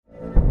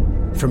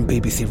From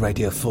BBC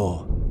Radio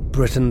 4,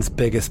 Britain's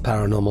biggest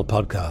paranormal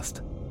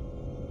podcast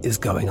is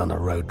going on a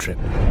road trip.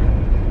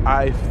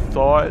 I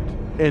thought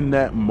in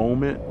that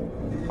moment,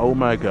 oh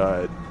my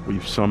God,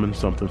 we've summoned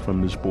something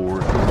from this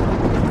board.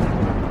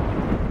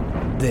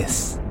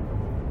 This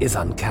is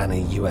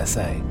Uncanny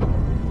USA.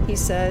 He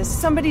says,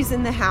 somebody's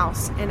in the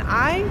house, and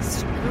I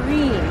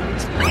screamed.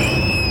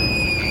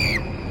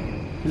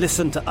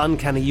 Listen to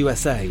Uncanny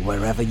USA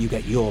wherever you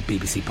get your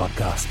BBC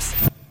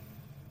podcasts,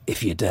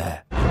 if you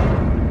dare.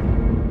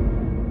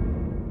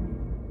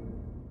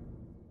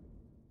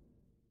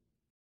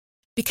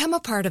 Become a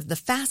part of the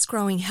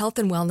fast-growing health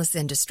and wellness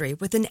industry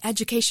with an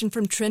education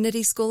from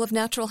Trinity School of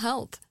Natural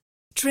Health.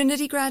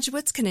 Trinity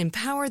graduates can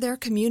empower their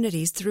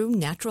communities through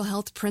natural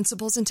health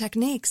principles and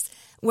techniques,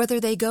 whether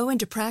they go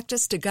into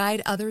practice to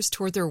guide others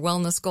toward their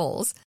wellness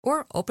goals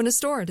or open a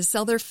store to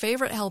sell their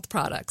favorite health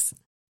products.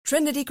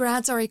 Trinity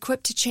grads are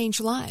equipped to change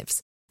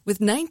lives.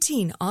 With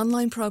 19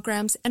 online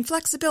programs and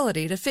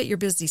flexibility to fit your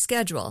busy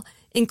schedule,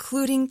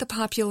 including the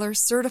popular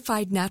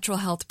Certified Natural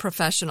Health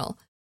Professional,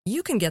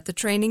 you can get the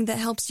training that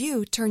helps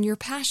you turn your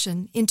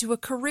passion into a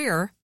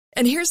career.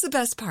 And here's the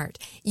best part.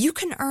 You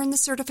can earn the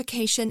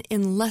certification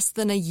in less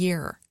than a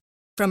year.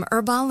 From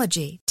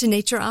herbology to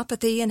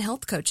naturopathy and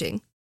health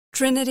coaching,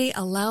 Trinity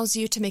allows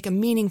you to make a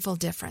meaningful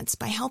difference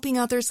by helping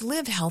others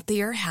live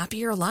healthier,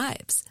 happier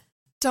lives.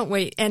 Don't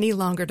wait any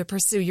longer to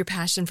pursue your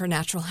passion for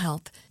natural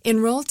health.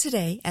 Enroll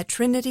today at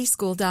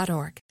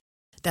trinityschool.org.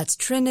 That's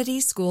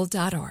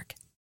trinityschool.org.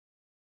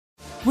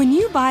 When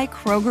you buy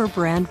Kroger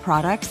brand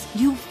products,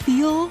 you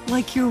feel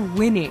like you're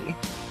winning.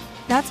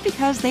 That's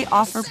because they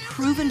offer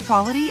proven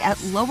quality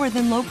at lower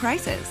than low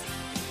prices.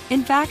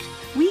 In fact,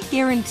 we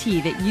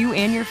guarantee that you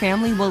and your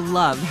family will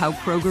love how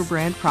Kroger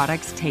brand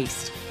products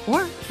taste,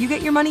 or you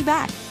get your money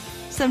back.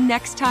 So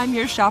next time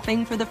you're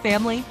shopping for the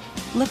family,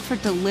 look for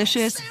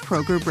delicious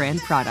Kroger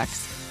brand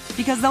products,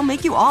 because they'll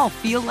make you all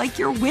feel like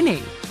you're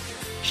winning.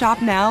 Shop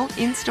now,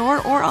 in-store,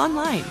 or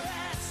online.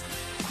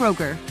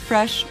 Kroger,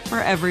 fresh for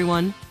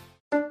everyone.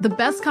 The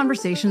best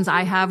conversations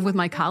I have with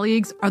my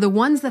colleagues are the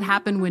ones that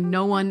happen when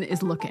no one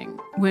is looking,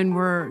 when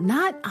we're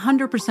not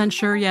 100%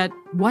 sure yet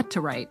what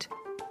to write.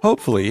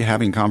 Hopefully,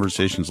 having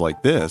conversations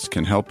like this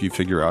can help you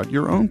figure out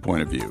your own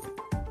point of view.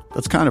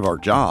 That's kind of our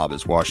job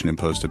as Washington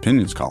Post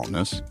opinions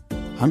columnists.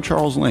 I'm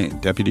Charles Lane,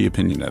 Deputy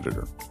Opinion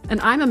Editor. And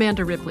I'm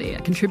Amanda Ripley,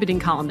 a contributing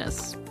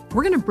columnist.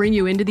 We're going to bring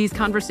you into these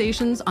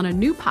conversations on a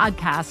new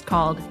podcast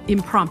called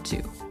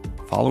Impromptu.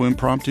 Follow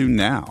Impromptu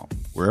now,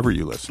 wherever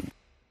you listen.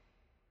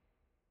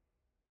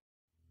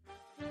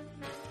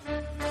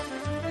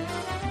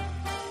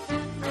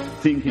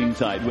 Thinking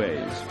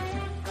Sideways.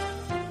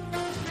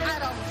 I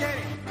don't get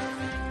it.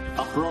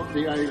 Uproot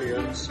the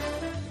aliens.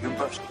 You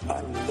must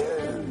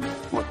unlearn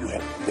what you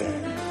have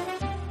learned.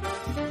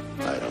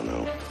 I don't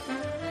know.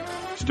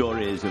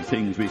 Stories of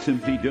things we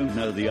simply don't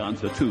know the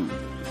answer to.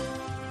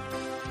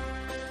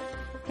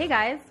 Hey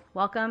guys,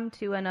 welcome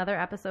to another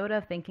episode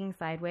of Thinking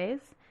Sideways,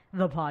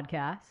 the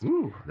podcast.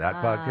 Ooh, that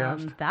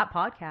podcast? That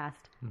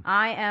podcast.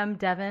 I am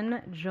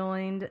Devin,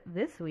 joined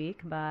this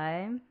week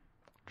by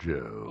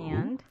Joe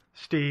and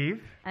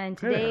Steve. And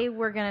today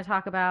we're going to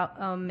talk about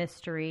a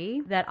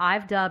mystery that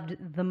I've dubbed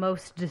the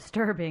most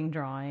disturbing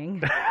drawing.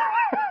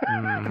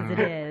 Because it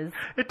is.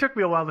 It took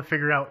me a while to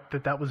figure out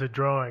that was a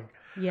drawing.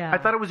 Yeah. I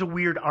thought it was a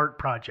weird art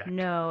project.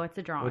 No, it's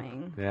a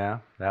drawing.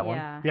 That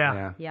one?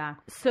 Yeah.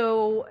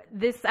 So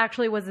this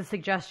actually was a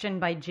suggestion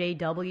by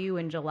JW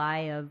in July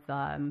of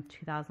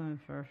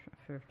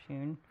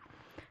 2015.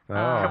 A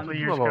couple of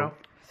years ago.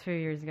 2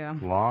 years ago.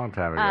 Long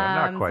time ago.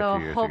 Not quite 2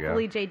 years ago. So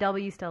hopefully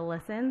JW still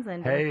listens.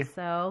 And if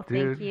so,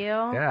 dude, thank you.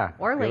 Yeah.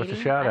 Or lady. Give us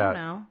a shout out. I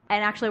don't know.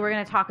 And actually we're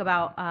going to talk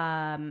about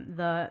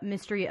the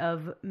mystery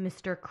of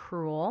Mr.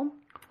 Cruel.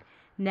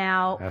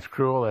 Now, that's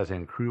cruel as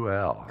in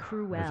cruel.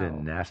 Cruel. As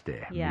in nasty.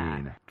 Yeah.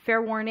 Mean.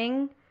 Fair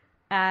warning,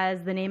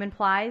 as the name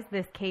implies,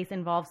 this case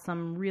involves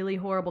some really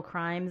horrible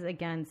crimes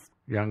against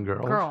young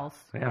girls.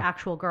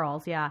 Actual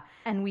girls, yeah.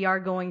 And we are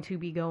going to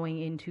be going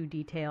into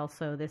detail,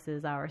 so this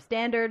is our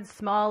standard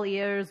small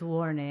ears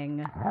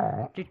warning.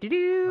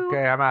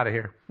 Okay, I'm out of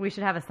here. We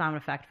should have a sound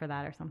effect for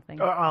that or something.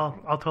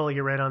 I'll totally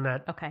get right on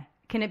that. Okay.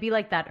 Can it be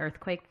like that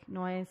earthquake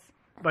noise?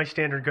 My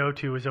standard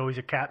go-to is always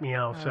a cat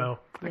meow, so...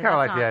 I kind of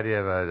like the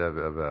idea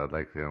of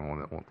like, you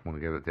know, when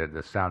we give it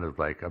the sound of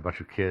like a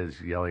bunch of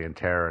kids yelling in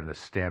terror and the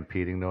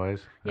stampeding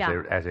noise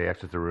as they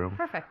exit the room.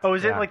 Perfect. Oh,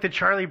 is it like the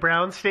Charlie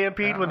Brown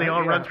stampede when they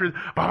all run through?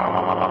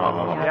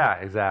 Yeah,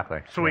 exactly.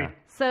 Sweet. Yeah.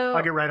 So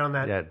I'll get right on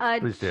that. Yeah,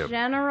 please do. A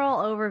general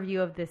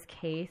overview of this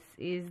case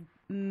is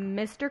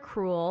Mr.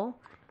 Cruel,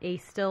 a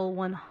still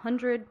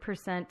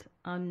 100%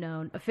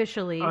 unknown,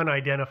 officially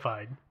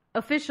unidentified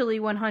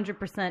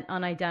 100%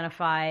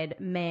 unidentified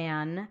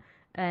man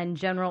and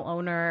general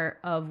owner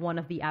of one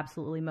of the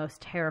absolutely most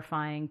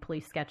terrifying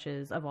police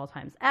sketches of all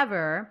times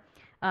ever,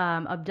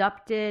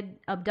 abducted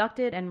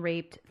and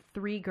raped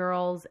 3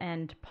 girls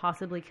and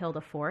possibly killed a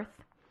 4th.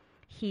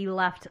 He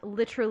left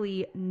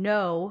literally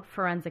no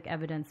forensic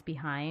evidence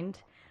behind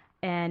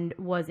and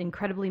was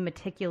incredibly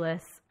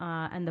meticulous,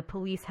 and the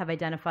police have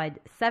identified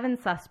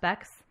 7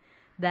 suspects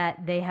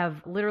that they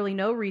have literally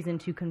no reason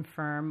to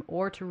confirm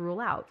or to rule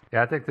out.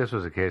 Yeah, I think this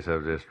was a case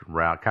of just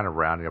kind of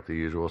rounding up the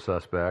usual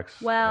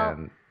suspects.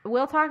 Well,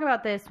 we'll talk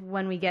about this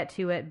when we get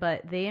to it,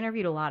 but they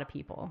interviewed a lot of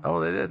people. Oh,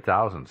 they did?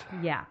 Thousands.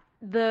 Yeah.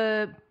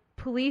 The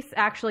police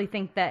actually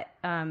think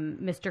that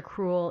Mr.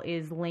 Cruel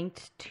is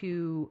linked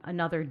to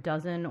another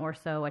dozen or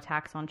so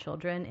attacks on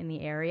children in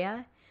the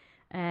area.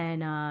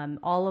 And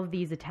all of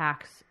these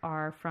attacks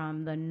are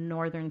from the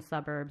northern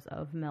suburbs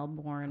of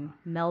Melbourne,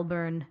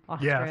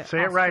 Australia. Yeah,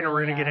 say it right or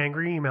we're going to get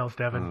angry emails,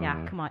 Devin.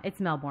 Yeah, come on. It's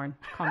Melbourne.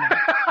 Calm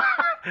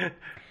down.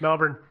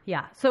 Melbourne.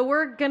 Yeah, so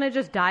we're going to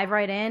just dive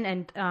right in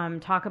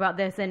and talk about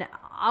this. And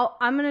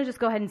I'm going to just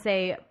go ahead and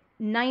say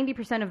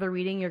 90% of the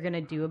reading you're going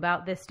to do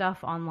about this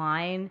stuff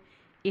online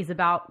is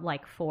about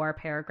like 4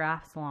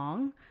 paragraphs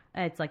long.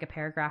 It's like a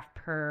paragraph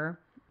per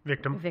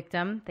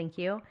victim. Thank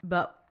you.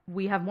 But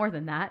we have more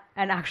than that.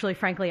 And actually,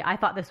 frankly, I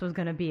thought this was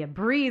going to be a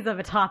breeze of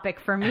a topic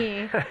for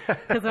me.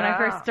 Because when I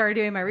first started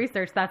doing my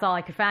research, that's all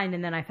I could find.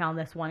 And then I found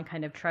this one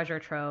kind of treasure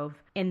trove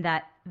in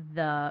that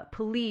the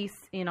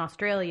police in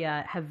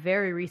Australia have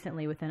very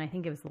recently, within I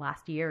think it was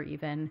last year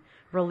even,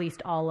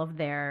 released all of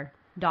their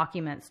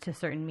documents to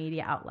certain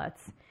media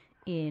outlets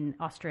in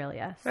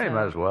Australia. So,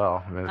 might as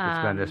well. I mean,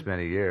 it's been this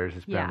many years.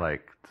 It's been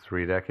like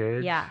 3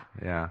 decades.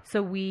 Yeah.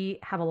 So we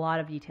have a lot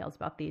of details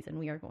about these, and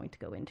we are going to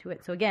go into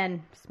it. So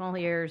again, small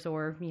ears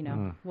or,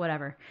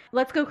 whatever.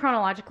 Let's go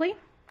chronologically.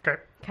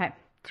 Okay.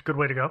 It's a good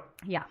way to go.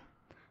 Yeah.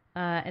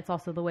 It's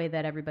also the way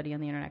that everybody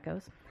on the internet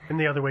goes. And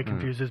the other way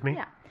confuses me.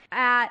 Yeah.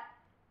 At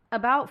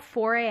about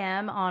 4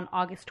 a.m. on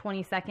August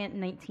 22nd,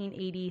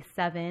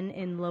 1987,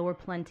 in Lower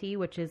Plenty,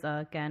 which is,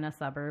 again, a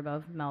suburb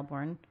of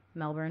Melbourne.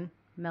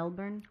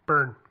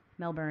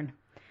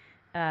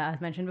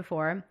 As mentioned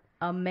before,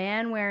 a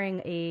man wearing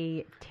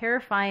a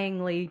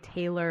terrifyingly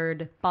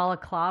tailored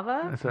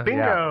balaclava. Bingo!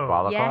 Yeah,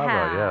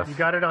 balaclava, yes. You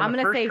got it on the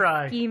first try. I'm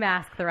going to say ski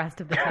mask the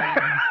rest of the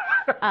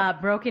time.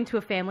 Broke into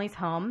a family's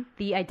home.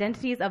 The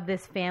identities of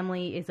this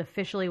family is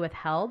officially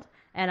withheld,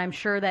 and I'm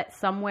sure that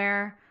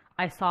somewhere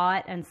I saw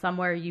it and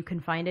somewhere you can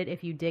find it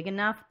if you dig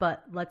enough,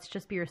 but let's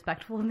just be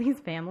respectful of these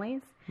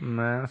families.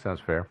 That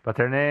sounds fair. But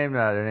their name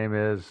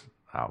is...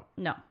 Oh.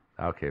 No.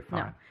 Okay, fine.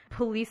 No.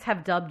 Police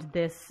have dubbed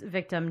this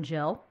victim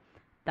Jill.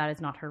 That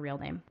is not her real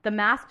name. The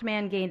masked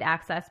man gained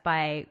access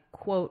by,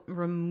 quote,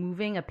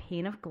 removing a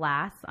pane of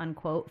glass,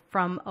 unquote,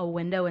 from a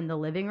window in the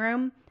living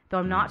room, though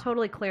I'm not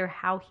totally clear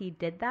how he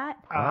did that.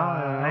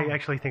 I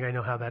actually think I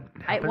know how that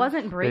happens. It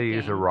wasn't breaking. Did he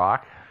use a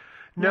rock?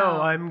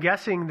 No, I'm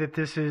guessing that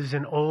this is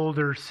an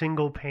older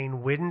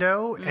single-pane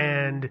window,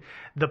 and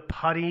the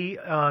putty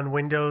on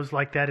windows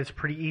like that is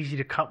pretty easy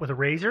to cut with a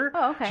razor.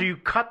 Oh, okay. So you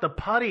cut the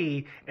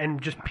putty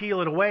and just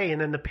peel it away,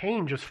 and then the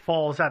pane just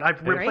falls out.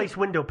 I've replaced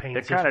window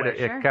panes this way.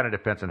 It kind of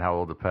depends on how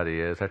old the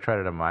putty is. I tried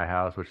it on my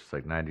house, which is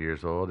like 90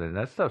 years old, and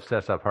that stuff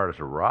sets up hard as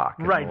a rock.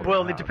 Right.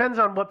 Well, it depends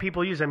on what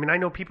people use. I mean, I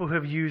know people who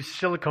have used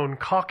silicone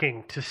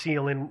caulking to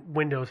seal in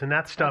windows, and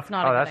that stuff...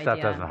 that stuff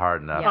doesn't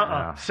harden up.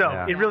 Yeah.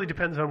 So it really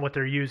depends on what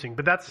they're using.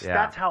 But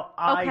that's how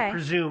I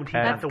presumed he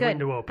got the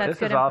window open.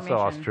 This is also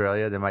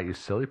Australia. They might use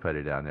silly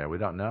putty down there. We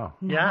don't know.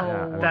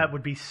 Yeah, that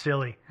would be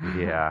silly.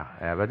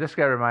 Yeah, but this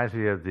guy reminds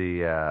me of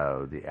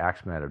the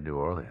Axeman of New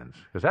Orleans,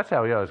 because that's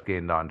how he always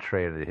gained on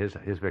trade at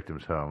his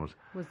victims' homes.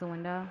 Was the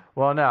window?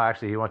 Well, no,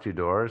 actually, he went through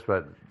doors,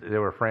 but they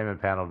were frame and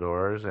panel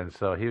doors, and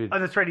so he would... Oh,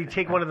 that's right. He'd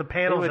take one of the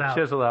panels out. He would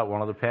chisel out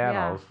one of the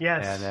panels.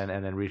 Yes.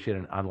 And then reach in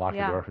and unlock the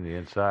door from the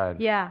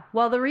inside. Yeah.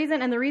 Well, the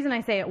reason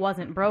I say it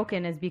wasn't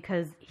broken is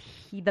because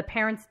the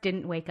parents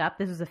didn't wake up.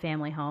 This was a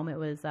family home. It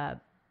was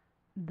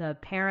the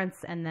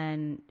parents and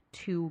then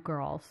 2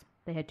 girls.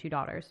 They had 2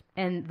 daughters.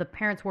 And the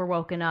parents were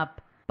woken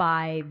up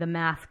by the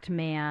masked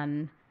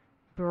man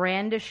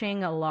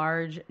brandishing a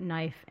large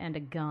knife and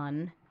a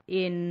gun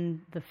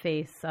in the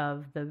face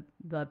of the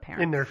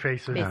parents. In their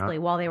faces. Basically,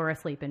 while they were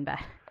asleep in bed.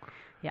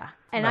 Yeah.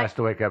 And nice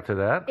to wake up to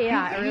that.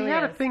 Yeah, he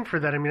had a thing for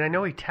that. I mean, I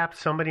know he tapped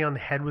somebody on the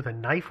head with a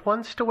knife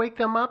once to wake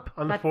them up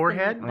on the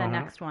forehead. The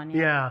next one.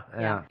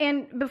 Yeah.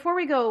 And before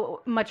we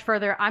go much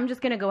further, I'm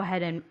just going to go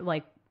ahead and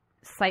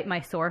cite my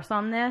source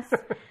on this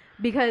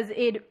because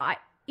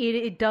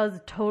it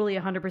does totally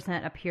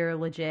 100% appear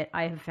legit.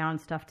 I have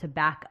found stuff to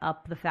back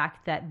up the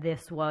fact that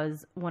this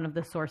was one of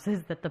the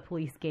sources that the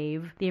police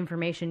gave the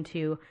information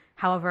to.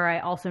 However, I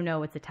also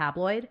know it's a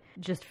tabloid.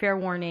 Just fair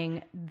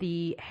warning,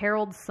 the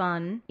Herald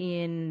Sun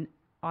in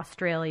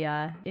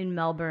Australia, in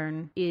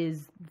Melbourne,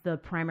 is the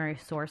primary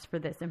source for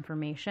this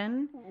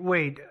information.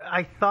 Wait,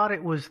 I thought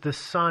it was the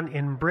Sun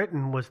in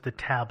Britain was the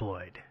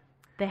tabloid.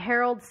 The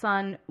Herald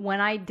Sun, when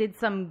I did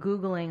some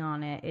Googling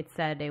on it, it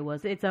said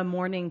it's a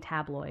morning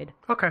tabloid.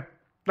 Okay.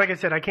 Like I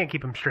said, I can't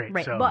keep them straight.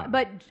 Right. So.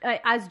 But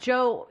as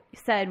Joe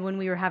said when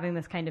we were having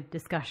this kind of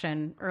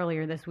discussion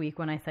earlier this week,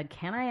 when I said,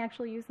 can I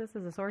actually use this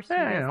as a source?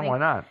 Why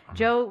not?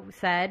 Joe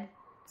said,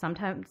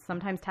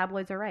 sometimes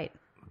tabloids are right.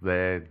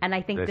 And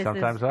I think this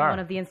is one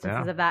of the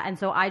instances of that. And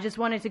so I just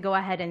wanted to go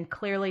ahead and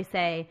clearly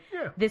say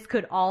this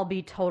could all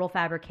be total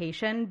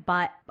fabrication,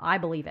 but I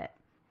believe it.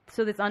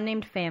 So this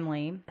unnamed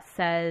family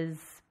says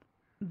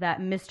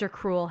that Mr.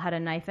 Cruel had a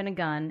knife and a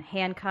gun,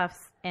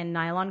 handcuffs, and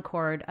nylon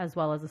cord, as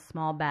well as a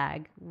small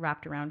bag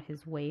wrapped around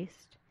his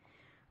waist.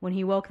 When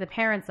he woke the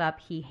parents up,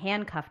 he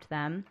handcuffed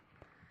them.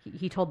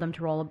 He told them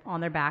to roll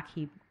on their back.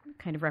 He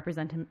kind of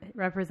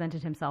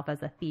represented himself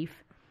as a thief.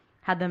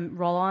 Had them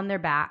roll on their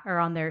back, or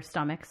on their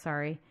stomachs,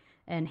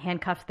 and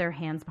handcuffed their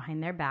hands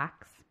behind their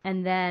backs.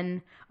 And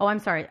then, I'm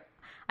sorry,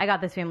 I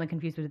got this family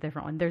confused with a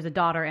different one. There's a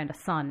daughter and a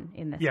son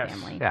in this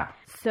family. Yeah.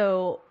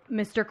 So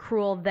Mr.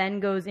 Cruel then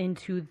goes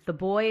into the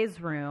boys'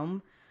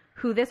 room,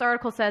 who this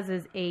article says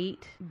is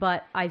 8,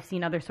 but I've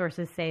seen other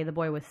sources say the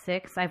boy was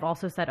 6. I've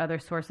also said other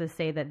sources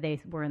say that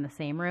they were in the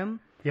same room.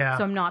 Yeah.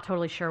 So I'm not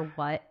totally sure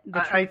what the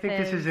truth I think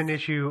this is an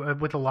issue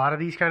with a lot of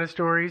these kind of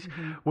stories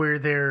where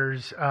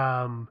there's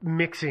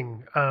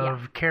mixing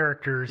of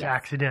characters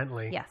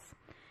accidentally. Yes.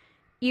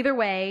 Either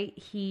way,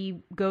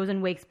 he goes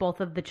and wakes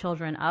both of the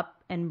children up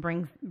and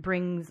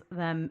brings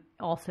them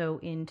also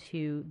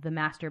into the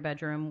master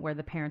bedroom where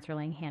the parents are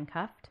laying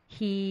handcuffed.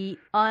 He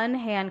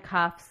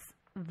unhandcuffs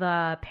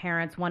the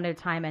parents one at a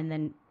time and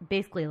then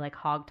basically like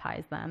hog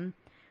ties them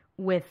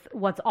with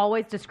what's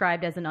always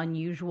described as an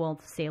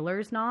unusual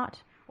sailor's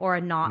knot, or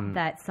a knot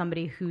that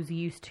somebody who's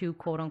used to,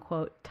 quote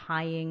unquote,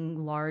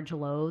 tying large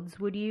loads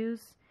would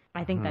use.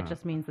 I think that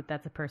just means that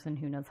that's a person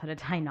who knows how to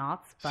tie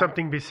knots. But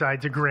something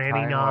besides a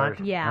granny knot.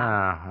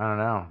 Yeah. I don't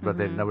know. But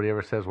nobody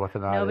ever says what the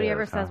knot is. Nobody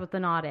ever says what the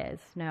knot is.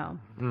 No.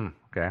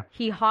 Okay.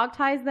 He hog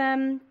ties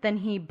them, then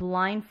he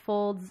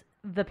blindfolds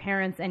the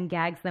parents and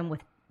gags them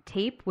with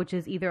tape, which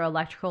is either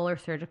electrical or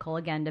surgical,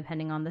 again,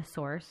 depending on the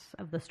source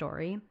of the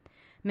story.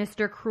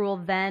 Mr. Cruel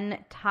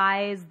then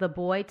ties the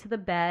boy to the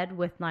bed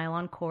with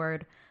nylon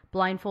cord,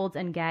 blindfolds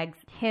and gags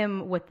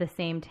him with the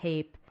same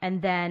tape.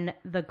 And then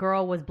the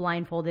girl was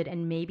blindfolded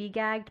and maybe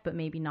gagged, but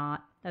maybe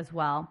not as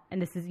well.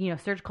 And this is,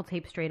 surgical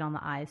tape straight on the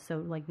eyes. So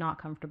like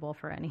not comfortable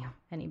for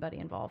anybody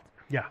involved.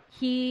 Yeah.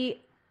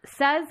 He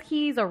says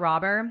he's a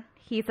robber.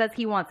 He says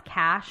he wants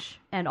cash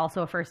and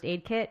also a first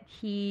aid kit.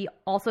 He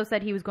also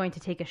said he was going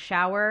to take a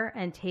shower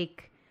and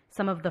take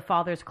some of the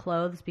father's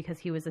clothes because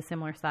he was a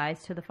similar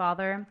size to the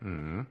father.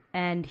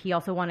 And he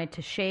also wanted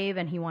to shave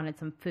and he wanted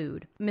some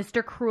food.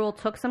 Mr. Cruel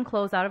took some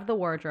clothes out of the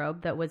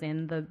wardrobe that was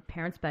in the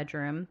parents'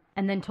 bedroom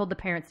and then told the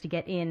parents to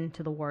get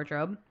into the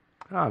wardrobe.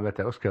 Oh, I bet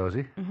that was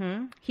cozy.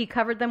 He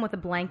covered them with a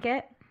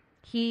blanket.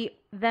 He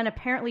then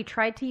apparently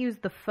tried to use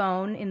the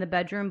phone in the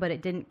bedroom, but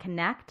it didn't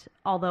connect.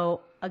 Although,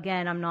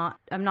 again, I'm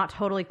not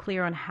totally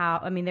clear on how.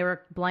 I mean, they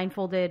were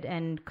blindfolded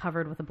and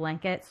covered with a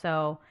blanket,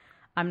 so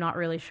I'm not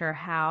really sure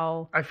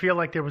how. I feel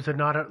like there was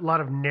not a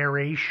lot of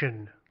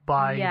narration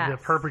by the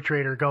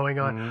perpetrator going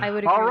on. I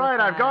would agree All right, with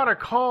that. I've got to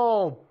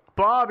call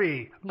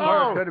Bobby.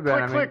 Yeah. Could have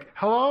been. Click.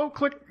 Hello?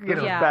 Click. It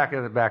was back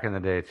in the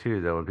day,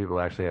 too, though, when people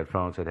actually had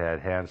phones that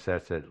had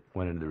handsets that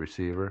went into the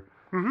receiver.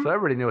 So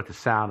everybody knew what the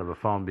sound of a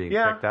phone being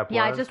picked up was.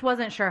 Yeah, I just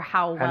wasn't sure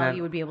how well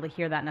you would be able to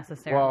hear that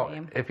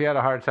necessarily. Well, if you had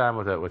a hard time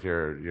with it with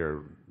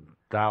your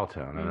dial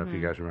tone, I don't know if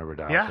you guys remember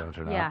dial tones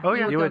or not. Yeah. Oh,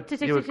 yeah. You would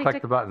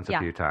click the buttons a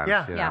few times.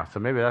 Yeah. So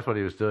maybe that's what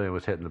he was doing,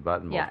 was hitting the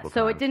button multiple times.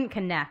 So it didn't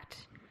connect.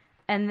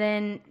 And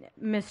then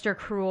Mr.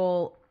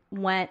 Cruel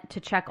went to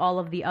check all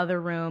of the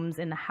other rooms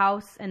in the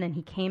house, and then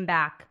he came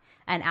back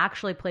and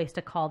actually placed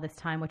a call this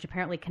time, which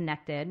apparently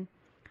connected.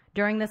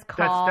 During this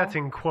call... That's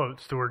in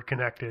quotes, the word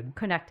connected.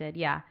 Connected,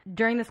 yeah.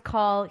 During this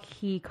call,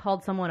 he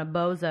called someone a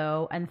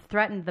bozo and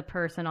threatened the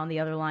person on the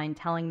other line,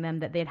 telling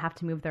them that they'd have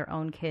to move their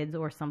own kids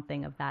or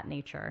something of that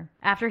nature.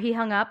 After he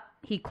hung up,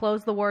 he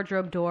closed the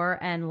wardrobe door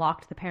and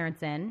locked the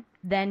parents in.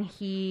 Then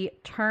he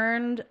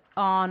turned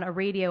on a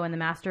radio in the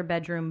master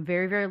bedroom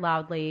very, very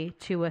loudly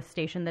to a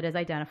station that is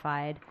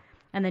identified,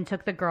 and then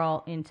took the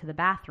girl into the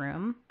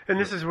bathroom. And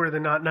this is where the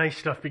not nice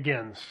stuff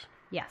begins.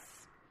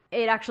 Yes.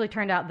 It actually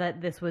turned out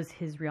that this was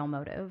his real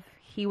motive.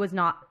 He was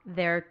not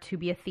there to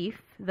be a thief,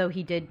 though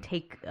he did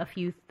take a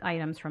few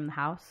items from the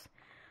house.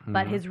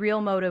 But his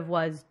real motive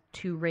was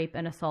to rape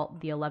and assault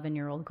the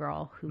 11-year-old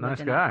girl who lived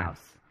in the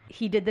house.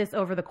 He did this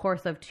over the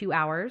course of 2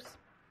 hours.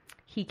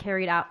 He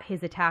carried out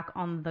his attack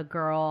on the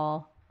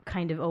girl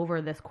kind of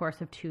over this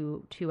course of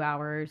two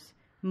hours,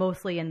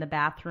 mostly in the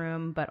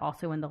bathroom, but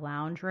also in the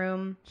lounge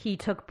room. He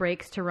took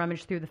breaks to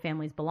rummage through the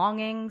family's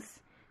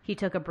belongings. He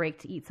took a break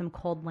to eat some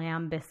cold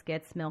lamb,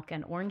 biscuits, milk,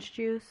 and orange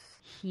juice.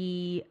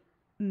 He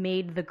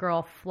made the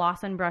girl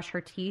floss and brush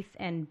her teeth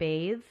and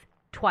bathe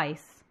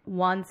twice.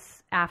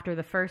 Once after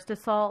the first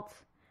assault,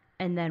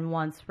 and then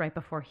once right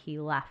before he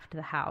left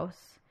the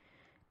house,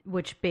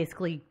 which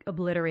basically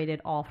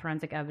obliterated all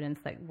forensic evidence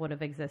that would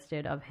have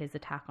existed of his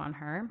attack on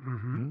her.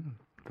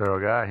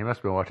 Thorough guy. He must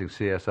have been watching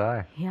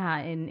CSI. Yeah,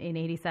 in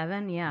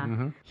 87,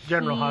 yeah.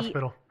 General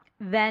Hospital.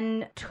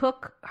 Then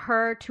took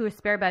her to a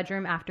spare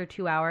bedroom after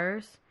 2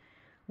 hours,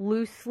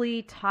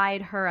 loosely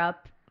tied her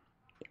up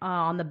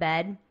on the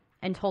bed,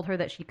 and told her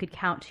that she could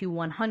count to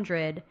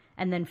 100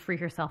 and then free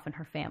herself and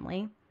her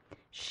family.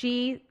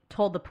 She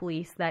told the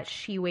police that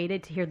she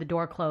waited to hear the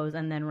door close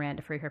and then ran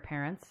to free her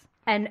parents.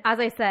 And as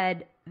I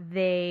said,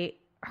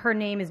 her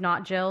name is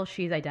not Jill.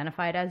 She's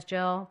identified as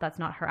Jill. That's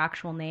not her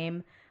actual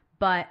name.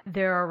 But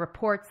there are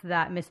reports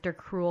that Mr.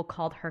 Cruel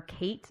called her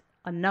Kate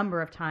a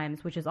number of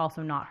times, which is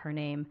also not her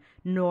name,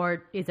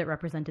 nor is it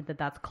represented that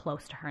that's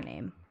close to her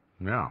name.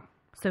 Yeah.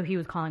 So he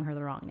was calling her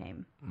the wrong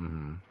name.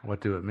 Mm-hmm.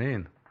 What do it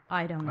mean?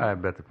 I don't know. I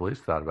bet the police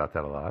thought about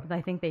that a lot.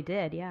 I think they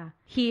did, yeah.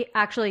 He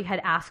actually had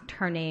asked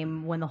her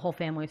name when the whole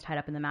family was tied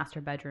up in the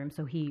master bedroom,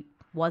 so he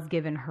was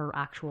given her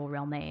actual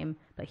real name,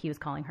 but he was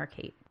calling her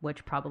Kate,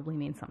 which probably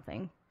means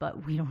something,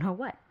 but we don't know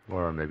what.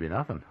 Or maybe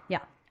nothing. Yeah.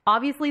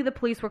 Obviously, the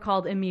police were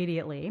called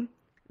immediately.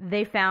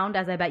 They found,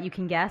 as I bet you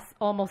can guess,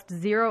 almost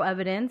zero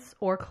evidence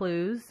or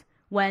clues.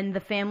 When the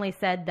family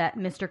said that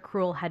Mr.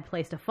 Cruel had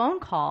placed a phone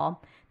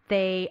call,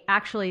 they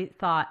actually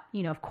thought,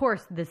 of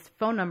course, this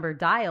phone number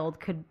dialed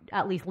could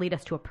at least lead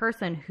us to a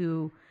person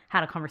who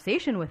had a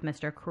conversation with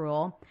Mr.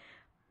 Cruel.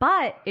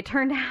 But it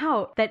turned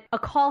out that a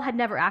call had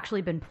never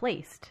actually been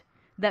placed,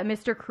 that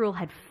Mr. Cruel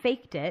had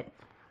faked it,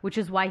 which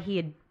is why he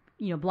had,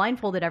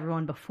 blindfolded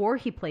everyone before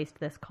he placed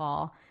this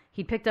call.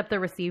 He picked up the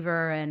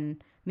receiver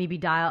and maybe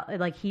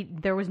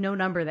there was no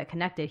number that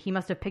connected. He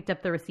must have picked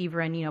up the receiver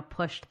and,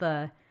 pushed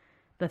the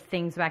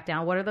things back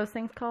down. What are those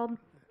things called?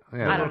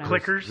 Yeah, I don't know.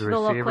 Clickers? The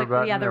receiver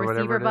button, the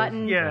receiver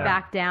button Yeah.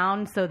 back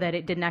down so that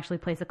it didn't actually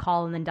place a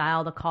call and then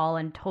dial the call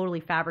and totally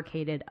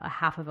fabricated a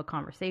half of a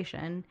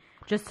conversation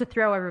just to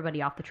throw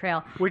everybody off the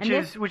trail. Which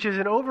is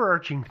an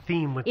overarching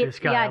theme with this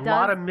guy. Yeah, a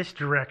lot of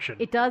misdirection.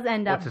 It does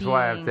end up being... Which is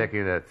why I'm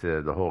thinking that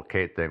the whole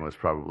Kate thing was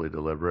probably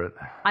deliberate.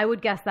 I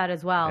would guess that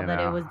as well, that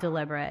it was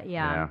deliberate,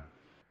 Yeah.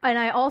 And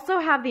I also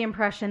have the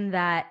impression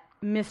that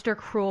Mr.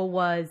 Cruel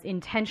was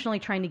intentionally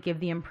trying to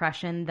give the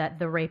impression that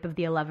the rape of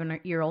the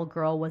 11-year-old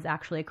girl was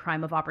actually a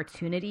crime of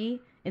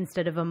opportunity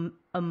instead of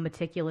a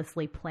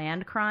meticulously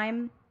planned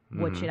crime,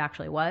 which it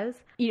actually was.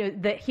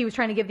 That he was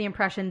trying to give the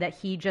impression that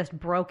he just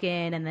broke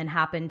in and then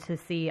happened to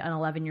see an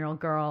 11-year-old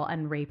girl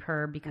and rape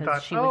her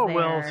because she was there.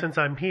 Well, since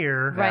I'm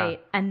here. Right.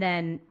 Yeah. And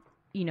then,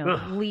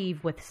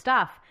 leave with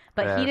stuff.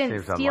 But he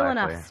didn't steal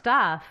enough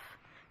stuff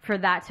for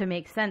that to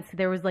make sense.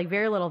 There was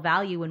very little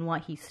value in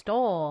what he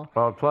stole.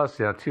 Well, plus,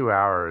 2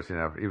 hours,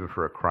 even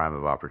for a crime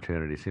of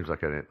opportunity seems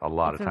like a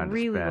lot of time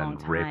to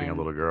spend raping a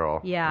little girl.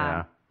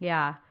 Yeah.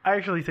 I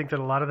actually think that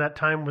a lot of that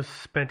time was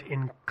spent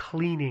in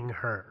cleaning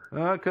her.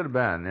 It could have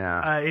been,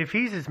 yeah. If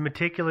he's as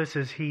meticulous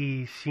as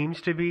he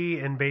seems to be,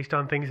 and based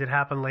on things that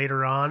happen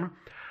later on,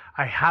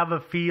 I have a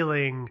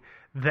feeling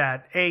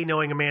that A,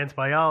 knowing a man's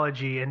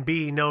biology, and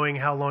B, knowing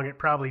how long it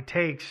probably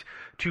takes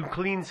to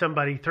clean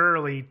somebody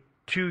thoroughly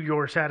to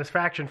your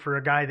satisfaction for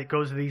a guy that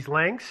goes to these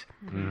lengths,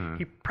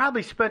 he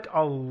probably spent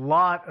a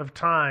lot of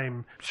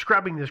time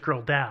scrubbing this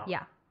girl down.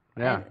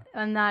 Yeah.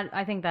 And that,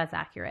 I think that's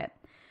accurate.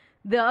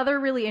 The other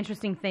really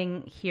interesting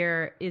thing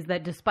here is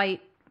that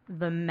despite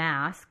the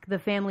mask, the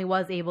family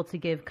was able to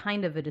give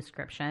kind of a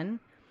description.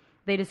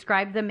 They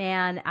described the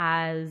man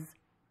as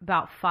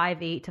about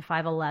 5'8" to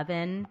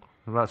 5'11".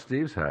 About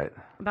Steve's height.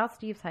 About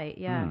Steve's height,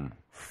 yeah.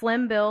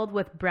 Slim build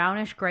with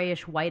brownish,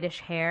 grayish, whitish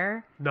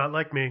hair. Not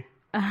like me.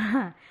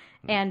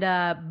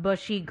 And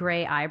bushy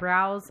gray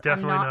eyebrows.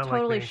 Definitely I'm not not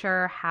totally like me.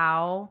 sure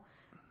how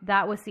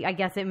that was. I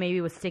guess it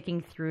maybe was sticking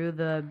through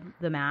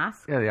the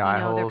mask. Yeah, the eye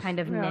They're holes. kind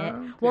of knit.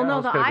 Yeah, Well, no,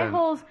 holes the could've eye been-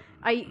 holes.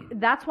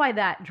 That's why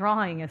that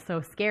drawing is so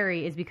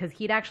scary. Is because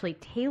he'd actually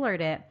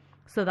tailored it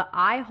so the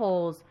eye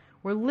holes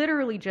were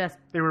literally just.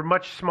 They were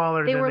much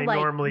smaller They than were they like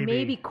normally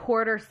maybe be.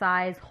 quarter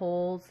size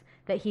holes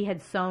that he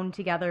had sewn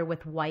together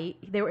with white.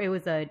 It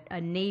was a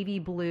navy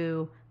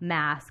blue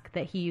mask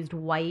that he used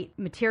white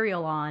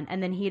material on,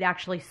 and then he'd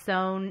actually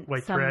sewn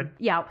White thread?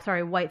 Yeah,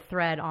 sorry, white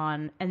thread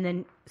on, and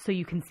then so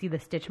you can see the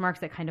stitch marks.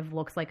 That kind of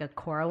looks like a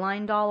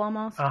Coraline doll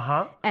almost.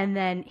 And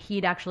then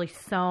he'd actually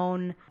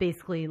sewn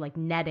basically like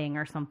netting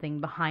or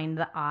something behind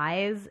the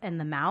eyes and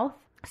the mouth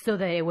so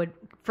that it would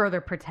further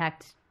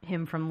protect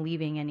him from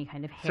leaving any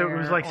kind of hair. So it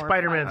was like or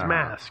Spider-Man's fibers.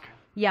 mask.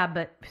 Yeah,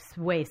 but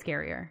way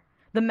scarier.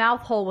 The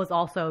mouth hole was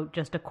also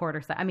just a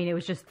quarter size. I mean, it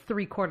was just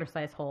 3/4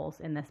 size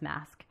holes in this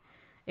mask.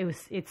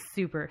 It's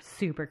super,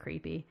 super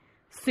creepy.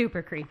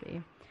 Super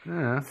creepy.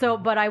 Yeah. So,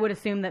 but I would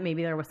assume that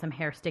maybe there was some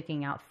hair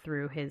sticking out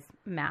through his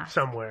mask.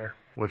 Somewhere.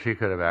 Which he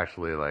could have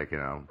actually,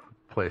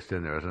 placed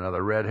in there as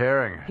another red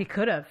herring. He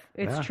could have.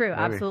 It's Yeah, true.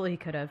 maybe. Absolutely he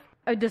could have.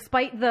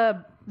 Despite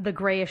the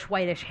grayish,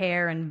 whitish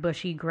hair and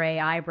bushy gray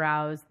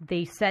eyebrows,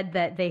 they said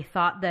that they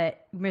thought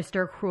that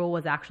Mr. Cruel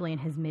was actually in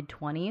his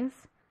mid-20s.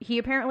 He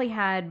apparently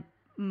had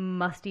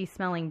musty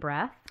smelling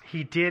breath.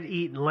 He did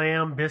eat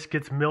lamb,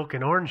 biscuits, milk,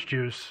 and orange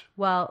juice.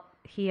 Well,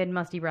 he had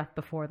musty breath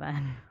before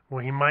then.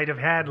 Well, he might have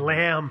had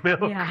lamb, milk,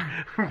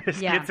 Yeah.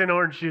 biscuits, Yeah. and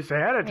orange juice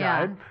ahead of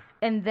time.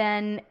 And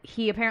then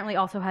he apparently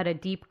also had a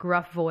deep,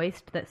 gruff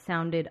voice that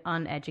sounded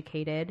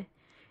uneducated.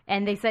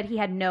 And they said he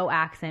had no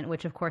accent,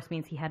 which of course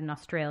means he had an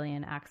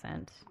Australian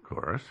accent. Of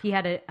course. He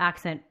had an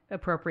accent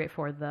appropriate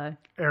for the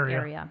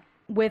Area.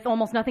 With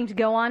almost nothing to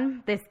go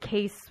on, this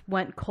case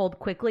went cold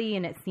quickly,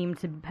 and it seemed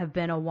to have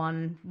been a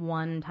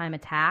one-time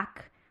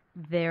attack.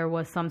 There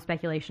was some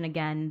speculation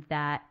again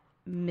that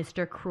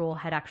Mr. Cruel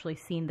had actually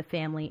seen the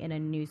family in a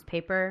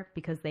newspaper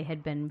because they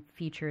had been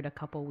featured a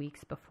couple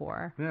weeks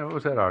before. Yeah, what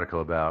was that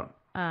article about?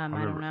 I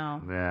don't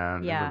know. Yeah, I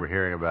remember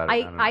hearing about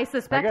it. I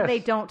suspect they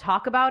don't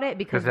talk about it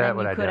because then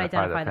you could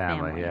identify the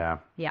family.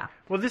 Yeah.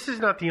 Well, this is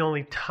not the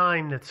only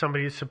time that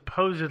somebody is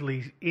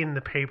supposedly in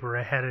the paper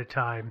ahead of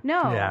time.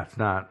 No. Yeah, it's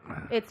not.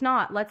 It's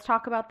not. Let's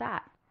talk about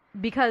that.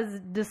 Because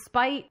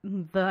despite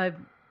the,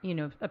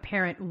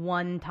 apparent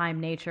one-time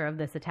nature of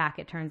this attack,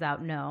 it turns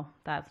out, no,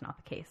 that's not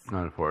the case.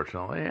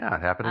 Unfortunately, yeah,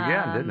 it happened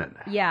again, didn't it?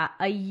 Yeah,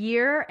 a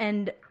year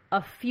and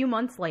a few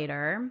months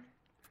later,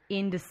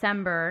 on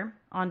December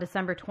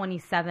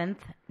 27th,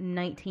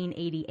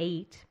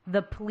 1988,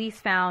 the police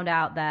found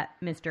out that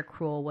Mr.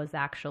 Krull was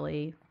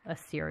actually a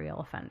serial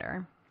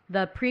offender.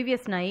 The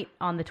previous night,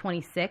 on the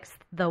 26th,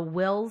 the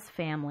Wills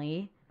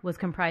family which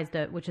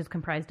is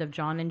comprised of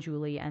John and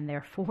Julie and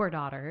their 4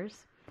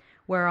 daughters,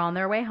 were on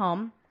their way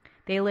home.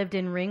 They lived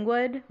in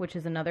Ringwood, which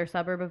is another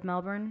suburb of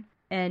Melbourne,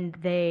 and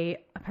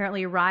they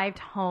apparently arrived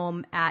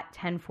home at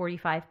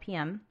 10:45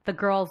 p.m. The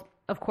girls,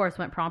 of course,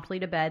 went promptly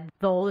to bed.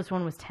 The oldest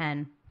one was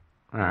 10.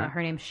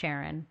 Her name's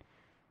Sharon.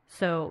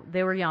 So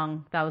they were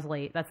young. That was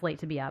late. That's late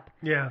to be up.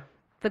 Yeah.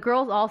 The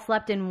girls all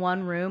slept in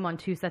one room on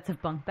 2 sets of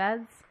bunk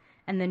beds.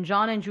 And then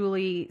John and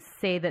Julie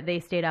say that they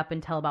stayed up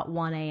until about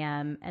 1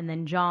 a.m. And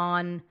then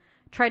John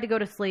tried to go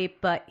to sleep,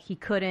 but he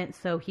couldn't.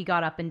 So he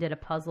got up and did a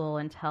puzzle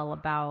until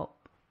about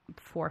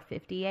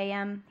 4:50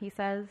 a.m., he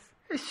says.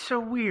 It's so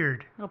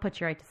weird. It'll put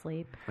you right to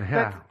sleep.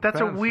 Yeah, that's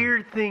a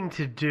weird thing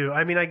to do.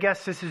 I mean, I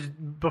guess this is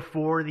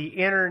before the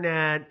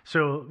internet,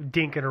 so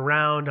dinking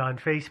around on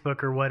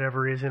Facebook or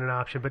whatever isn't an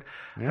option. But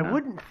I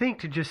wouldn't think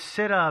to just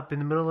sit up in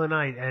the middle of the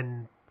night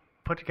and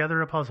put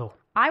together a puzzle.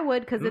 I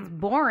would, because it's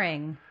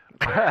boring.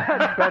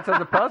 Depends on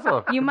the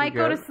puzzle. You might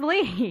go to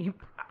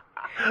sleep.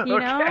 You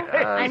know?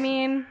 I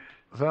mean...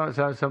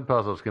 Some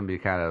puzzles can be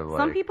kind of like...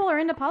 Some people are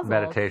into puzzles.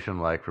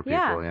 Meditation-like for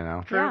people, you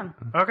know? True.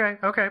 Yeah.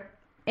 Okay.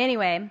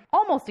 Anyway,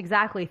 almost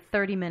exactly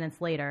 30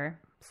 minutes later,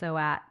 so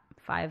at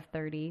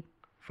 5:30...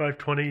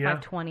 5:20, yeah.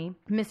 5:20,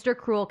 Mr.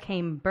 Krull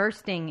came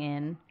bursting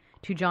in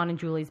to John and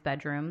Julie's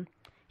bedroom.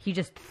 He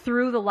just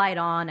threw the light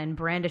on and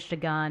brandished a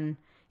gun.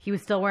 He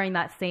was still wearing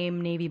that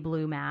same navy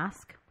blue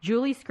mask.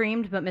 Julie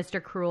screamed, but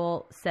Mr.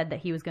 Krull said that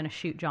he was going to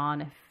shoot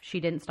John if she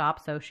didn't stop,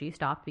 so she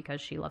stopped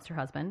because she loves her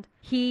husband.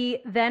 He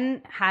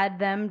then had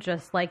them,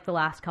 just like the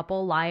last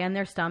couple, lie on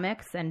their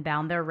stomachs and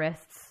bound their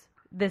wrists.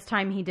 This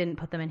time he didn't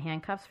put them in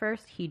handcuffs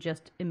first. He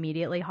just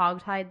immediately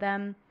hog-tied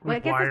them. Well, I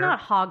guess it's not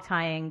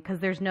hog-tying because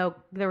there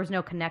was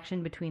no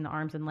connection between the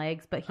arms and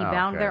legs, but he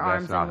bound their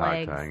arms and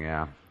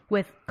legs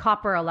with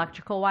copper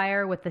electrical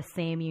wire with the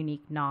same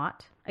unique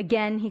knot.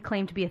 Again, he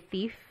claimed to be a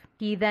thief.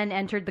 He then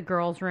entered the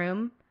girls'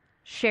 room.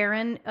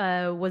 Sharon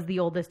was the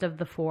oldest of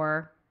the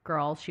 4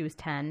 girls. She was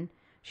 10.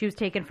 She was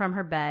taken from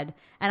her bed.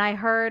 And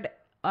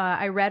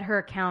I read her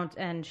account,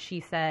 and she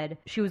said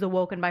she was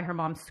awoken by her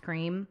mom's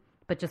scream,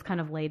 but just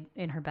kind of laid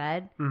in her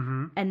bed.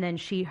 Mm-hmm. And then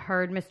she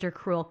heard Mr.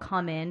 Krull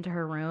come into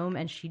her room,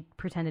 and she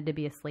pretended to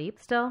be asleep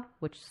still,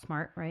 which is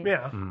smart, right?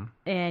 Yeah. Mm-hmm.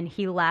 And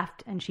he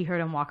left, and she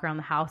heard him walk around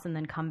the house and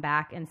then come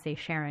back and say,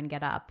 "Sharon,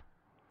 get up."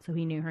 So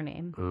he knew her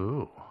name.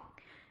 Ooh.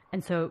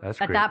 And so That's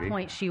at creepy. that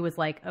point, she was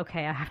like,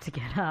 okay, I have to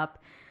get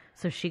up.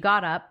 So she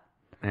got up.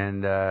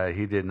 And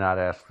he did not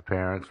ask the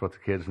parents what the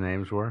kids'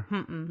 names were?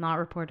 Not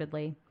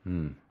reportedly.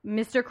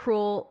 Mr.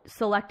 Krull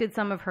selected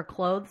some of her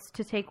clothes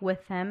to take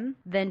with him,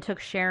 then took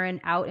Sharon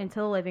out into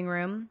the living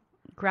room,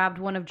 grabbed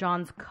one of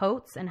John's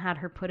coats and had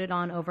her put it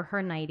on over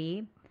her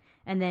nightie,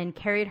 and then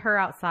carried her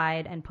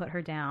outside and put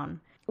her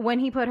down. When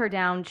he put her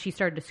down, she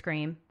started to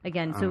scream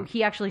again. So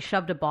he actually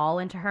shoved a ball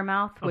into her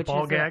mouth. A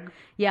ball gag?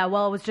 Yeah,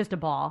 well, it was just a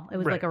ball. It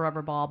was like a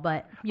rubber ball,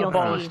 but a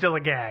ball is still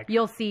a gag.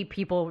 You'll see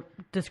people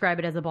describe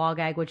it as a ball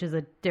gag, which is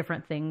a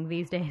different thing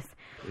these days.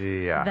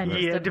 Yeah.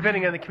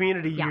 Depending on the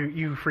community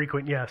you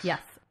frequent, yes.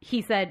 Yes.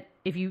 He said,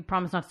 if you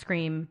promise not to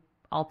scream,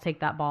 I'll take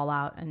that ball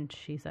out. And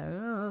she said,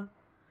 oh.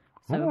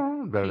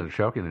 So better than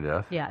choking to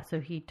death. Yeah,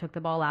 so he took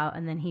the ball out,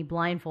 and then he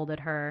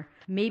blindfolded her,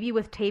 maybe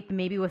with tape,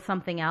 maybe with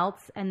something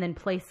else, and then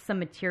placed some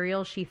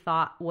material she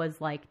thought was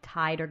like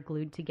tied or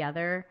glued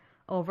together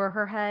over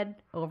her head,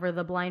 over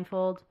the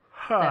blindfold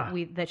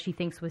that she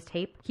thinks was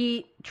tape.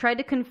 He tried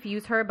to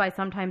confuse her by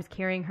sometimes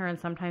carrying her and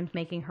sometimes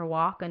making her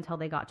walk until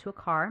they got to a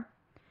car.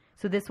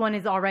 So this one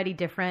is already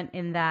different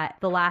in that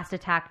the last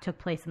attack took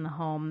place in the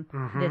home.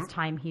 Mm-hmm. This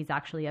time he's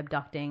actually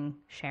abducting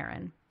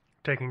Sharon.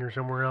 Taking her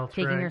somewhere else,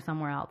 her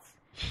somewhere else.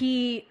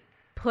 He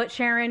put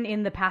Sharon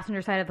in the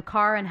passenger side of the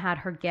car and had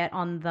her get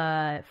on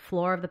the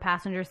floor of the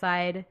passenger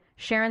side.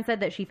 Sharon said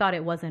that she thought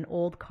it was an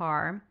old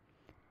car.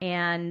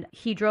 And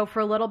he drove for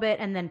a little bit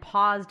and then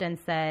paused and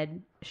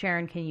said,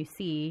 "Sharon, can you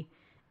see?"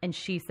 And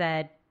she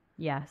said,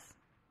 yes,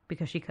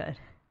 because she could.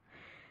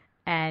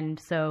 And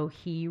so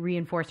he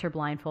reinforced her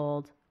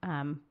blindfold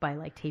by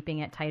like taping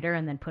it tighter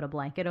and then put a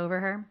blanket over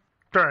her.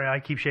 Sorry, I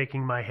keep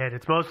shaking my head.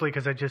 It's mostly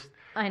because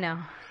I know.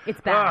 It's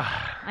bad.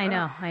 I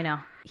know.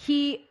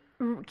 He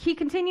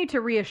continued to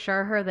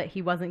reassure her that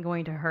he wasn't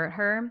going to hurt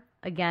her,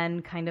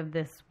 Again, kind of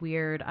this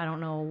weird, I don't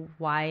know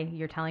why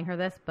you're telling her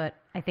this, but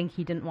I think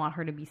he didn't want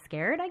her to be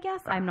scared, I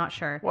guess. I'm not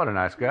sure. What a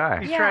nice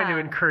guy. He's trying to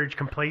encourage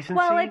complacency.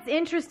 Well, it's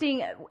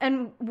interesting,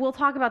 and we'll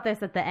talk about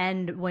this at the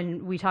end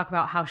when we talk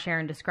about how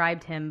Sharon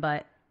described him,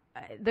 but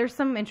there's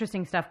some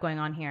interesting stuff going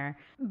on here.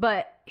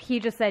 But he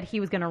just said he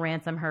was going to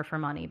ransom her for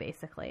money,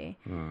 basically.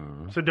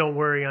 So don't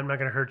worry, I'm not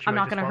going to hurt you. I'm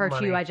not going to hurt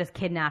you. I just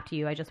kidnapped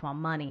you. I just want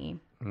money.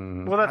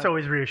 Well, that's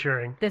always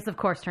reassuring. This, of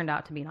course, turned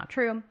out to be not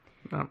true.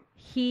 No.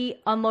 He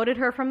unloaded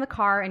her from the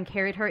car and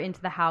carried her into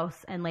the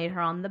house and laid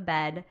her on the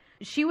bed.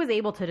 She was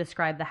able to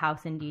describe the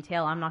house in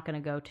detail. I'm not going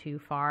to go too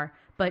far,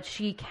 but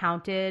she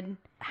counted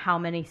how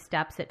many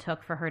steps it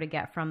took for her to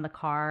get from the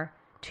car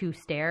to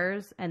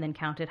stairs and then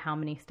counted how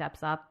many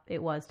steps up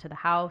it was to the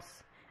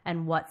house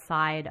and what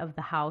side of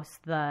the house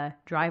the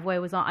driveway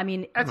was on. I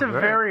mean, that's a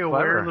very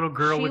aware little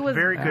girl with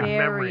very good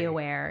memory. Very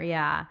aware,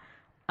 yeah.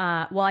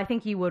 Well, I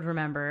think you would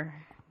remember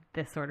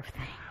this sort of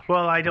thing.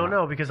 Well, I don't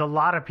know, because a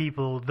lot of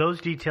people,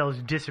 those details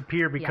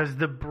disappear because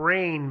the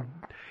brain,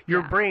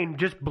 your brain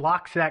just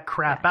blocks that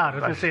crap out. I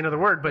was going to say another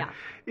word, but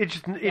it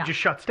just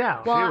shuts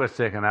down. Well, she was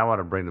thinking, I want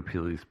to bring the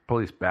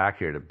police back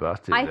here to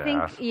bust his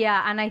ass.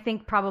 And I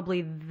think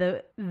probably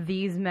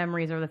these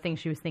memories are the things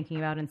she was thinking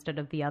about instead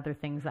of the other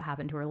things that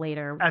happened to her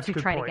later to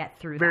try to get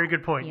through Very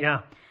good point,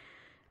 yeah.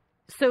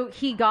 So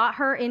he got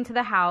her into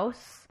the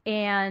house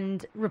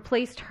and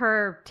replaced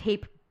her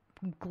tape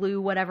glue,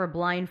 whatever,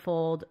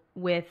 blindfold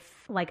with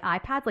like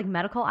iPads, like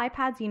medical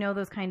iPads, you know,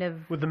 those kind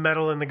of... With the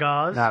metal and the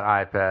gauze? Not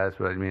iPads,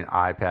 but I mean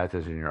iPads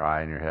as in your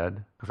eye and your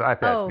head. Because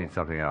iPads mean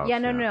something else. Yeah,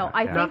 no.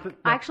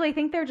 I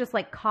think they're just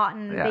like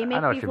cotton. Yeah, they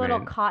make these little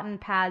cotton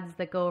pads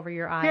that go over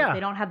your eyes. Yeah. They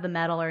don't have the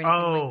metal or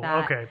anything like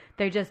that. Okay.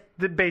 They're just...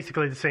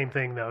 basically the same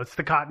thing, though. It's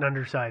the cotton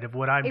underside of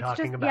what I'm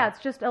talking about. Yeah, it's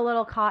just a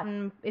little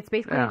cotton... It's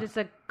basically just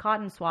a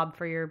cotton swab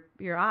for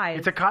your eyes.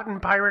 It's a cotton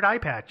pirate eye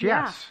patch,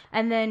 yes.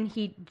 And then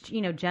he,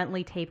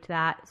 gently taped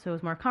that so it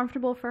was more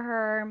comfortable for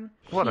her.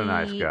 What a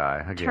nice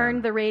guy. Again.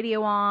 Turned the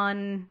radio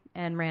on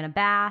and ran a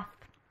bath.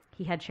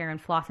 He had Sharon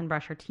floss and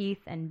brush her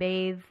teeth and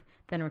bathe,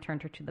 then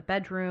returned her to the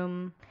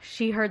bedroom.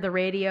 She heard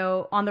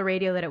on the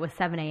radio that it was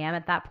 7 a.m.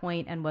 at that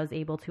point and was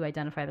able to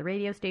identify the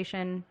radio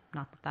station.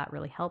 Not that that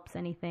really helps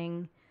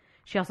anything.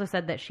 She also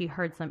said that she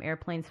heard some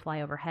airplanes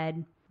fly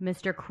overhead.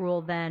 Mr.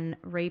 Cruel then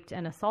raped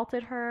and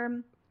assaulted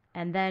her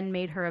and then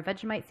made her a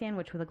Vegemite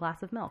sandwich with a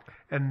glass of milk.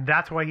 And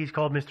that's why he's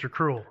called Mr.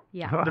 Cruel.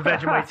 Yeah. The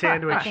Vegemite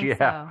sandwich. I think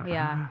so,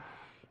 yeah.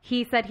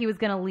 He said he was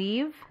going to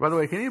leave. By the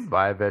way, can you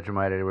buy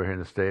Vegemite anywhere here in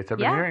the States? I've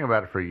been hearing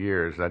about it for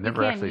years. I've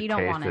never actually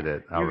tasted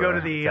it. You go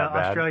to the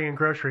Australian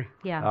grocery.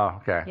 Yeah.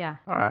 Oh, okay. Yeah.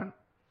 All right.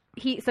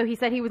 So he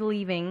said he was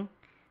leaving.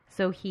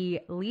 So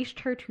he leashed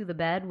her to the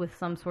bed with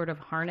some sort of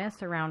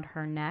harness around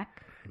her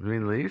neck. You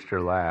mean leashed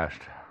or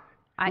lashed?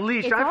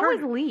 Leashed. It's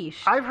always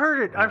leashed. I've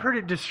heard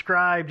it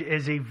described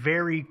as a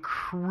very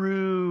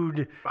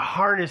crude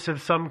harness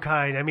of some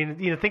kind. I mean,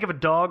 think of a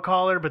dog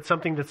collar, but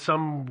something that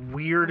some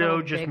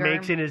weirdo just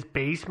makes in his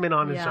basement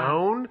on his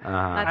own.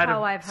 That's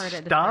how I've heard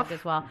it described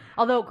as well.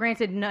 Although,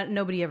 granted,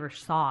 nobody ever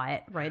saw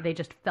it, right? They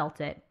just felt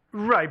it.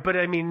 Right, but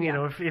I mean,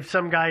 if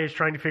some guy is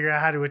trying to figure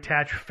out how to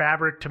attach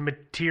fabric to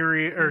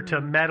material or to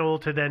metal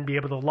to then be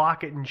able to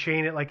lock it and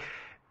chain it, like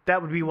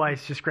that would be why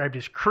it's described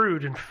as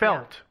crude and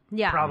felt.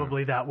 Yeah.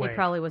 Probably that way. He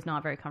probably was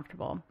not very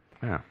comfortable.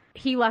 Yeah.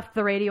 He left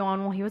the radio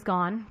on while he was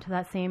gone to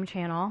that same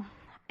channel.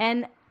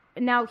 And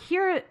now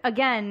here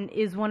again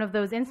is one of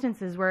those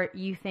instances where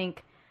you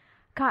think,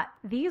 God,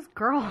 these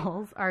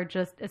girls are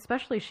just,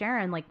 especially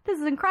Sharon, like, this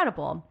is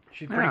incredible.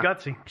 She's pretty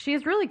gutsy. She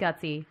is really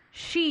gutsy.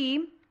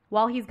 She,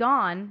 while he's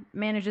gone,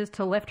 manages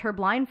to lift her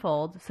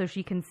blindfold so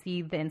she can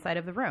see the inside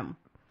of the room.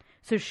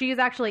 So she is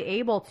actually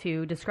able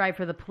to describe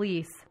for the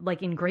police,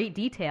 like in great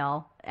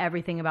detail,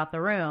 everything about the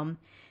room,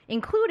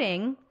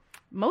 including,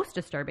 most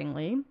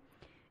disturbingly,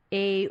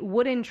 a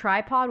wooden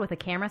tripod with a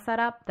camera set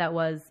up that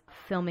was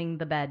filming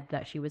the bed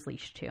that she was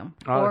leashed to.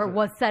 Or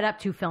was set up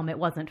to film. It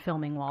wasn't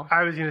filming while...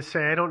 I was going to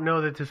say, I don't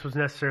know that this was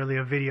necessarily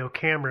a video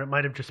camera. It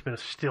might have just been a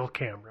still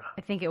camera.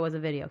 I think it was a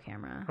video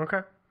camera.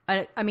 Okay.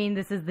 I mean,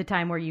 this is the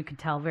time where you could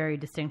tell very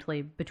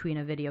distinctly between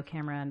a video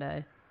camera and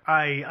a...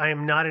 I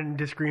am not in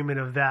disagreement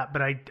of that,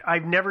 but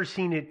I've never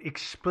seen it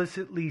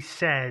explicitly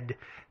said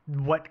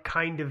what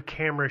kind of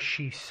camera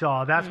she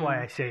saw. That's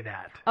why I say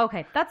that.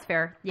 Okay, that's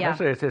fair. Yeah.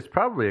 Actually, it's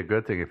probably a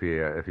good thing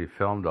if he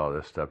filmed all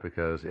this stuff,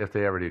 because if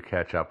they ever do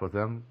catch up with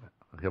him,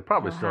 he'll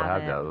probably still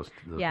have those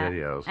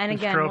videos. And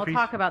again, we'll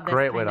talk about this.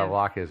 Great way to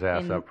lock his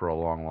ass up for a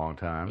long, long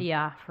time.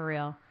 Yeah, for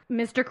real.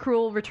 Mr.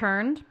 Cruel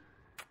returned.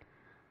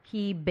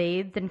 He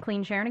bathed and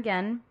cleaned Sharon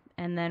again,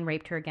 and then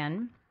raped her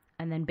again,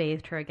 and then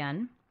bathed her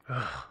again.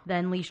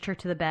 Then leashed her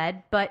to the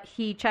bed, but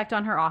he checked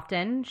on her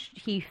often.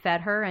 He fed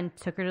her and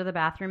took her to the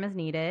bathroom as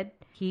needed.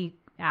 He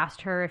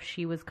asked her if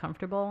she was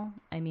comfortable.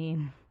 I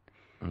mean,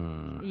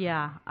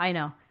 yeah, I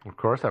know. Of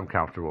course I'm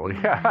comfortable.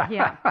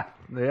 Yeah.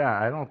 Yeah,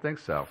 I don't think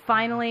so.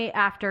 Finally,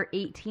 after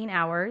 18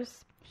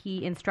 hours,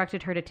 he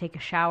instructed her to take a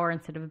shower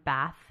instead of a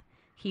bath.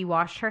 He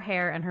washed her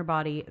hair and her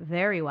body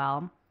very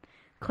well,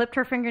 clipped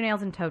her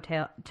fingernails and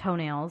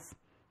toenails,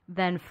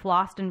 then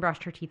flossed and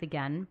brushed her teeth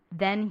again.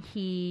 Then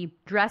he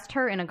dressed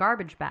her in a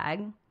garbage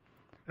bag.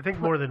 I think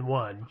more than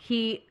one.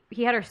 He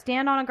had her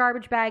stand on a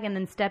garbage bag and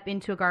then step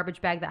into a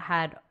garbage bag that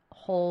had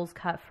holes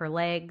cut for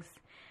legs.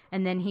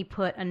 And then he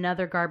put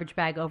another garbage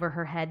bag over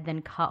her head,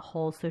 then cut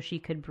holes so she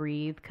could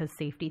breathe, because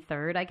safety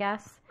third, I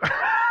guess.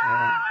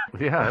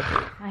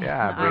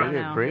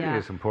 Breathing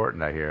is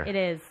important, I hear. It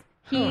is.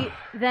 He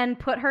then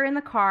put her in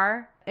the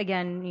car,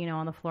 again,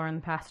 on the floor on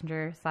the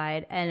passenger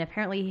side, and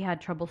apparently he had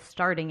trouble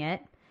starting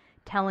it,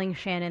 telling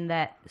Shannon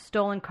that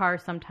stolen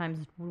cars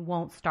sometimes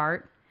won't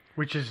start.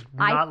 Which is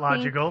not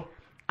logical.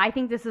 I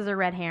think this is a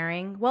red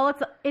herring. Well,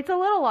 it's a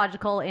little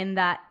logical in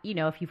that,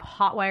 if you've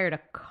hotwired a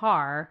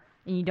car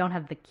and you don't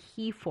have the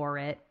key for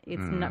it,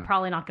 it's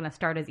probably not going to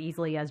start as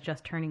easily as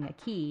just turning a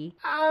key.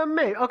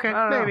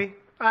 Maybe.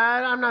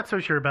 I'm not so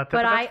sure about that,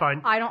 but that's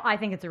fine. I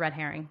think it's a red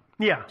herring.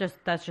 Yeah.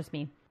 That's just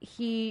me.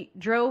 He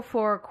drove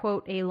for,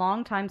 quote, a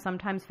long time,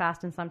 sometimes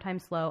fast and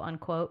sometimes slow,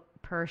 unquote,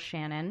 per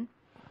Shannon.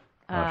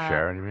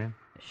 Sharon, you mean?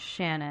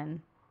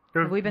 Shannon.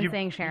 Have we been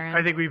saying Sharon?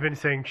 I think we've been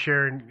saying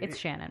Sharon. It's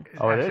Shannon.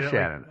 Oh, it is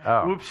Shannon.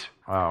 Oh. Whoops.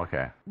 Oh,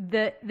 okay.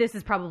 This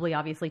is probably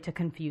obviously to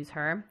confuse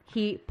her.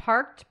 He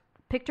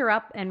picked her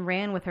up and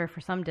ran with her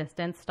for some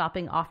distance,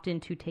 stopping often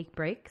to take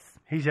breaks.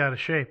 He's out of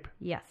shape.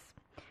 Yes.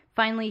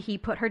 Finally, he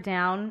put her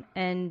down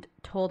and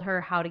told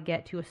her how to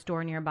get to a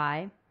store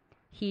nearby.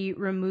 He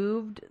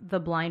removed the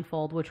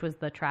blindfold, which was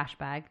the trash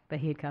bag that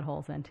he had cut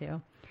holes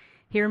into.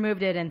 He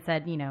removed it and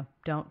said,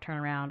 don't turn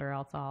around or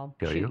else I'll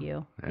shoot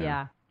you.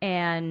 Yeah.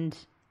 And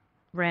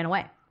ran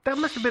away. That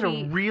must have been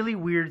a really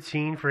weird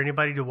scene for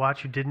anybody to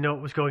watch who didn't know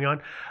what was going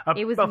on.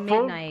 It was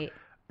midnight.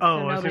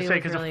 I was going to say,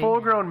 because a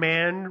full-grown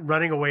man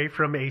running away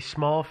from a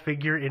small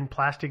figure in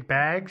plastic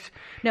bags.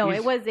 No,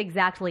 it was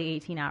exactly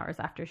 18 hours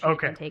after she had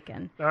been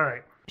taken. All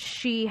right.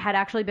 She had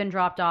actually been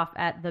dropped off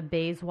at the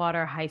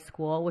Bayswater High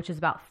School, which is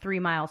about 3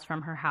 miles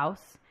from her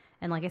house.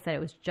 And like I said, it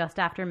was just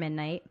after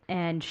midnight.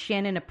 And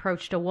Shannon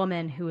approached a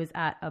woman who was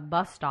at a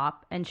bus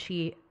stop, and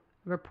she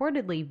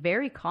reportedly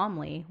very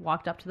calmly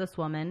walked up to this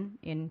woman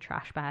in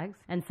trash bags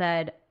and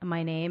said,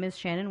 "My name is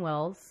Shannon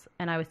Wills,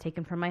 and I was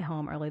taken from my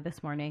home early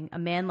this morning. A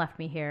man left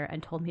me here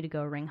and told me to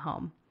go ring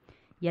home."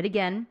 Yet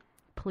again,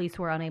 police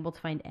were unable to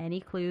find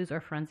any clues or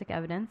forensic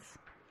evidence.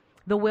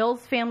 The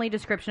Wills family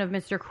description of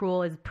Mr.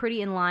 Cruel is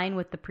pretty in line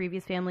with the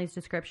previous family's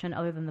description,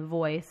 other than the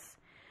voice.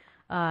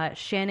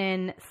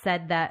 Shannon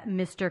said that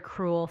Mr.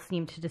 Cruel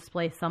seemed to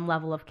display some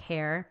level of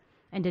care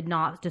and did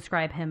not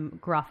describe him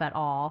gruff at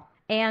all.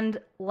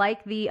 And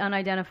like the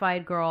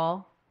unidentified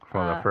girl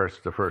from the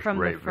first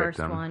rape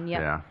victim, one,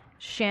 yeah,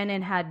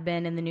 Shannon had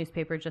been in the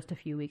newspaper just a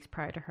few weeks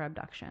prior to her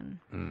abduction.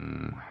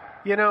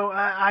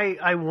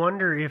 I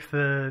wonder if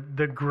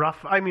the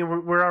gruff. I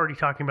mean, we're already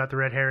talking about the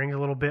red herrings a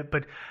little bit,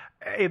 but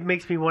it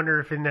makes me wonder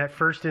if in that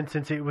first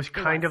instance it was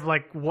kind of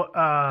like what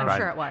I'm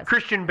sure it was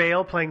Christian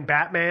Bale playing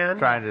Batman,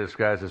 trying to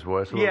disguise his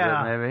voice a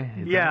little bit,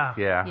 maybe.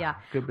 Yeah.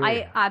 Could be.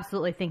 I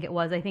absolutely think it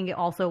was. I think it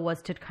also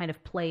was to kind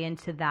of play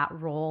into that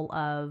role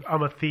of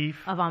I'm a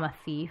thief.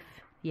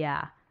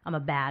 Yeah, I'm a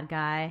bad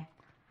guy.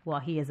 Well,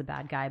 he is a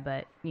bad guy,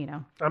 but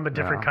I'm a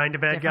different kind of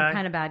bad guy. Different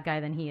kind of bad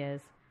guy than he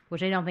is,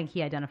 which I don't think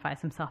he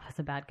identifies himself as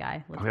a bad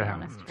guy. Let's be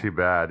honest. Too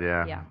bad.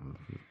 Yeah.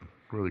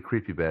 Really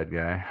creepy bad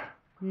guy.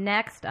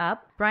 Next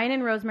up, Brian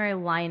and Rosemary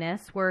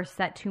Linus were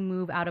set to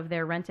move out of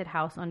their rented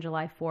house on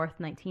July 4th,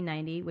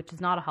 1990, which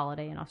is not a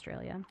holiday in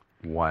Australia.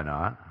 Why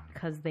not?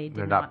 Because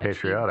they're not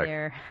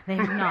patriotic. They're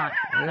not.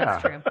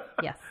 That's true.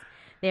 Yes.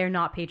 They are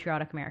not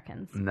patriotic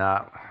Americans.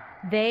 No.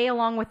 They,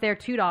 along with their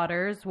 2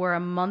 daughters, were a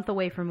month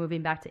away from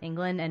moving back to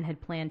England and had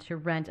planned to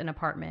rent an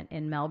apartment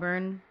in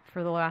Melbourne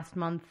for the last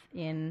month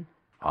in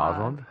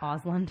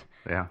Ausland.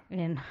 Yeah.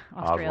 In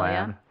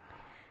Australia.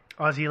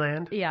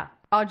 Aussieland. Yeah.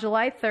 On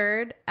July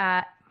 3rd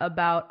at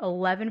about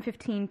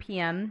 11:15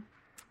 p.m.,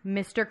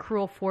 Mr.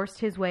 Cruel forced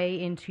his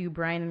way into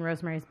Brian and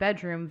Rosemary's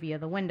bedroom via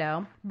the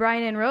window.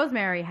 Brian and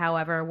Rosemary,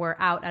 however, were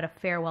out at a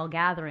farewell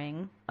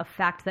gathering, a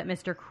fact that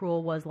Mr.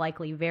 Cruel was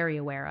likely very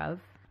aware of.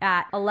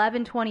 At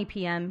 11:20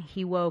 p.m.,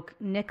 he woke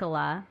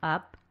Nicola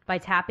up by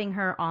tapping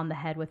her on the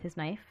head with his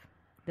knife.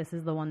 This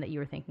is the one that you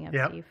were thinking of,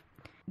 Steve.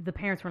 The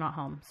parents were not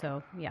home,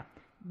 so yeah.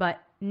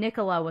 But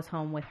Nicola was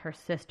home with her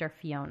sister,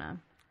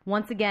 Fiona.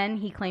 Once again,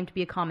 he claimed to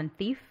be a common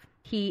thief.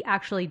 He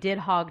actually did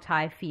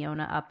hog-tie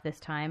Fiona up this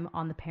time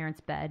on the parents'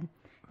 bed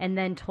and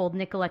then told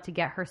Nicola to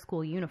get her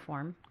school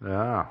uniform.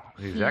 Oh,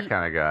 he's that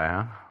kind of guy,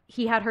 huh?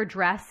 He had her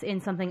dress in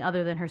something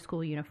other than her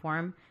school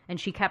uniform, and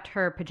she kept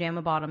her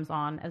pajama bottoms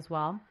on as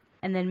well.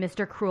 And then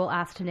Mr. Cruel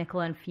asked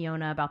Nicola and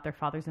Fiona about their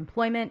father's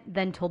employment,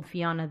 then told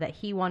Fiona that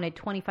he wanted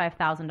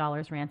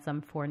 $25,000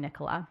 ransom for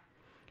Nicola.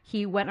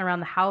 He went around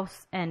the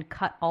house and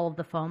cut all of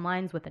the phone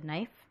lines with a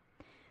knife,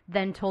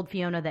 then told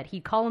Fiona that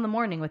he'd call in the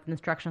morning with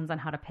instructions on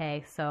how to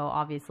pay, so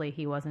obviously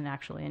he wasn't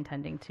actually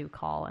intending to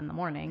call in the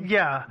morning.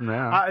 Yeah.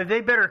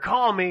 They better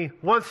call me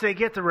once they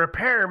get the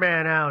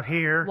repairman out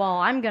here. Well,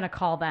 I'm going to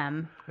call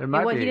them. He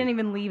didn't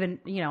even leave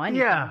anything.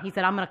 Yeah. He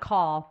said, I'm going to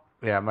call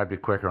Yeah, it might be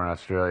quicker in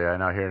Australia. I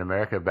know here in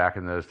America, back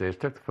in those days,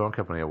 it took the phone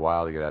company a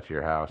while to get out to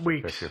your house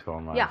Weeks. to fix your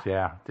phone lines.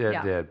 Yeah.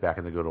 It did, back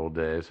in the good old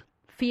days.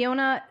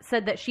 Fiona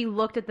said that she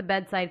looked at the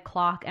bedside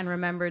clock and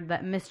remembered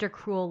that Mr.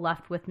 Cruel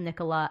left with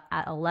Nicola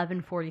at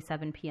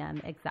 11:47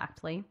 p.m.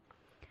 exactly.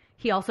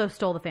 He also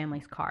stole the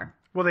family's car.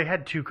 Well, they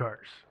had 2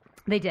 cars.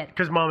 They did.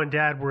 Because Mom and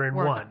Dad were in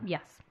one.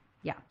 Yes.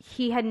 Yeah.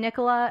 He had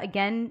Nicola,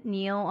 again,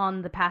 kneel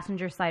on the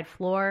passenger side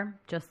floor,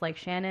 just like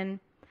Shannon,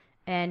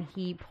 and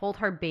he pulled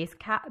her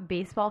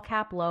baseball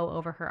cap low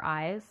over her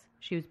eyes.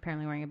 She was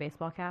apparently wearing a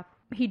baseball cap.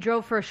 He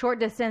drove for a short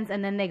distance,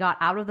 and then they got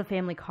out of the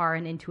family car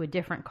and into a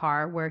different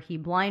car where he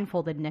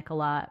blindfolded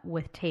Nicola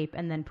with tape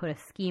and then put a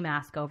ski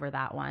mask over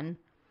that one.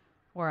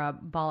 Or a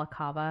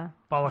balaclava.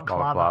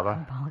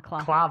 Balaclava.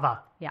 Clava.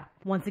 Yeah.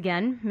 Once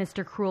again,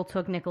 Mr. Cruel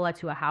took Nicola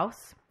to a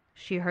house.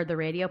 She heard the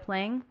radio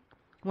playing.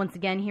 Once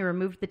again, he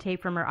removed the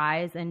tape from her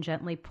eyes and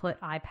gently put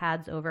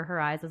iPads over her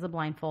eyes as a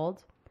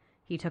blindfold.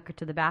 He took her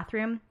to the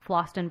bathroom,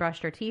 flossed and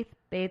brushed her teeth,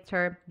 bathed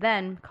her,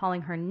 then,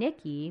 calling her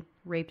Nikki,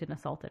 raped and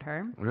assaulted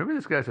her. Maybe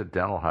this guy's a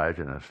dental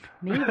hygienist.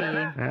 Maybe.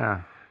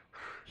 Yeah.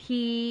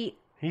 He's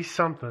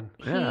something.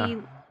 He,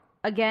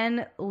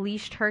 again,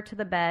 leashed her to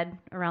the bed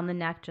around the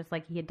neck, just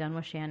like he had done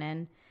with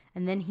Shannon,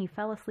 and then he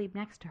fell asleep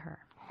next to her.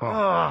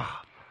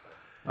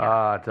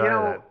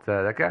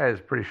 That guy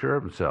is pretty sure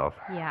of himself.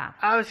 Yeah.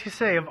 I was going to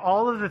say, of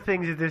all of the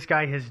things that this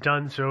guy has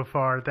done so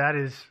far, that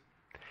is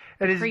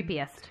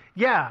creepiest.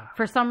 Yeah.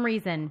 For some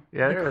reason, the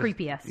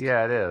creepiest.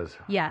 Yeah, it is.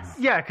 Yes.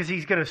 Yeah, because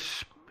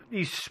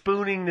he's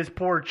spooning this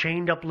poor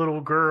chained up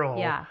little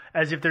girl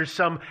as if there's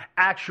some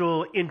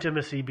actual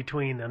intimacy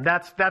between them.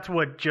 That's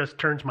what just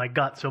turns my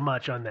gut so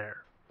much on there.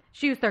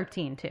 She was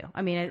 13 too.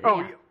 I mean,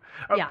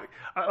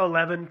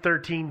 11,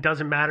 13,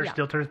 doesn't matter,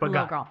 still turns my gut.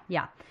 Little girl,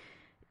 yeah.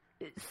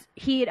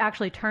 He had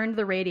actually turned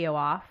the radio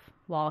off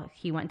while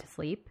he went to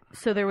sleep,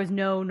 so there was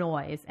no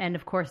noise. And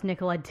of course,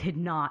 Nicola did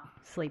not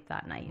sleep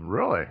that night.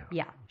 Really?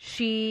 Yeah.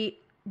 She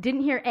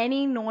didn't hear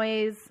any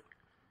noise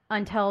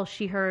until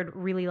she heard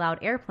really loud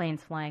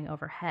airplanes flying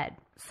overhead.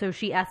 So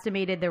she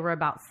estimated there were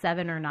about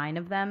 7 or 9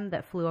 of them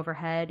that flew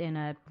overhead in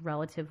a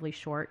relatively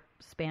short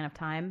span of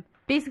time.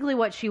 Basically,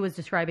 what she was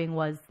describing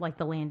was like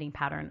the landing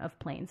pattern of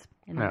planes.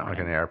 Like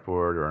an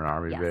airport or an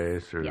army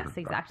base or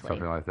exactly.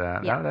 something like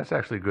that. Yeah. No, that's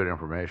actually good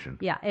information.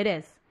 Yeah, it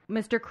is.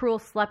 Mr. Cruel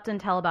slept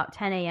until about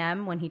 10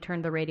 a.m. When he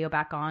turned the radio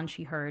back on.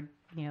 She heard,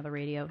 the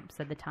radio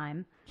said the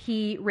time.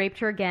 He raped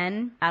her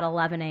again at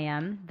 11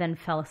 a.m., then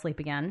fell asleep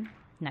again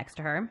next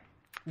to her.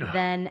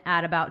 Then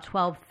at about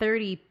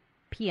 12:30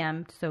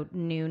 p.m., so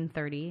noon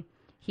 30,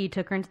 he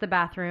took her into the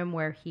bathroom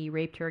where he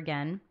raped her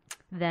again,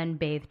 then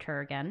bathed her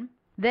again.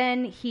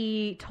 Then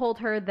he told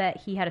her that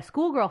he had a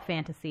schoolgirl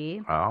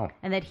fantasy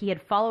and that he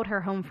had followed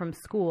her home from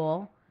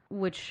school,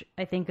 which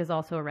I think is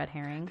also a red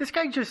herring. This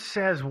guy just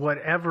says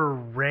whatever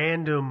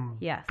random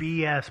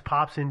BS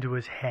pops into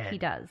his head. He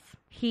does.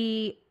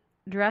 He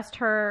dressed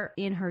her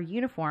in her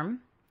uniform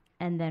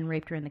and then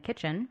raped her in the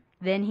kitchen.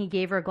 Then he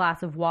gave her a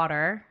glass of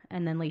water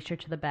and then leashed her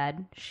to the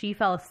bed. She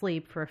fell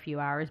asleep for a few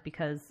hours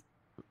because,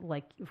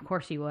 of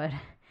course she would.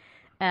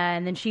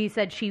 And then she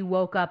said she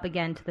woke up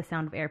again to the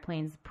sound of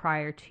airplanes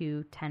prior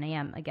to 10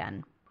 a.m.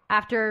 again.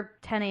 After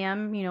 10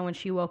 a.m., when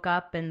she woke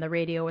up and the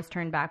radio was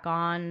turned back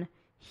on,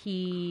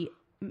 he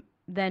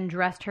then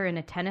dressed her in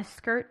a tennis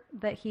skirt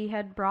that he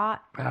had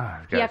brought.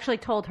 He actually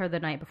told her the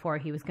night before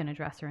he was going to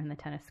dress her in the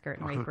tennis skirt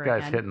and rape her again.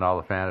 This guy's hitting all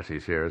the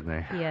fantasies here, isn't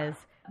he? He is.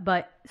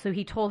 But so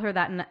he told her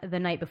that the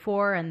night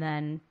before, and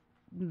then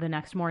the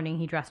next morning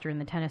he dressed her in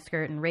the tennis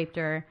skirt and raped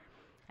her,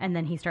 and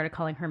then he started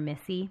calling her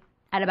Missy.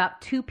 At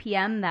about 2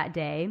 p.m. that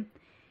day,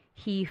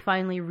 he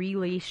finally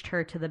released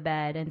her to the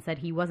bed and said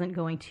he wasn't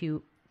going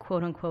to,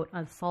 quote-unquote,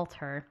 assault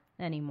her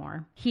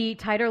anymore. He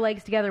tied her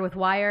legs together with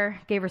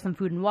wire, gave her some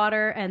food and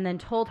water, and then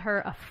told her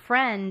a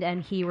friend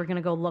and he were going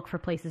to go look for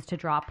places to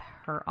drop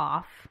her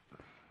off.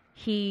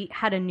 He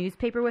had a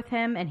newspaper with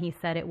him, and he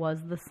said it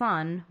was The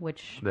Sun,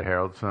 The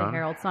Herald Sun? The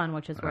Herald Sun,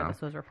 which is where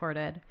this was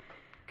reported.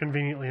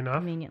 Conveniently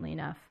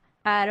enough.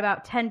 At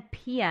about 10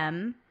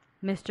 p.m.,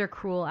 Mr.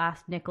 Cruel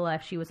asked Nicola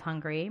if she was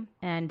hungry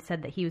and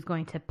said that he was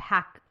going to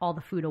pack all the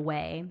food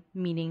away,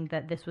 meaning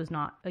that this was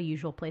not a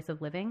usual place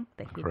of living,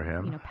 that he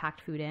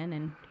packed food in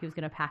and he was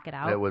going to pack it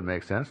out. That would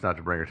make sense not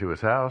to bring her to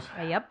his house.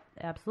 Yep,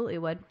 absolutely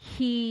would.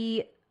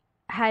 He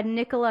had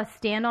Nicola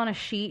stand on a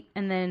sheet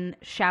and then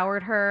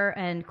showered her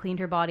and cleaned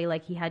her body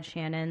like he had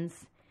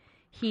Shannon's.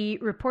 He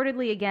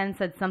reportedly again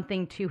said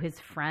something to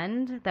his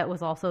friend that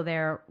was also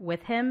there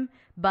with him,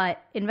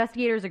 but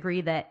investigators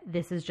agree that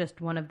this is just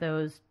one of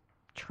those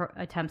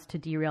attempts to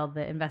derail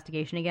the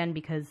investigation again,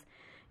 because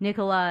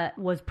Nicola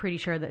was pretty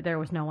sure that there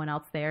was no one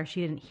else there.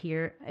 She didn't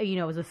hear,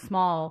 it was a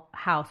small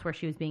house where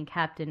she was being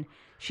kept, and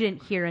she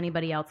didn't hear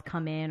anybody else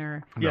come in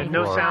or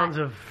no sounds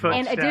of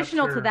footsteps. And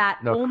additional to that,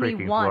 only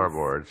once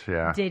floorboards,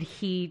 did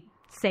he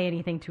say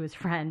anything to his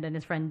friend, and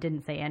his friend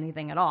didn't say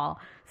anything at all.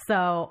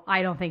 So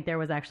I don't think there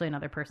was actually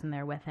another person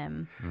there with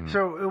him.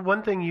 So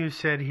one thing you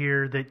said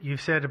here that you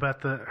said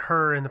about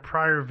her and the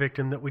prior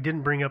victim that we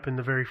didn't bring up in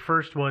the very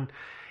first one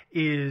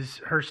is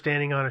her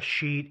standing on a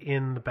sheet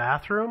in the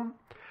bathroom.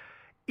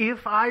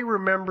 If I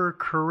remember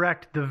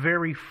correct, the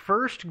very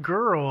first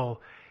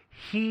girl,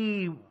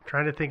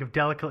 trying to think of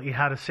delicately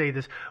how to say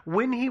this,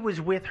 when he was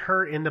with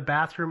her in the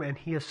bathroom and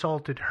he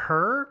assaulted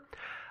her,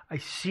 I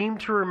seem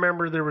to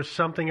remember there was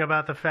something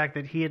about the fact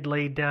that he had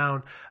laid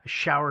down a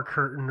shower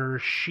curtain or a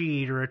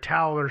sheet or a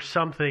towel or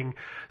something,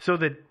 so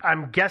that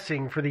I'm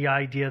guessing for the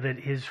idea that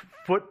his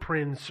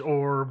footprints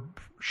or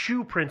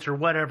shoe prints or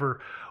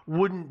whatever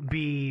wouldn't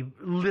be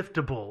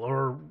liftable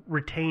or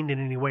retained in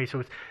any way.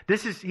 So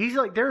he's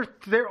like,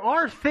 there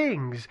are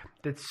things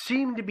that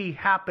seem to be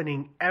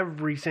happening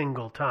every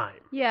single time.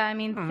 Yeah, I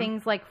mean,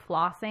 things like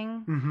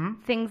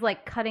flossing, things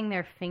like cutting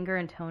their finger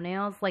and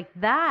toenails, like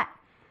that.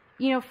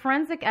 You know,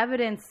 forensic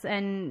evidence,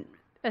 and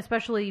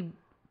especially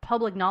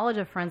public knowledge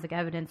of forensic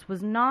evidence,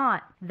 was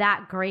not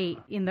that great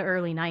in the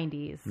early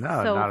 90s.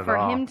 No, so not at for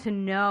all. him to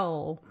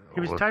know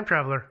he was a time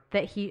traveler,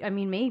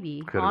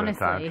 maybe, could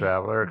honestly, have been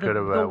time traveler.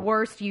 the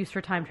worst use for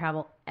time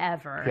travel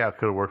ever. Yeah,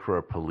 could have worked for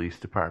a police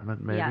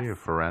department, maybe, Yes. a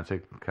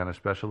forensic kind of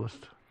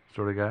specialist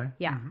sort of guy.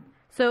 Yeah.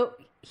 So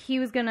he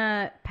was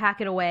gonna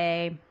pack it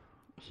away.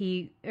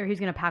 He's going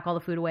to pack all the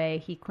food away.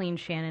 He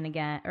cleaned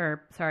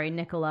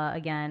Nicola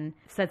again,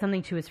 said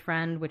something to his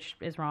friend, which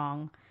is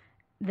wrong.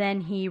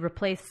 Then he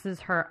replaces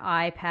her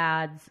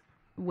iPads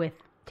with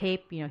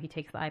tape. You know, he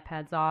takes the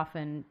iPads off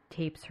and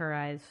tapes her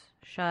eyes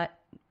shut,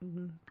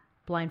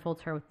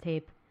 blindfolds her with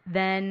tape.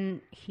 Then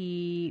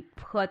he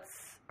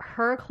puts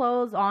her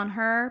clothes on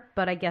her,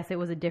 but I guess it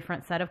was a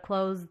different set of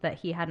clothes that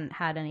he hadn't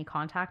had any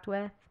contact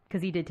with.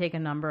 Because he did take a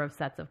number of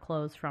sets of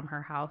clothes from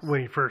her house. When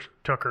he first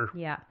took her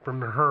from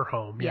her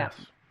home, yes.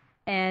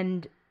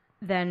 And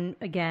then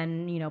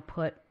again,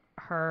 put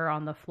her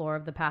on the floor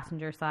of the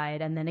passenger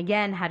side. And then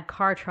again had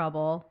car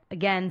trouble.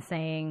 Again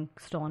saying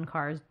stolen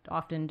cars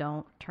often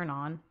don't turn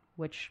on,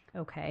 which,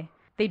 okay.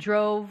 They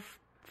drove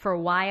for a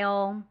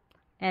while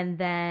and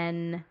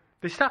then...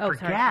 They stopped for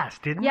gas,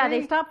 didn't they? Yeah,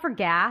 they stopped for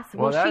gas.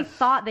 Well, she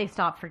thought they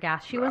stopped for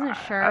gas. She wasn't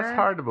sure. That's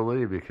hard to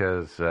believe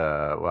because,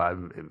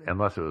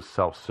 unless it was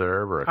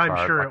self-serve or a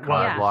car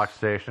block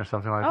station or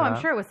something like that. Oh, I'm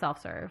sure it was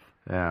self-serve.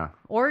 Yeah.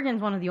 Oregon's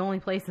one of the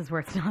only places where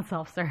it's not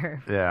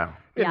self-serve. Yeah.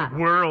 In the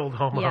world,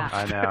 almost. Yeah.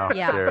 I know,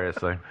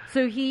 seriously.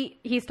 So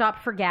he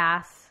stopped for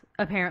gas,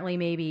 apparently,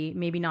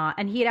 maybe not.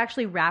 And he had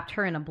actually wrapped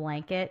her in a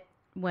blanket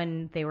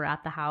when they were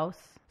at the house.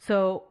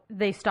 So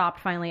they stopped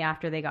finally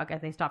after they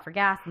stopped for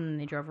gas, and then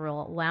they drove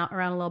around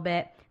a little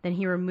bit. Then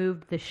he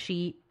removed the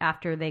sheet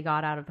after they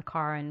got out of the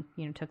car and,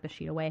 took the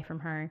sheet away from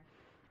her.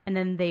 And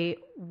then they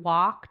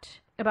walked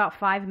about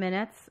 5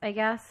 minutes, I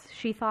guess,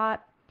 she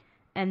thought.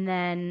 And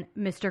then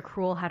Mr.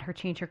 Cruel had her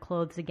change her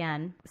clothes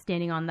again,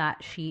 standing on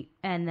that sheet,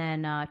 and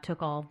then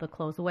took all the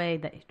clothes away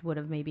that would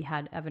have maybe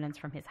had evidence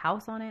from his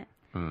house on it.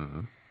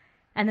 Mm-hmm.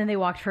 And then they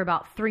walked for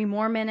about 3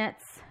 more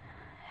minutes.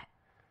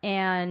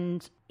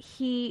 And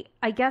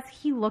I guess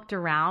he looked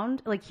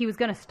around, like he was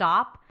going to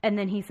stop. And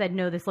then he said,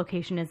 no, this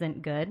location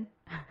isn't good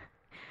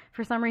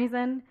for some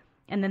reason.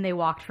 And then they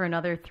walked for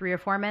another 3 or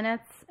 4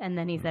 minutes. And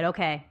then he said,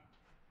 okay,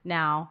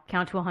 now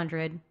count to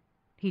 100.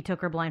 He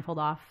took her blindfold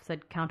off,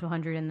 said count to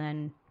 100, and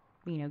then,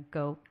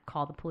 go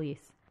call the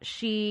police.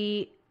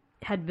 She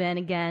had been,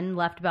 again,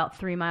 left about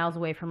 3 miles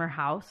away from her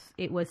house.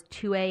 It was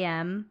 2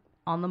 a.m.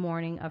 on the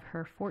morning of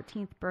her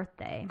 14th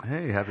birthday.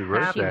 Hey, happy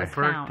birthday. Happy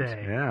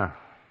birthday. Yeah.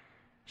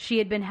 She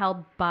had been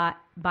held by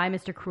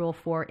Mr. Cruel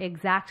for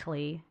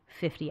exactly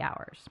 50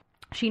 hours.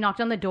 She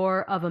knocked on the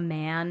door of a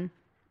man,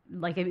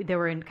 like they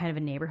were in kind of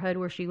a neighborhood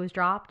where she was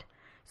dropped.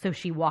 So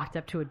she walked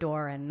up to a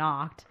door and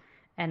knocked,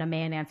 and a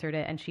man answered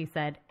it, and she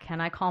said, can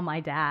I call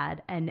my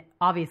dad? And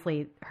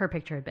obviously her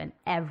picture had been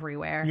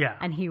everywhere. Yeah.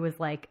 And he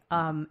was like,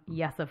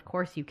 yes, of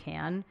course you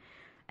can.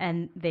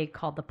 And they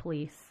called the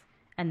police.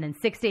 And then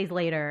 6 days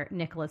later,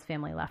 Nicola's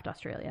family left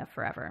Australia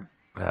forever.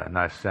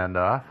 Nice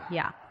send-off.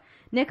 Yeah.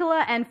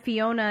 Nicola and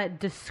Fiona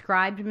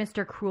described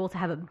Mr. Cruel to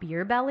have a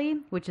beer belly,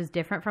 which is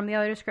different from the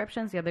other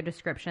descriptions. The other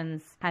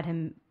descriptions had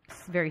him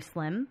very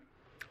slim.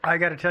 I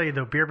got to tell you,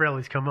 though, beer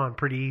bellies come on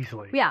pretty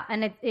easily. Yeah,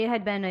 and it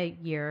had been a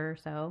year or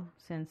so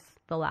since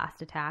the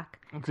last attack.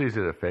 It's easy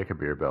to fake a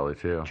beer belly,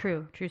 too.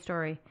 True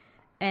story.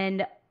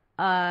 And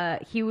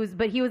he was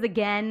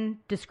again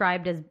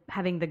described as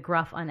having the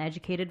gruff,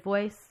 uneducated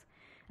voice.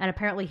 And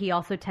apparently he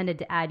also tended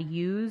to add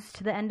 "use"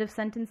 to the end of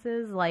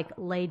sentences, like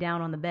lay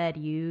down on the bed,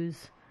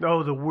 use.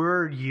 Oh, the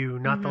word "you,"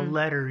 not the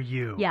letter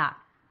 "u."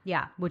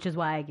 Yeah, which is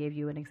why I gave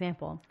you an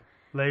example.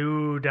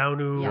 Leu,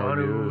 downu,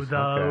 anu,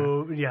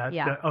 thou.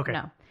 Yeah. Okay.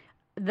 No.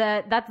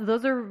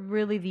 Those are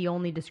really the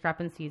only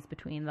discrepancies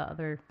between the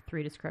other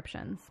 3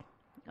 descriptions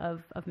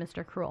of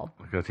Mr. Cruel.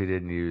 Because he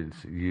didn't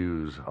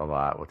use a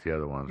lot with the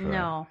other ones, right?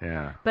 No.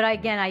 Yeah. But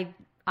again,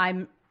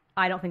 I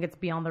don't think it's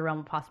beyond the realm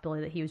of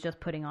possibility that he was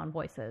just putting on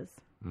voices.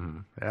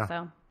 Yeah.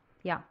 So,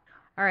 yeah.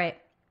 All right.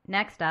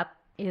 Next up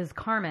is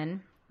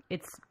Carmen.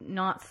 It's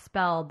not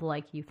spelled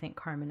like you think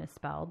Carmen is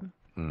spelled.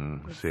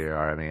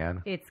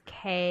 C-A-R-M-E-N? It's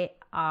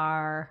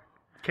K-R...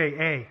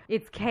 K-A.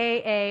 It's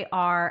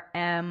K-A-R-M-I-E-N.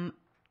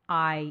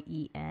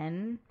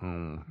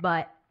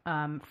 But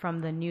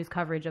from the news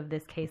coverage of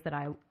this case that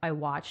I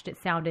watched, it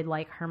sounded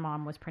like her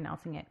mom was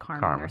pronouncing it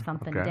Carmen. Or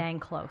something dang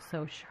close.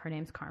 So her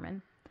name's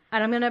Carmen.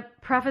 And I'm going to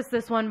preface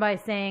this one by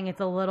saying it's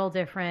a little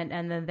different,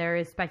 and then there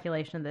is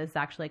speculation that it's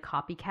actually a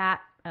copycat,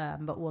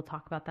 but we'll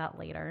talk about that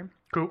later.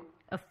 Cool.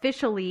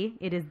 Officially,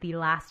 it is the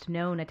last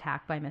known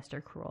attack by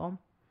Mr. Cruel.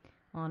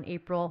 On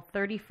April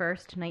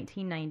 31st,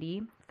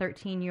 1990,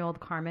 13-year-old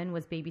Carmen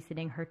was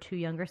babysitting her two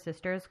younger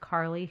sisters,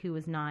 Carly, who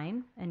was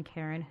 9, and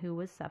Karen, who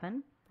was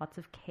 7. Lots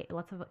of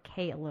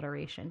K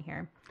alliteration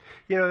here.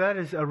 You know, that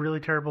is a really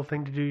terrible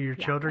thing to do to your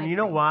children. You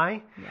know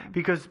why? Yeah.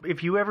 Because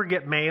if you ever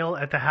get mail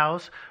at the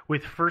house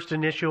with first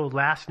initial,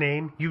 last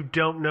name, you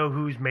don't know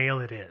whose mail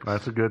it is.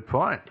 That's a good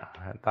point.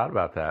 I hadn't thought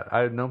about that.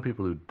 I had known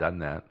people who'd done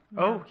that.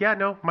 Oh, yeah,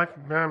 no.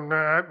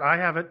 I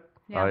haven't.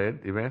 Yeah. Oh,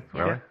 you mean?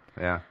 Really?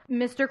 Yeah.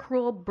 Mr.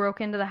 Cruel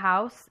broke into the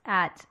house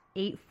at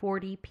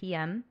 8:40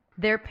 p.m.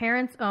 Their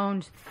parents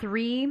owned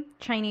 3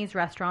 Chinese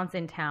restaurants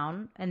in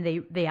town, and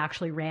they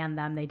actually ran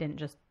them. They didn't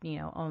just,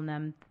 own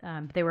them.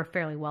 They were a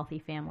fairly wealthy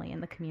family in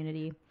the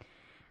community.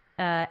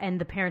 And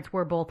the parents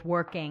were both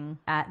working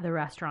at the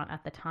restaurant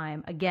at the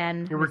time.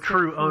 Again, they were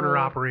true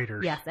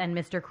owner-operators. Yes, and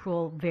Mr.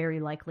 Cruel very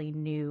likely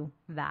knew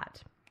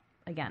that.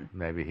 Again.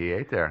 Maybe he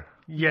ate there.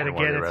 Yet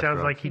again, it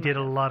sounds like he did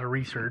a lot of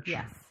research.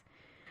 Yes.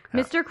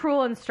 Mr.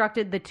 Cruel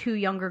instructed the 2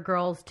 younger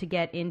girls to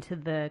get into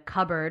the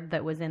cupboard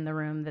that was in the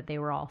room that they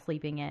were all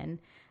sleeping in,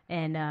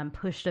 and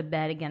pushed a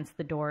bed against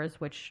the doors,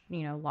 which,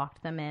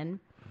 locked them in,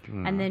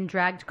 and then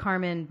dragged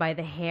Carmen by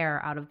the hair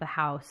out of the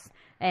house.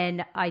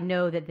 And I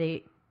know that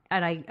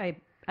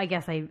I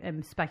guess I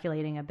am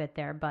speculating a bit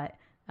there, but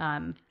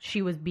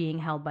she was being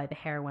held by the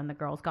hair when the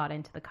girls got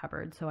into the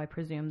cupboard, so I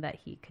presume that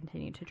he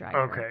continued to drag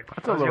her. Okay.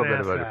 That's a little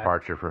bit of a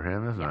departure for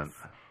him, isn't it?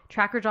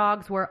 Tracker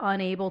dogs were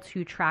unable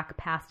to track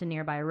past a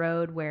nearby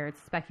road where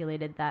it's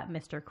speculated that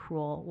Mr.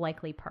 Cruel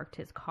likely parked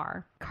his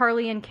car.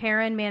 Carly and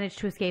Karen managed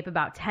to escape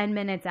about 10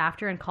 minutes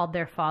after and called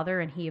their father,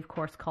 and he, of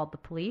course, called the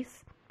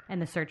police, and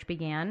the search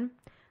began.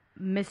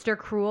 Mr.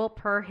 Cruel,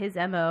 per his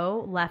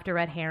M.O., left a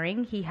red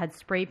herring. He had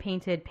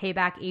spray-painted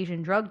 "Payback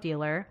Asian Drug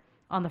Dealer"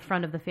 on the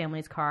front of the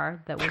family's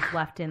car that was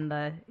left in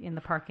the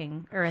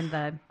parking, or in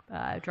the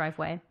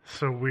driveway.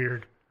 So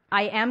weird.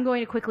 I am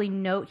going to quickly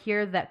note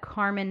here that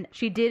Carmen,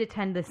 she did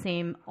attend the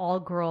same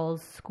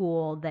all-girls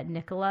school that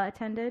Nicola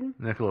attended.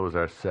 Nicola was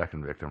our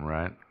second victim,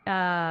 right?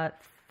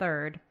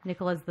 Third.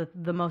 Nicola's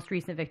the most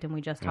recent victim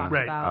we just talked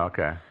right. about.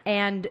 Okay.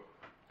 And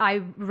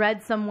I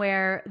read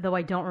somewhere, though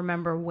I don't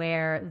remember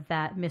where,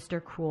 that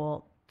Mr.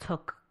 Cruel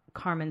took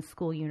Carmen's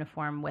school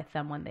uniform with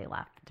them when they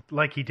left.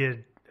 Like he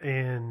did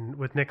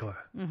with Nicola.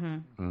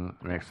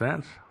 Mm-hmm. Makes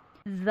sense.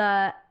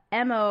 The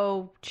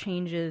MO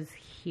changes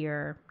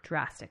here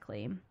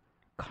drastically.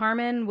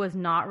 Carmen was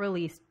not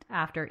released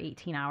after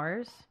 18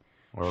 hours.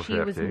 Or she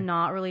 50. was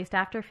not released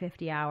after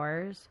 50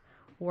 hours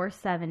or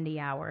 70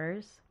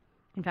 hours.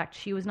 In fact,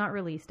 she was not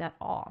released at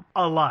all.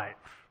 Alive.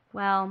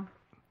 Well,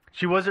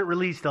 she wasn't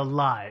released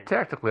alive.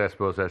 Technically, I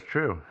suppose that's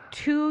true.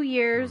 2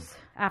 years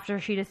after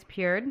she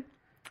disappeared,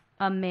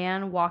 a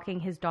man walking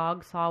his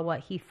dog saw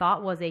what he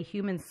thought was a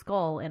human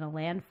skull in a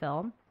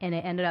landfill, and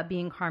it ended up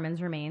being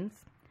Carmen's remains.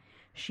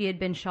 She had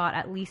been shot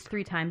at least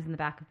 3 times in the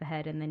back of the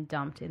head and then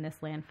dumped in this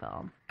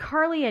landfill.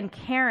 Carly and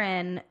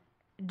Karen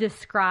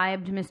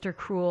described Mr.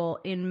 Cruel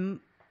in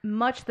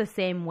much the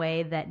same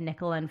way that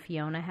Nicola and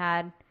Fiona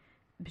had.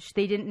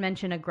 They didn't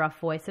mention a gruff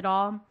voice at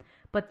all,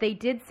 but they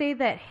did say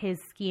that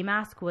his ski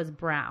mask was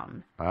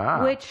brown,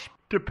 which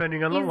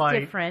depending on the light,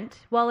 different.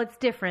 Well, it's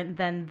different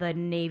than the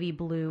navy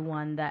blue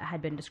one that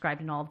had been described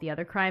in all of the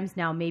other crimes.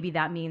 Now, maybe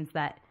that means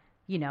that,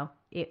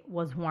 it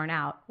was worn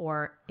out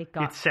or it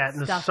sat in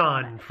the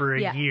sun for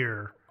a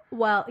year.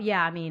 Well,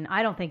 yeah, I mean,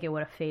 I don't think it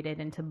would have faded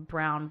into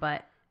brown,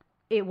 but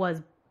it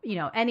was,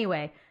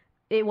 anyway,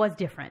 it was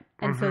different.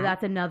 And so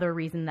that's another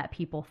reason that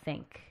people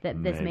think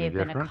that this may have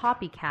been a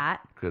copycat.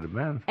 Could have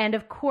been. And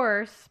of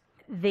course,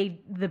 the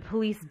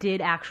police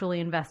did actually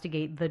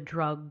investigate the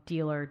drug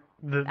dealer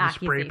the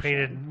spray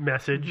painted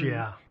message.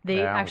 Yeah,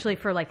 they actually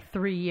for like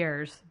 3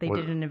 years they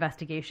did an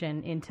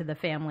investigation into the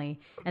family,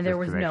 and there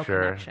was no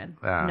connection.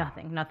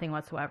 Nothing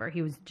whatsoever.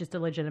 He was just a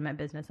legitimate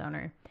business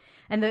owner.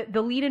 And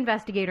the lead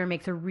investigator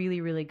makes a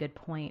really, really good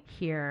point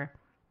here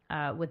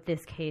with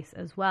this case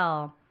as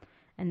well,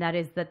 and that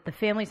is that the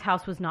family's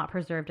house was not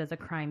preserved as a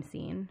crime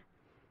scene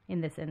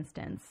in this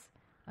instance.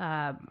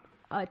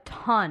 A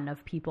ton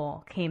of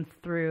people came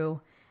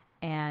through,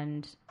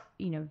 and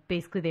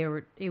basically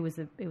it was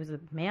a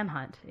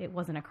manhunt. It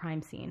wasn't a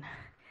crime scene.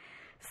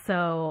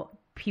 So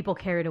people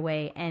carried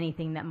away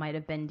anything that might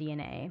have been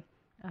DNA.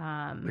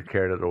 They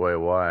carried it away.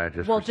 Why?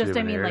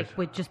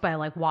 Just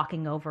by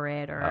walking over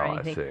it or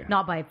anything, I see.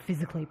 Not by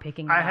physically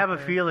picking it I up have a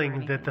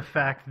feeling that the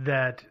fact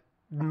that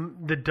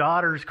the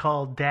daughters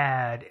called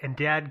Dad and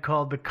Dad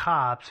called the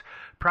cops,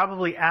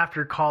 probably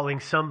after calling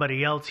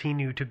somebody else he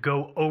knew to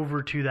go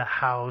over to the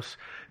house,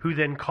 who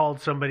then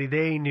called somebody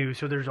they knew.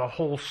 So there's a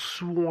whole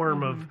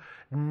swarm of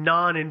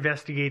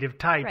non-investigative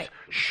types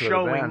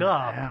showing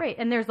up. Right,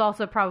 and there's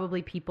also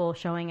probably people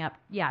showing up,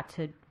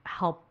 to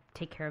help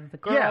take care of the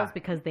girls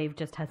because they've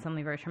just had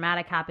something very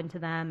traumatic happen to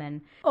them.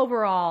 And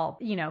overall,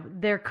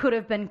 there could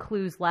have been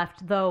clues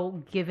left,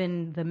 though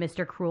given the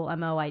Mr. Cruel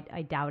MO,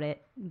 I doubt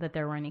it that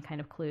there were any kind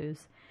of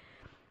clues.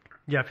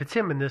 Yeah, if it's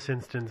him in this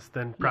instance,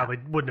 then probably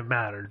wouldn't have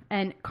mattered.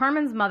 And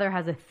Carmen's mother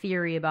has a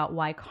theory about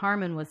why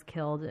Carmen was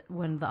killed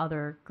when the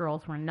other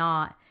girls were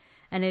not.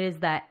 And it is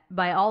that,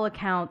 by all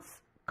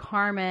accounts,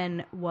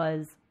 Carmen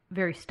was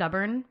very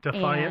stubborn.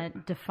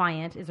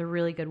 Defiant is a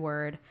really good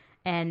word.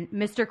 And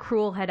Mr.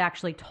 Cruel had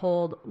actually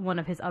told one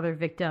of his other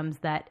victims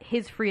that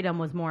his freedom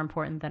was more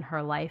important than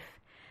her life.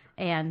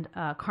 And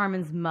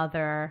Carmen's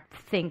mother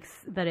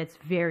thinks that it's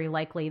very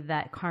likely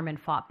that Carmen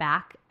fought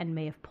back and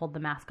may have pulled the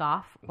mask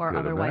off or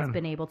otherwise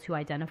been able to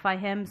identify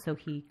him, so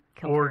he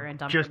killed her and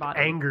dumped her body.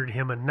 Or just angered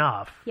him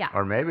enough. Yeah.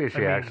 Or maybe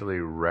she actually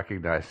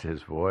recognized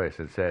his voice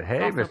and said,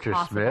 hey, Mr.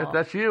 possible. Smith,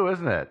 that's you,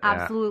 isn't it?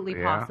 Absolutely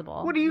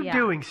possible. What are you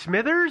doing,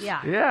 Smithers?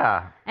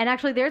 Yeah. And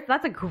actually,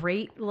 that's a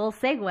great little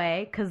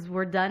segue, because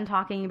we're done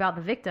talking about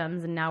the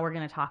victims, and now we're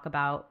going to talk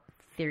about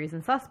theories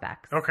and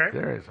suspects. Okay.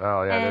 Theories.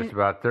 Oh, yeah, there's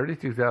about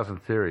 32,000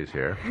 theories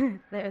here.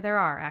 There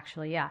are,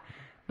 actually, yeah.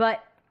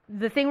 But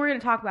the thing we're going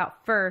to talk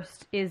about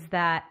first is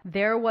that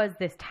there was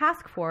this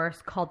task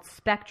force called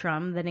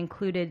Spectrum that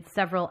included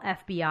several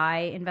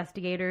FBI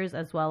investigators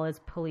as well as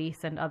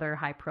police and other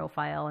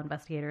high-profile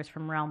investigators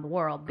from around the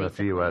world,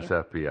 basically. That's the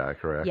U.S. FBI,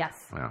 correct?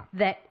 Yes.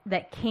 Yeah.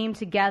 That came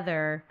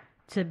together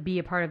to be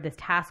a part of this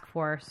task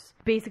force,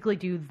 basically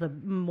do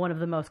one of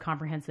the most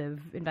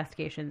comprehensive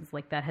investigations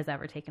that has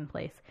ever taken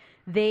place.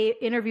 They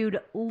interviewed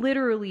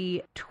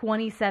literally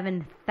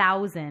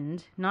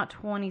 27,000, not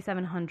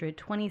 2,700,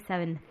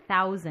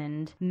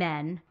 27,000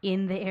 men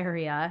in the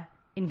area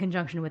in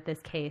conjunction with this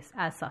case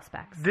as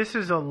suspects. This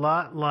is a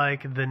lot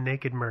like the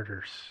Naked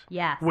Murders.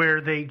 Yes.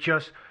 Where they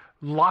just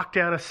lock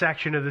down a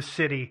section of the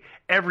city.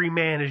 Every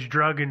man is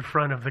drug in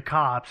front of the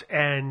cops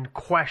and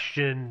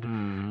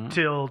questioned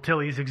till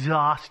he's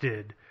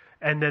exhausted,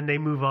 and then they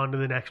move on to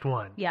the next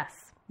one.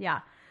 Yes,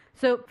 yeah.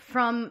 So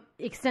from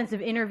extensive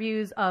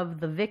interviews of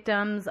the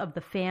victims, of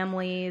the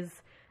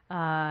families,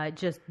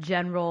 just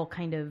general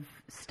kind of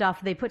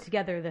stuff, they put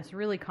together this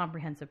really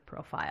comprehensive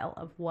profile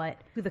of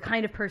who the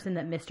kind of person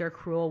that Mr.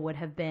 Cruel would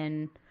have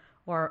been,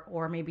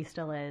 or maybe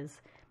still is,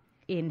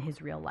 in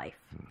his real life.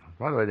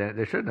 By the way,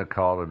 they shouldn't have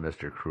called him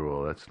Mr.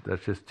 Cruel.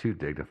 That's just too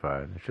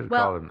dignified. They should have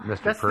called him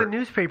Mr. That's the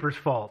newspaper's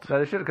fault. No,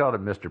 they should have called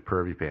him Mr.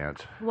 Pervy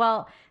Pants.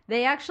 Well,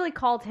 they actually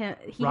called him...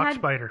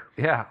 Spider.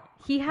 Yeah.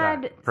 He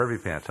had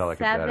Pervy Pants. I like it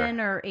better. 7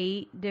 or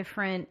 8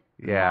 different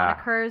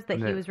monikers that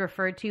he was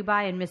referred to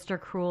by, and Mr.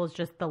 Cruel is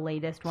just the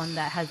latest one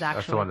that has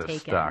actually taken.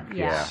 Stuck.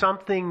 Yeah.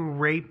 Something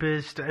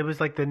rapist. It was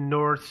like the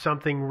North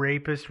something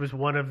rapist was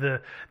one of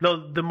the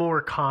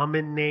more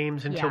common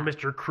names until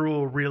Mr.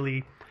 Cruel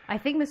really... I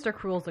think Mr.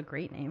 Cruel's a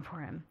great name for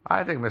him.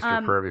 I think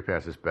Mr. Pervy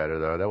Pants is better,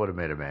 though. That would have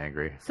made him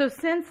angry. So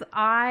since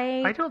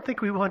I don't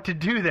think we want to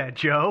do that,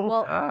 Joe.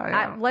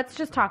 Well, let's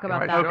just talk about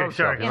that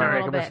in a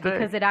little bit,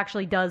 because it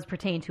actually does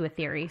pertain to a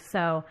theory.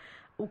 So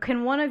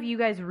can one of you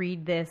guys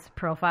read this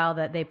profile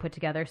that they put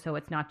together so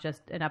it's not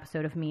just an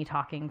episode of me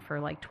talking for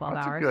 12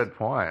 hours? That's a good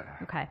point.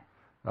 Okay.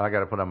 I got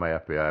to put on my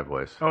FBI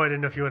voice. Oh, I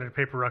didn't know if you wanted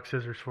paper, rock,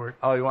 scissors for it.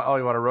 Oh, you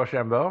want a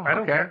Rochambeau? I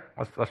don't care.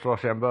 Let's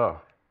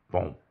Rochambeau.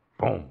 Boom,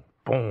 boom,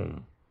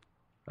 boom.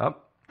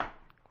 Up.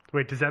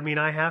 Wait, does that mean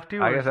I have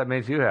to? I guess that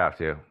means you have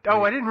to.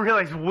 Oh, I didn't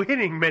realize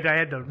winning meant I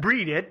had to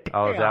read it. Damn.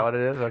 Oh, is that what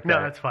it is? Okay.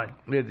 No, that's fine.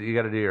 You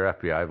got to do your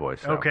FBI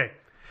voice. So. Okay.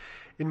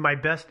 In my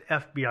best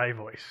FBI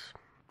voice,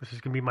 this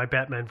is going to be my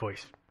Batman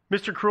voice.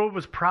 Mr. Cruel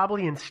was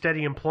probably in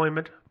steady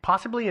employment,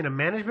 possibly in a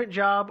management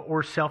job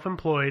or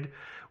self-employed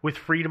with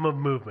freedom of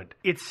movement.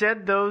 It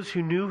said those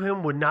who knew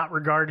him would not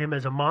regard him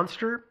as a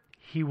monster.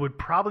 He would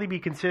probably be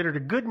considered a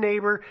good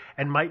neighbor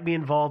and might be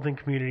involved in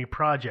community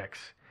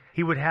projects.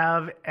 He would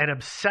have an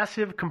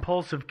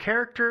obsessive-compulsive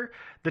character,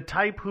 the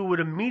type who would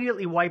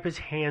immediately wipe his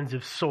hands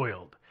if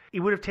soiled. He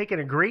would have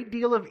taken a great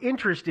deal of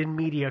interest in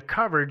media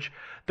coverage,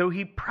 though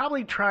he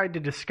probably tried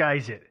to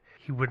disguise it.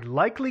 He would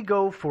likely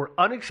go for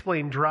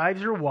unexplained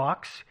drives or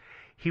walks.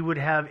 He would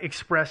have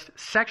expressed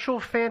sexual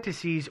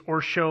fantasies or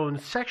shown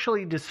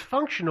sexually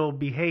dysfunctional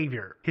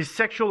behavior. His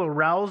sexual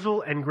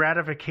arousal and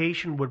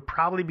gratification would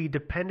probably be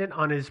dependent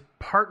on his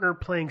partner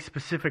playing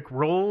specific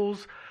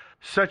roles,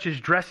 such as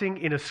dressing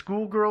in a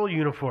schoolgirl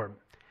uniform.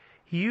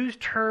 He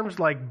used terms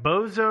like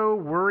bozo,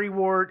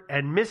 worrywart,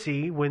 and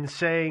missy when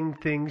saying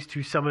things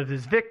to some of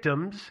his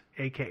victims,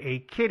 aka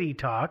kitty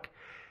talk.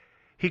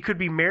 He could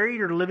be married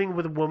or living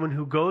with a woman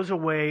who goes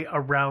away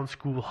around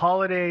school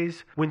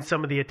holidays when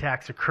some of the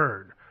attacks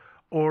occurred.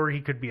 Or he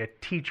could be a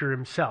teacher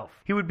himself.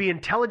 He would be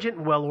intelligent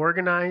and well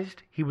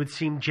organized. He would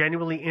seem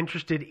genuinely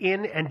interested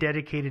in and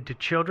dedicated to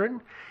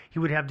children. He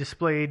would have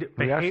displayed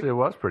He actually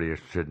was pretty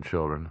interested in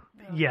children.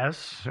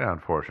 Yes. Yeah,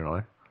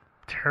 unfortunately.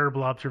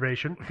 Terrible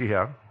observation.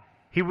 Yeah.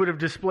 He would have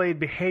displayed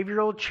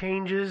behavioral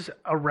changes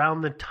around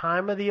the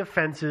time of the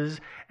offenses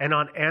and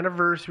on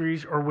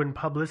anniversaries or when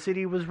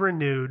publicity was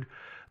renewed.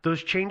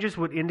 Those changes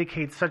would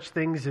indicate such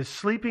things as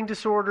sleeping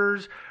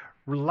disorders,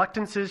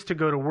 reluctances to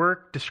go to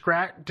work,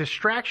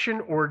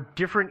 distraction, or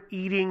different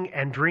eating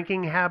and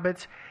drinking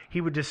habits,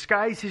 he would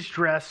disguise his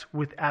dress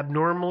with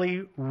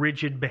abnormally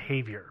rigid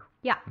behavior.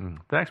 Yeah.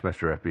 Thanks,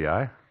 Mr.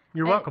 FBI.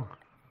 You're welcome.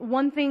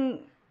 One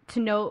thing to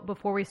note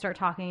before we start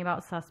talking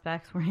about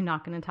suspects, we're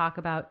not going to talk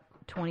about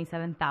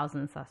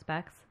 27,000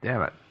 suspects.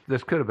 Damn it.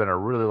 This could have been a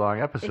really long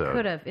episode. It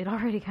could have. It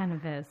already kind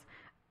of is.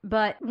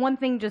 But one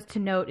thing just to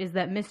note is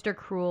that Mr.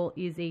 Cruel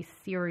is a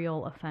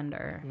serial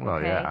offender. Well,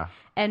 okay? yeah.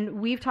 And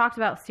we've talked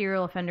about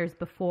serial offenders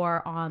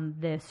before on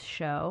this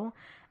show.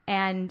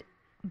 And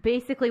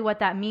basically what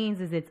that means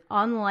is it's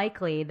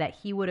unlikely that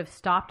he would have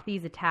stopped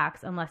these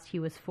attacks unless he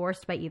was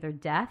forced by either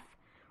death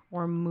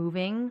or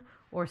moving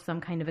or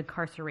some kind of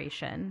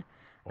incarceration.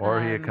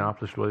 Or he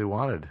accomplished what he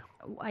wanted.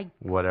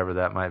 Whatever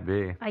that might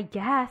be. I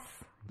guess.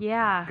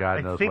 Yeah.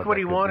 God knows I think what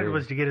he wanted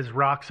was to get his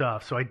rocks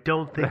off, so I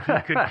don't think he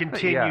could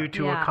continue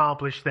to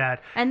accomplish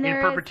that in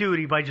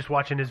perpetuity by just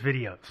watching his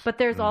videos. But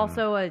there's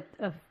also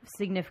a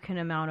significant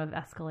amount of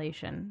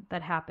escalation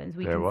that happens.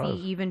 We can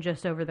see even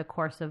just over the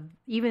course of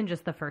even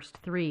just the first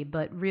 3,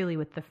 but really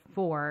with the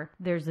 4,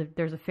 there's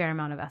a fair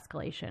amount of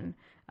escalation.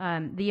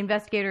 The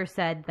investigator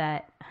said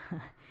that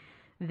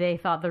they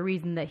thought the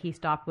reason that he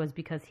stopped was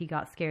because he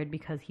got scared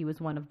because he was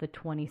one of the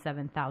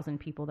 27,000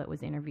 people that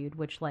was interviewed,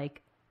 which,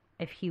 like,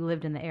 if he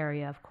lived in the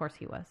area, of course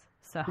he was.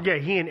 So yeah,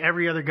 he and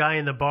every other guy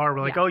in the bar were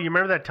like, "Oh, you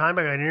remember that time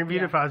I got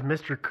interviewed if I was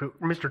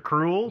Mr.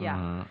 Cruel?" Yeah.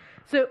 Mm-hmm.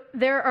 So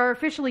there are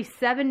officially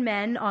 7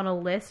 men on a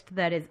list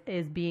that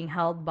is being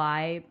held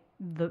by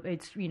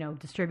it's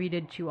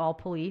distributed to all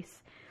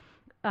police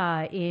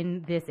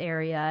in this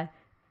area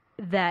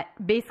that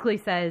basically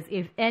says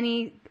if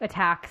any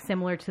attack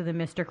similar to the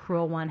Mr.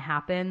 Cruel one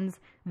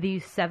happens,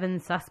 these 7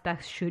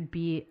 suspects should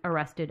be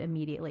arrested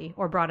immediately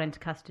or brought into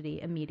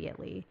custody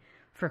immediately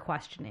for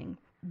questioning.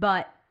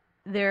 But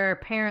there are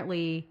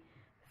apparently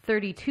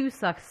 32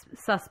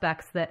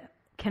 suspects that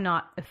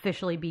cannot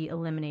officially be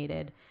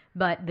eliminated,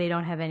 but they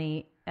don't have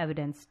any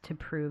evidence to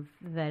prove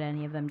that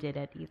any of them did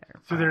it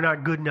either. So they're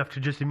not good enough to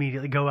just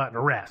immediately go out and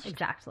arrest.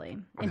 Exactly.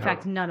 In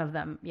fact, none of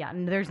them. Yeah,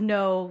 there's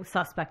no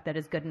suspect that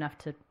is good enough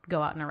to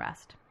go out and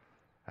arrest.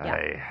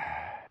 Yeah.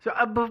 So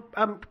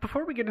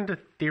before we get into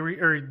theory,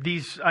 or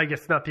these, I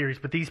guess not theories,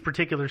 but these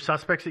particular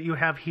suspects that you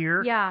have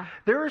here,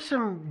 there are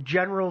some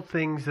general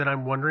things that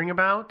I'm wondering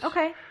about.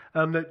 Okay.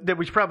 That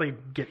we should probably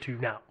get to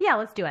now. Yeah,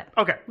 let's do it.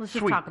 Okay. Let's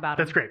Sweet. just talk about it.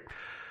 That's great.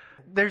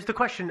 There's the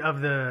question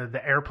of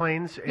the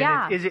airplanes. And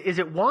Yeah. Is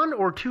it 1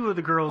 or 2 of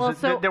the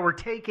girls that were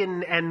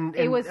taken and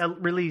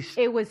released?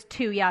 It was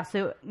 2, yeah.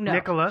 So no,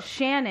 Nicola?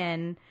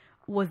 Shannon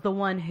was the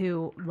one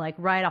who, like,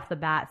 right off the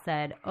bat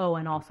said, "Oh,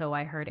 and also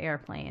I heard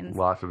airplanes."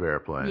 Lots of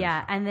airplanes.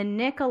 Yeah, and then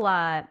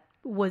Nicola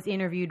was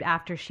interviewed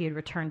after she had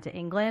returned to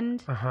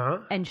England,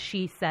 and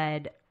she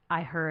said,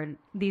 "I heard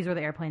these were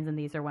the airplanes, and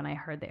these are when I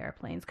heard the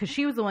airplanes," because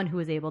she was the one who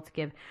was able to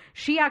give.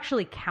 She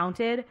actually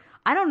counted.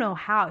 I don't know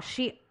how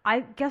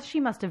I guess she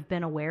must have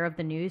been aware of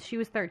the news. She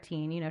was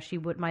 13. She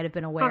might have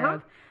been aware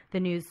of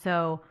the news,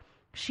 so.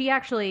 She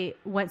actually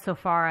went so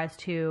far as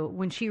to,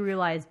 when she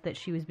realized that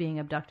she was being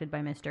abducted by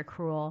Mr.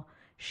 Cruel,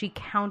 she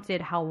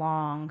counted how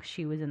long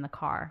she was in the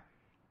car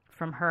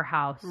from her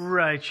house.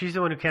 Right. She's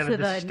the one who counted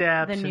the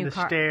steps and the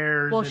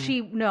stairs. Well,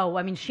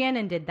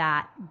 Shannon did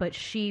that, but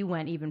she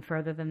went even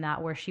further than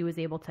that, where she was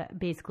able to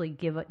basically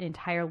give an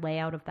entire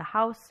layout of the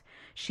house.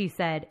 She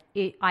said,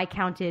 I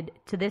counted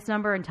to this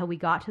number until we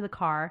got to the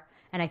car,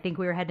 and I think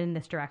we were headed in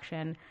this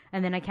direction.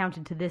 And then I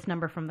counted to this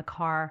number from the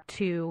car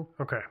to...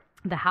 Okay.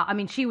 The house. I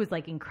mean, she was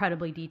like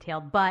incredibly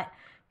detailed, but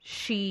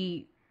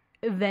she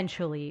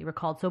eventually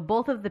recalled. So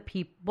both of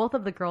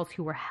the girls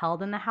who were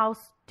held in the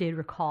house did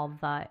recall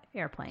the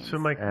airplanes. So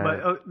go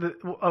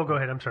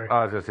ahead. I'm sorry.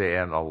 I was gonna say,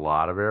 and a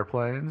lot of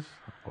airplanes,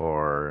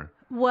 or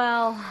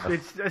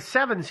it's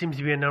 7 seems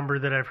to be a number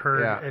that I've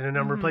heard in a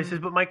number of places.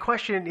 But my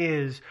question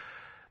is,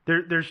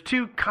 there's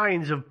 2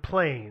 kinds of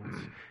planes.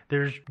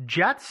 There's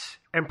jets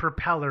and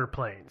propeller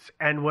planes.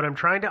 And what I'm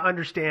trying to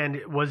understand,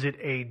 was it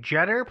a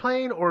jet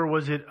airplane or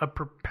was it a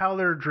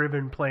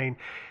propeller-driven plane?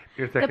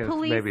 You're thinking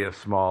it's maybe a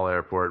small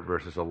airport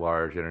versus a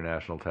large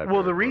international type airport.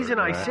 Well, the reason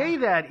I say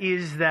that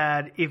is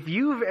that if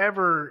you've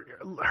ever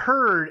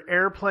heard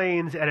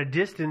airplanes at a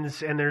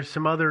distance and there's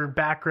some other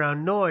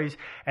background noise,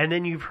 and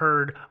then you've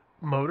heard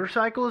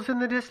motorcycles in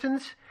the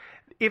distance...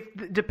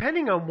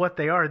 depending on what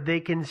they are, they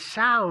can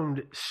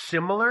sound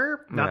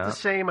similar, not the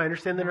same. I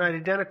understand they're not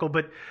identical,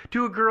 but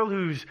to a girl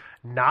who's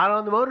not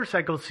on the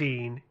motorcycle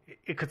scene,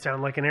 it could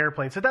sound like an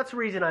airplane. So that's the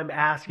reason I'm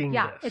asking this.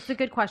 Yeah, it's a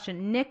good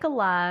question.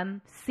 Nicola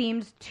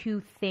seemed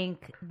to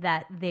think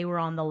that they were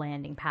on the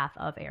landing path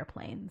of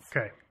airplanes.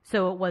 Okay.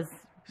 So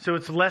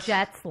it's less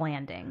jets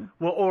landing.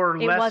 Well, or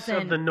less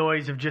of the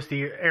noise of just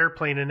the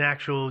airplane and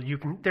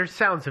there's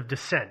sounds of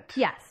descent.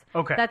 Yes.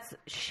 Okay.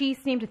 She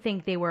seemed to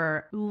think they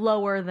were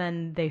lower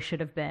than they should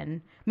have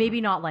been. Maybe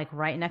not like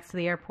right next to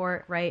the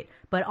airport, right?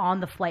 But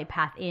on the flight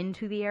path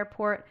into the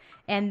airport.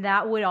 And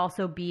that would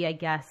also be, I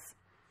guess,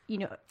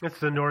 It's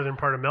the northern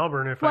part of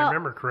Melbourne, if I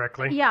remember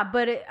correctly. Yeah,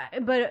 but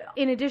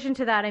in addition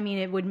to that, I mean,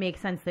 it would make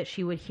sense that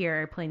she would hear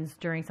airplanes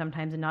during some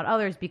times and not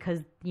others because,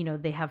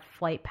 they have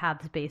flight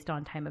paths based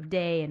on time of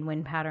day and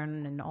wind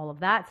pattern and all of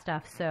that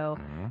stuff. So,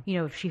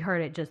 if she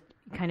heard it just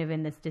kind of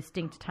in this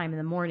distinct time in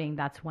the morning,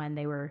 that's when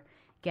they were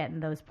getting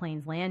those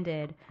planes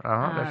landed.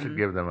 That should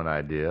give them an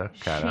idea,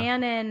 kind of.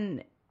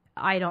 Shannon,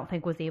 I don't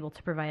think was able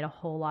to provide a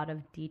whole lot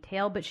of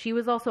detail, but she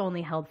was also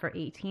only held for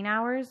 18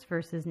 hours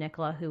versus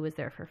Nicola, who was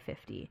there for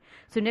 50.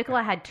 So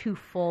Nicola had 2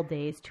 full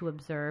days to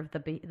observe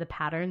the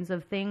patterns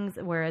of things,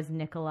 whereas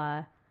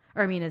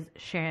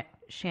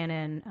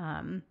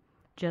Shannon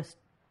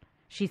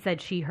she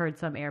said she heard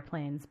some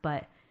airplanes,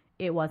 but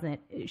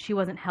she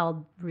wasn't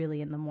held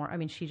really in the morning. I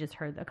mean, she just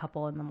heard a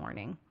couple in the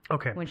morning.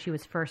 Okay. When she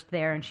was first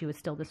there and she was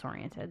still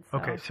disoriented. So.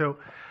 Okay, so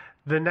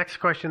the next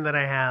question that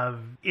I have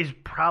is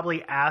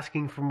probably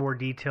asking for more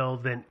detail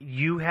than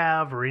you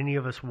have or any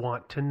of us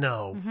want to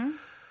know.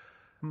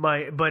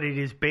 But it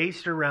is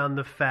based around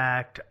the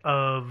fact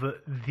of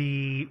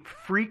the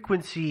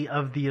frequency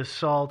of the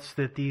assaults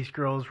that these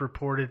girls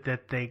reported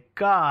that they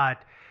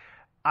got.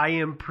 I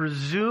am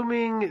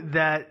presuming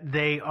that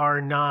they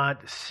are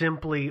not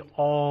simply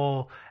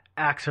all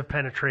acts of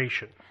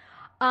penetration.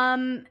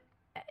 The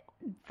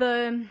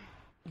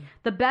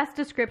best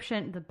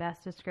description,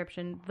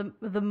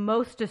 the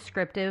most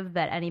descriptive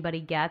that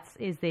anybody gets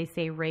is they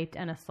say raped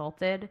and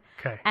assaulted.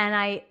 Okay.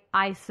 And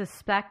I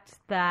suspect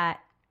that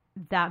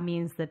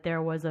means that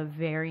there was a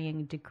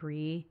varying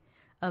degree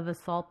of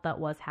assault that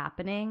was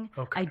happening.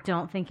 Okay. I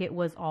don't think it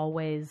was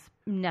always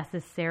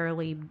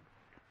necessarily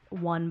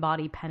one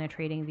body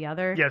penetrating the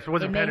other. Yes, it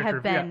wasn't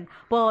penetrative. It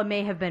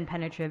may have been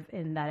penetrative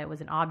in that it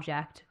was an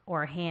object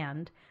or a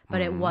hand,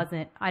 but it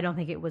wasn't. I don't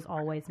think it was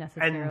always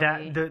necessarily. And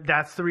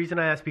that's the reason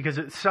I asked, because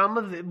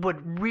what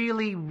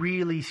really,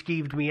 really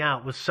skeeved me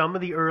out was some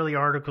of the early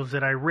articles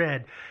that I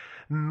read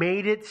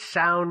made it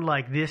sound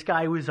like this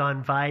guy was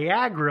on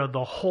Viagra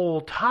the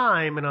whole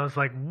time, and I was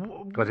like,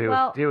 because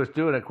he was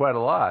doing it quite a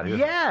lot. He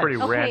was a pretty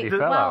randy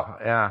fellow.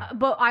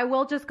 But I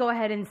will just go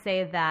ahead and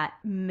say that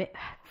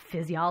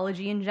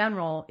physiology in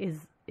general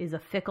is a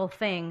fickle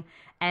thing,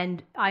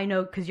 and I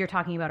know because you're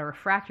talking about a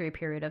refractory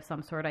period of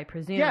some sort, I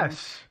presume.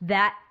 Yes.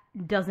 That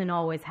doesn't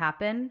always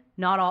happen.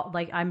 Not all.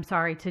 Like, I'm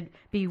sorry to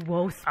be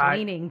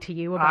woe-splaining to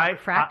you about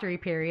refractory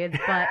periods,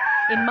 but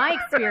in my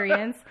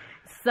experience.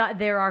 So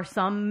there are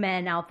some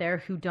men out there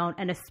who don't,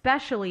 and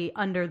especially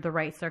under the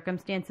right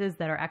circumstances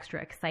that are extra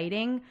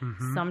exciting,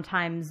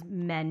 sometimes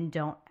men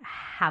don't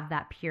have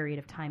that period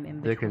of time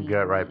in between. They can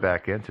get right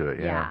back into it,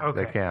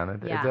 They can.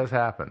 It does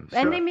happen.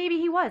 And maybe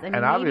he was. I mean,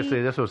 and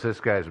obviously this was this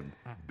guy's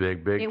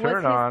big turn-on. It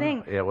was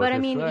his thing. But I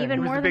mean,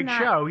 even more than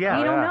that, show, we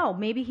don't know.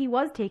 Maybe he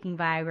was taking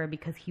Viagra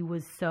because he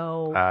was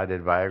so...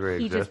 did Viagra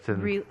exist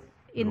in the late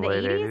 80s? In the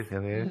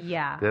 80s?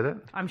 Yeah. Did it?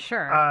 I'm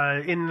sure.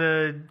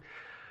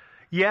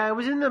 It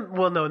was in the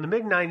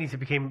mid-90s it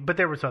became, but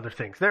there was other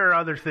things. There are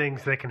other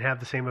things that can have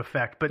the same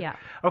effect. But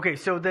okay,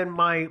 so then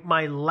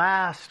my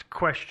last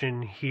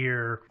question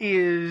here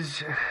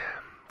is,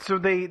 so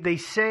they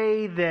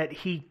say that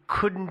he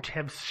couldn't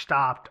have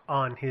stopped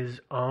on his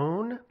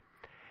own.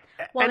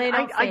 Well, and they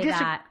don't say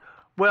that.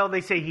 Well,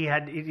 they say he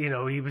had,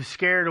 he was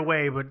scared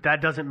away, but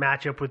that doesn't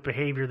match up with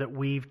behavior that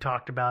we've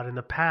talked about in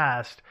the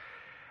past.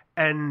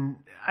 And,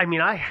 I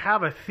mean, I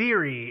have a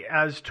theory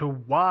as to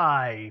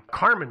why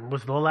Carmen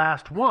was the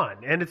last one.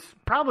 And it's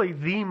probably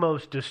the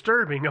most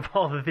disturbing of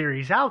all the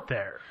theories out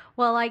there.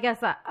 Well, I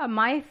guess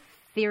my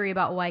theory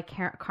about why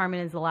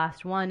Carmen is the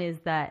last one is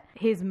that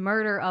his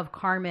murder of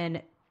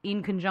Carmen,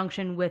 in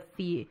conjunction with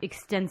the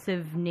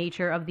extensive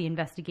nature of the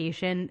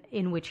investigation,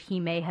 in which he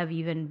may have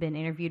even been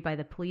interviewed by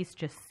the police,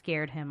 just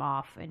scared him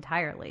off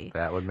entirely.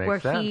 That would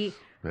make sense.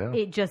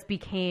 It just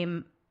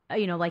became...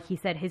 like he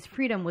said, his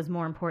freedom was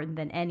more important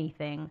than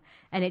anything.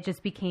 And it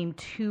just became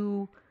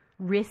too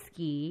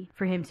risky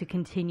for him to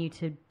continue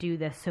to do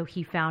this. So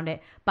he found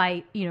it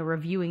by,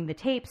 reviewing the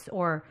tapes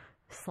or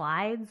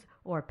slides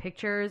or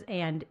pictures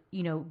and,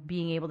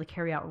 being able to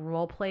carry out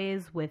role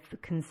plays with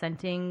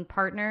consenting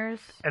partners.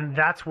 And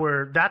that's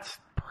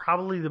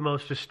probably the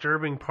most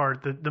disturbing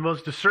part. The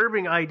most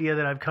disturbing idea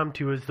that I've come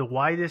to is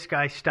why this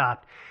guy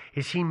stopped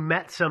is he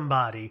met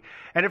somebody.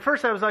 And at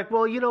first I was like,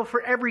 well,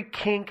 for every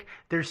kink,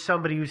 there's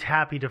somebody who's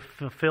happy to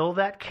fulfill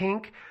that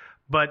kink.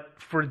 But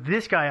for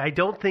this guy, I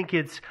don't think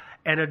it's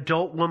an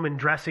adult woman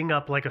dressing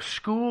up like a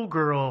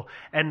schoolgirl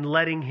and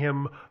letting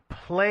him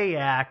play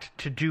act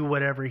to do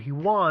whatever he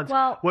wants.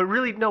 Well, what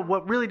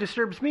really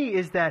disturbs me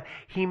is that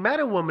he met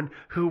a woman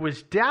who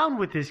was down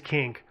with his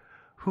kink,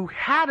 who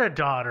had a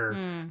daughter,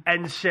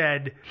 and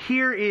said,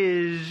 here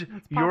is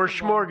your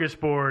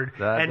smorgasbord,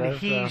 and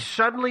he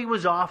suddenly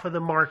was off of the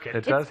market.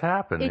 It does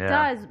happen, It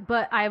does,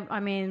 but I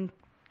mean,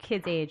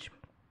 kids age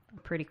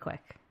pretty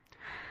quick.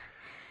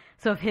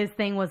 So if his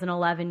thing was an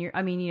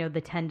 11-year,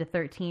 the 10 to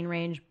 13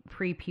 range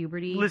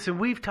pre-puberty. Listen,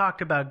 we've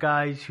talked about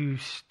guys who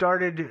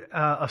started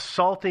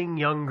assaulting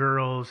young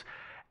girls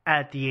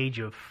at the age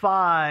of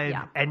 5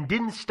 and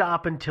didn't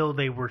stop until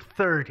they were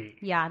 30.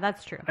 Yeah,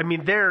 that's true. I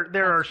mean, there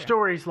are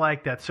stories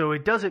like that. So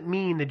it doesn't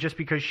mean that just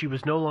because she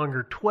was no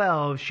longer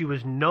 12, she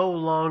was no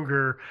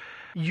longer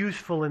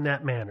useful in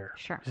that manner.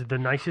 Sure. Is the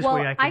nicest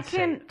way I can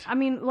say it. I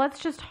mean, let's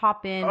just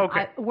hop in.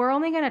 Okay. We're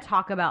only going to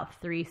talk about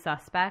 3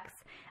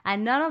 suspects,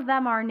 and none of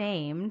them are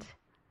named.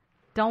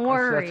 Don't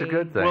worry. That's a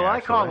good thing. Well,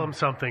 actually. I call them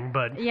something,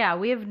 but yeah,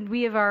 we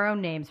have our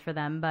own names for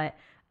them, but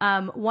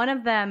one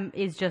of them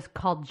is just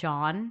called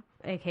John,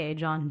 aka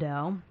John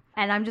Doe.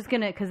 And I'm just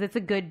going to, because it's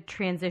a good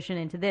transition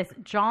into this.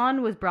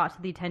 John was brought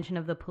to the attention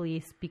of the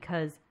police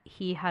because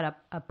he had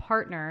a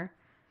partner,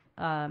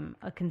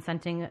 a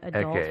consenting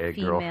adult AKA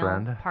female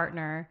girlfriend.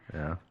 partner.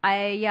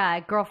 Yeah.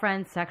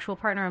 Girlfriend, sexual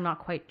partner, I'm not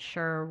quite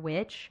sure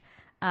which,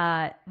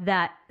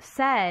 that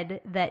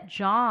said that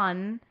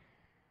John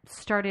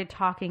started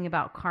talking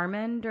about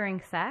Carmen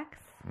during sex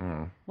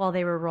while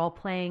they were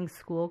role-playing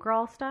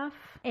schoolgirl stuff,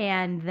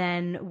 and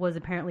then was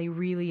apparently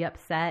really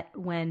upset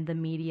when the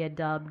media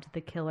dubbed the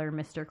killer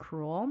Mr.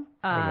 Cruel.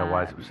 I don't know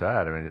why it's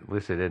upset. I mean, at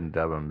least they didn't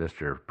dub him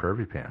Mr.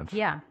 Pervy Pants.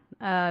 Yeah.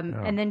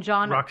 And then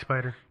John... Rock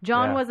Spider.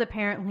 John was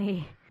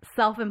apparently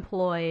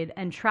self-employed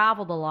and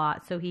traveled a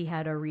lot, so he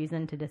had a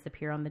reason to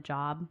disappear on the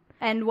job.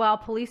 And while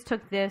police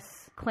took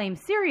this claim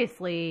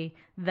seriously,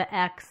 the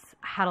ex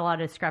had a lot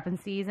of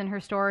discrepancies in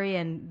her story,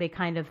 and they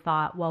kind of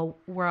thought, well,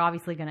 we're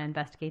obviously going to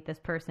investigate this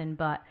person,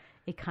 but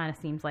it kind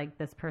of seems like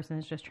this person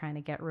is just trying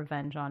to get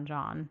revenge on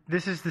John.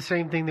 This is the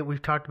same thing that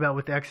we've talked about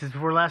with exes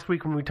before. Last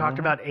week when we talked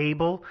about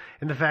Abel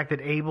and the fact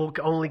that Abel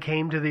only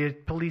came to the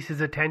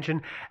police's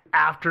attention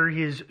after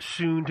his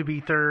soon-to-be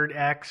third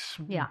ex,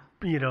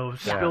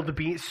 spilled the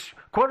beans,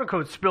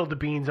 quote-unquote, spilled the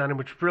beans on him,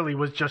 which really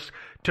was just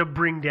to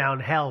bring down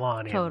hell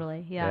on him.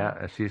 Totally, Yeah,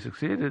 and she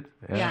succeeded.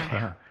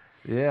 Yeah.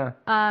 Yeah.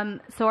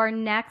 So our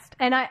next,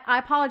 and I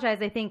apologize,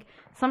 I think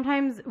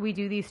sometimes we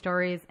do these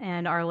stories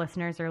and our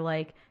listeners are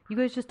like, you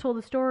guys just told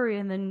the story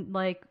and then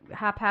like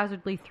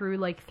haphazardly threw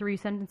like 3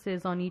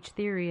 sentences on each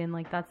theory and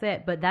like that's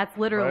it. But that's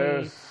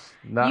literally,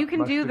 you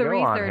can do the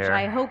research.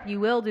 I hope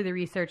you will do the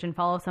research and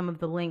follow some of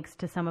the links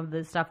to some of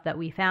the stuff that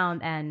we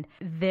found, and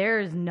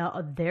there's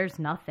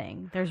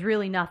nothing. There's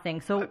really nothing.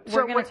 So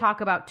we're going to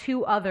talk about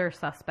 2 other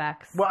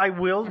suspects. Well, I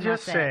will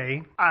just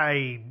say,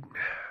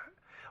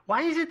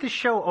 why is it the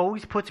show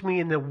always puts me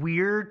in the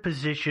weird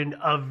position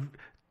of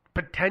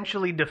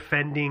potentially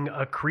defending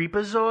a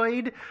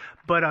creepazoid,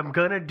 but I'm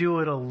going to do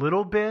it a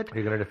little bit.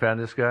 You're going to defend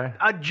this guy?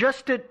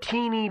 Just a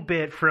teeny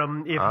bit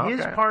from if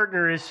his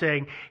partner is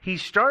saying he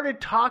started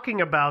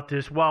talking about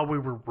this while we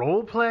were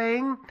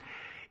role-playing,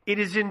 it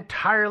is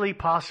entirely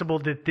possible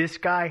that this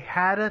guy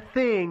had a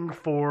thing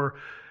for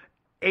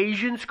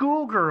Asian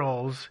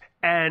schoolgirls,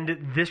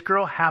 and this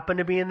girl happened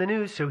to be in the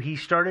news, so he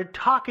started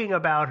talking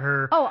about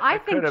her. Oh, I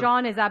think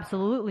John is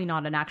absolutely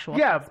not an actual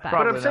suspect.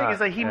 What I'm saying is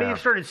that he may have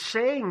started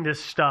saying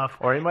this stuff.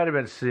 Or he might have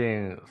been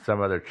seeing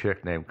some other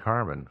chick named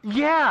Carmen.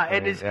 Yeah,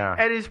 and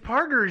his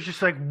partner is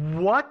just like,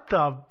 what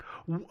the...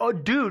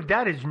 dude,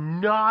 that is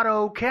not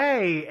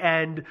okay.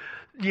 And...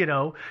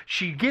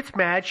 she gets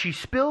mad, she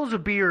spills a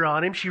beer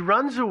on him, she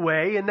runs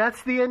away, and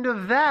that's the end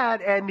of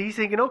that. And he's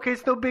thinking, okay,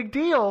 it's no big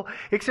deal,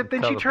 except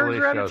then she turns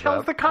around and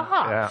tells the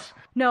cops. Yeah.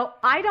 No,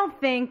 I don't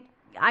think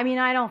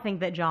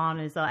that John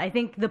is... I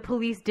think the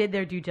police did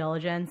their due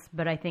diligence,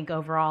 but I think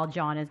overall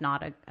John is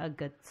not a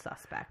good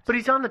suspect. But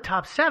he's on the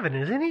top 7,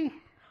 isn't he?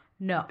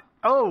 No.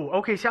 Oh,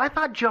 okay. So I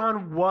thought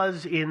John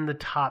was in the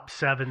top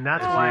 7.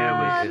 That's why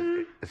I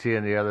was... Is he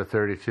in the other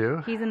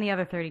 32? He's in the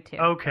other 32.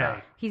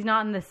 Okay. He's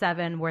not in the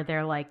 7 where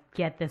they're like,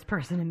 get this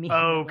person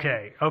immediately.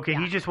 Okay. Yeah.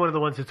 He's just one of the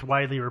ones that's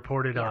widely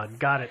reported on.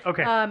 Got it.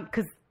 Okay.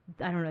 Because,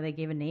 I don't know, they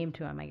gave a name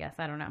to him, I guess.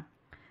 I don't know.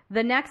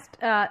 The next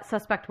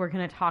suspect we're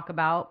going to talk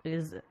about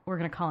is, we're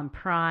going to call him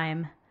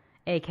Prime,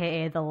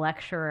 a.k.a. the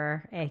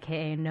lecturer,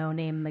 a.k.a. No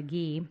Name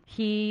McGee.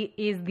 He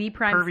is the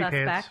prime Pervy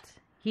suspect. Pants.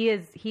 He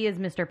is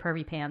Mr.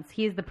 Pervy Pants.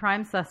 He is the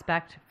prime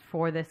suspect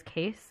for this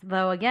case,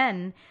 though,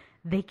 again,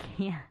 they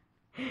can't.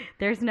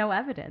 There's no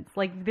evidence.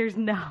 There's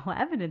no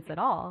evidence at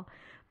all.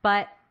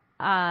 But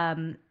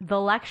the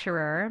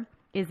lecturer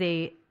is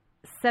a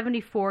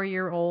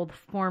 74-year-old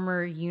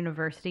former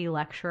university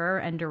lecturer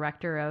and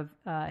director of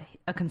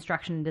a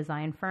construction and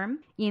design firm.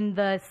 In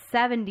the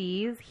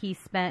 70s, he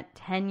spent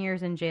 10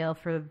 years in jail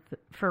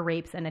for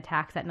rapes and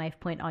attacks at knife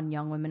point on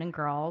young women and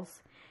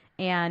girls.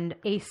 And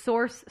a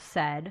source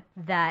said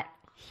that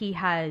he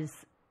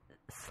has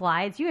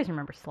slides. You guys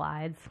remember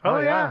slides? Oh,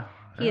 yeah.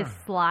 He has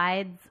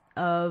slides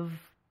of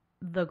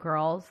the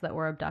girls that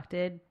were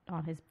abducted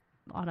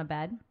on a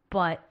bed,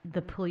 but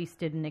the police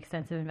did an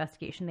extensive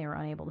investigation. They were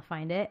unable to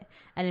find it.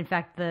 And in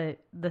fact, the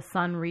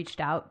Sun reached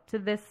out to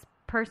this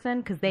person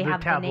because they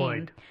have tabloid. The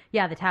name.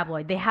 Yeah, the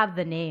tabloid. They have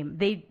the name.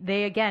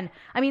 They again,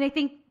 I mean, I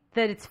think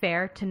that it's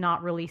fair to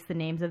not release the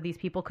names of these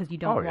people because you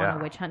don't want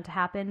a witch hunt to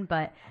happen,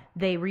 but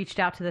they reached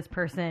out to this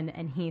person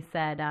and he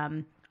said,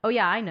 oh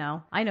yeah, I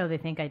know they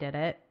think I did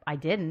it. I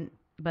didn't,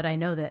 but I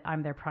know that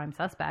I'm their prime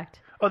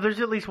suspect. Oh,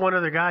 there's at least one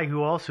other guy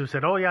who also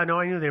said, "Oh yeah, no,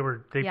 I knew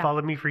they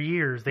followed me for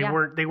years. They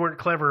weren't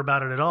clever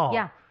about it at all."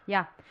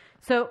 Yeah.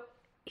 So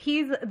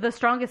he's the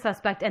strongest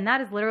suspect, and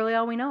that is literally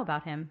all we know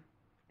about him.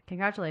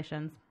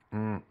 Congratulations.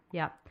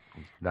 Yeah.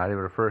 Not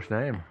even a first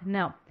name.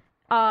 No.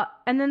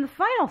 And then the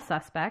final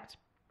suspect...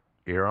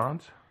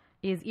 Irons?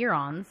 Is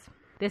Irons.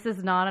 This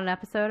is not an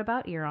episode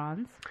about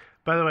Irons.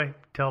 By the way,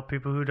 tell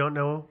people who don't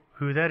know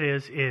who that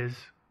is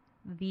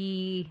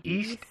the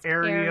East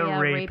Area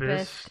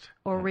Rapist.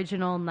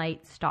 Original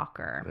Night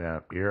Stalker.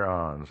 Yeah,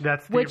 Irons.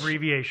 That's the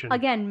abbreviation.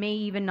 Again, may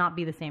even not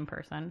be the same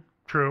person.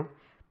 True.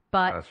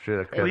 But that's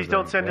true. Please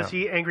don't send us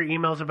angry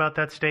emails about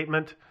that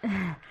statement.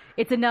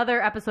 It's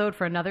another episode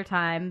for another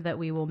time that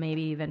we will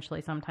maybe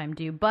eventually sometime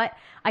do. But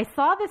I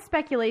saw this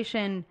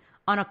speculation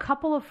on a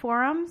couple of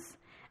forums,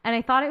 and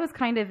I thought it was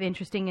kind of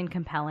interesting and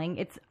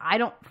compelling. I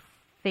don't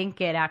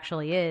think it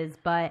actually is,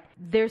 but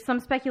there's some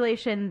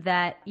speculation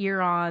that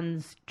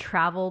Irons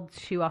traveled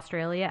to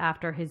Australia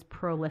after his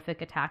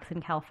prolific attacks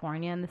in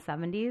California in the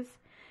 70s.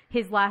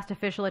 His last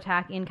official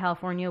attack in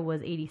California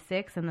was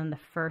 86, and then the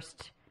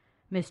first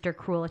Mr.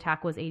 Cruel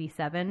attack was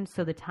 87,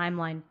 so the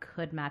timeline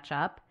could match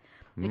up.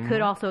 It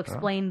could also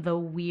explain the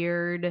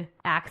weird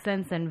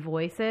accents and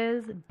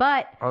voices,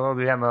 but... Although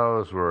the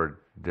MOs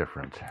were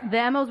different.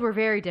 The MOs were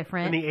very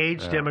different. And the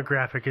age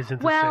demographic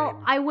isn't the same.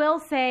 Well, I will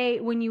say,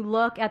 when you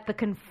look at the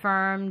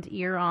confirmed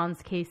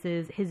Irons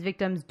cases, his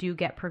victims do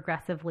get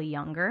progressively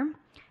younger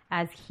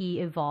as he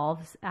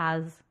evolves.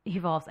 I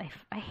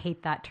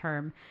hate that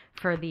term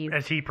for these.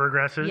 As he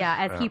progresses? Yeah,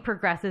 as he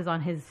progresses on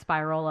his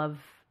spiral of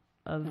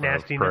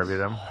nastiness.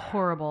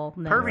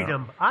 Horribleness.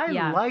 Pervydom.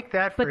 I like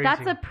that phrasing. But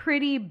that's a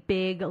pretty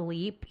big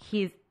leap.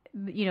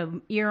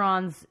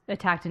 Irons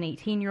attacked an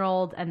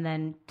 18-year-old, and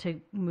then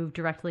to move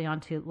directly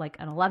onto like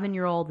an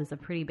 11-year-old is a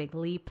pretty big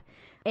leap.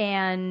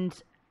 And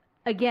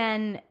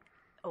again,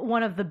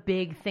 one of the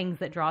big things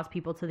that draws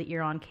people to the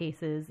Irons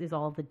cases is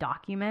all the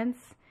documents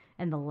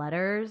and the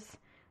letters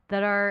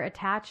that are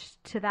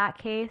attached to that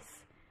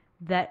case.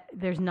 That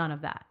there's none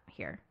of that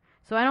here.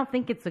 So I don't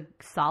think it's a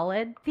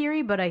solid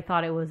theory, but I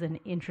thought it was an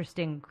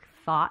interesting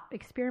thought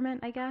experiment,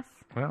 I guess.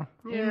 Well,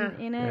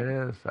 in it.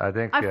 It is. I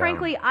think.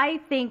 Frankly, I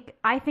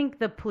think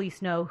the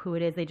police know who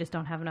it is. They just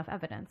don't have enough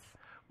evidence.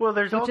 Well,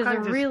 which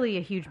is really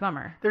a huge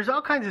bummer. There's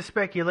all kinds of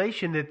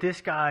speculation that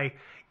this guy,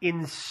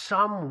 in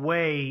some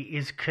way,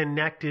 is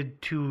connected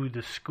to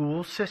the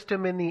school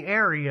system in the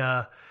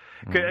area.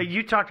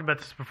 You talked about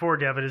this before,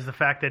 Devin, is the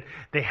fact that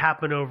they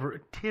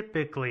happen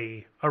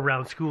typically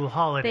around school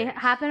holidays. They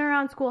happen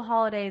around school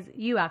holidays.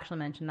 You actually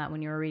mentioned that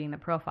when you were reading the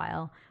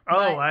profile. Oh,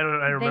 I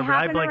remember.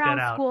 I blanked that out. They happen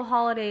around school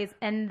holidays,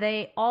 and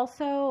they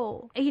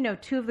also,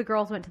 two of the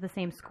girls went to the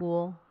same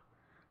school,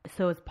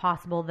 so it's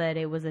possible that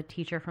it was a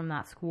teacher from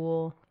that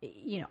school.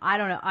 I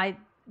don't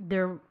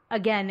know.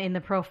 Again, in the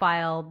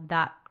profile,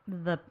 that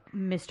the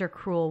Mr.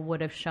 Cruel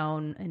would have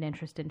shown an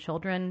interest in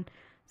children,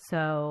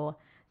 so...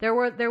 There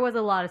was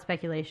a lot of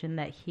speculation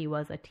that he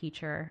was a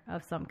teacher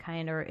of some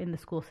kind or in the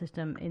school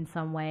system in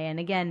some way. And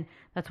again,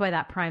 that's why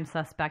that prime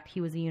suspect, he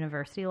was a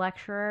university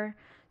lecturer.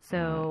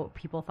 So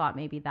people thought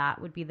maybe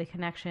that would be the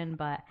connection,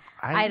 but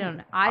I don't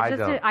know.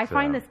 I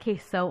find this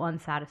case so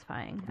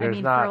unsatisfying.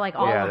 There's for all of the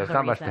reasons. There's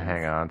not much to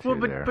hang on to.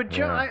 Well, but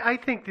Joe, I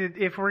think that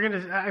if we're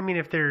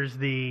if there's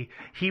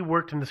he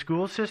worked in the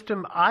school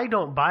system, I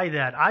don't buy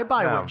that. I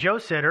buy what Joe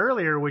said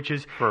earlier, which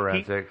is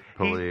forensic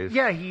police.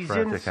 He's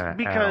in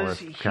because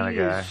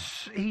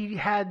he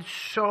had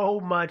so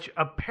much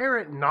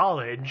apparent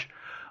knowledge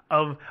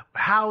of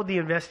how the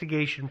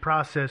investigation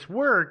process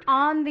worked.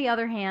 On the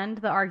other hand,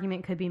 the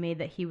argument could be made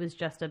that he was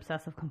just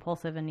obsessive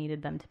compulsive and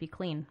needed them to be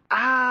clean.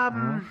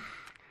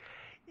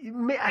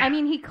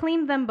 He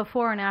cleaned them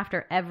before and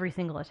after every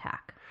single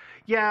attack.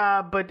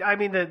 Yeah, but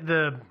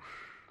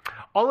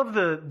all of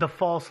the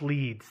false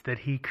leads that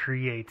he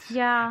creates.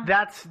 Yeah,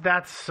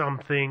 that's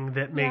something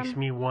that makes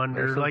me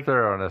wonder. There's some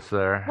thoroughness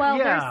there. Well,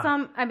 there's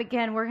some.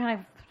 Again, we're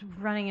kind of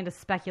running into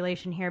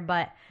speculation here,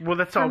 but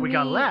that's all we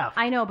got left.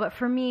 I know, but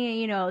for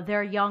me,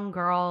 they're young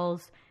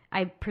girls.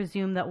 I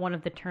presume that one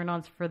of the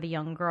turn-ons for the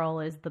young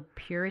girl is the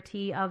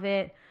purity of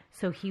it.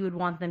 So he would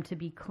want them to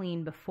be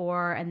clean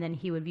before, and then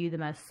he would view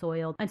them as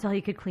soiled until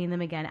he could clean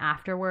them again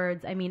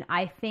afterwards.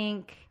 I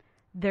think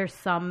there's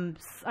I'm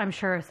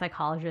sure a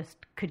psychologist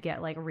could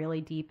get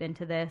really deep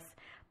into this,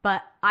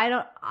 but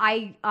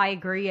I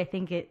agree. I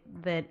think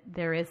that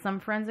there is some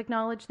forensic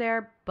knowledge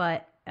there,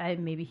 but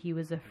maybe he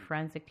was a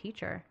forensic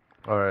teacher.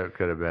 Or it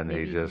could have been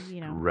he just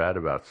read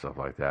about stuff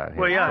like that.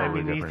 Well, yeah,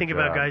 you think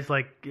about guys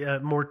like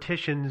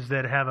morticians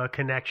that have a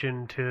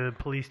connection to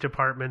police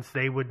departments.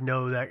 They would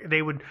know that.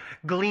 They would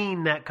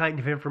glean that kind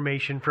of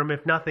information from,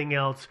 if nothing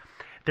else,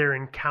 their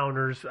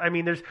encounters.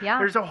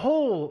 There's a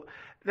whole...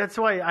 That's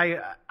why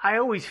I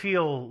always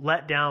feel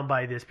let down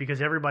by this,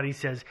 because everybody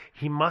says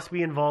he must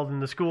be involved in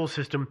the school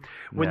system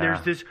when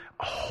there's this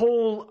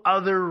whole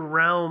other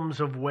realms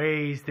of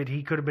ways that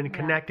he could have been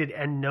connected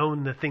and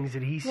known the things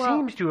that he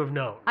seems to have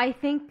known. I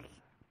think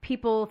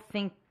people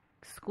think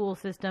school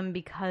system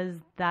because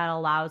that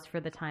allows for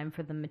the time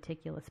for the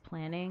meticulous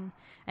planning.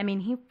 I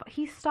mean,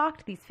 he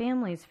stalked these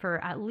families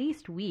for at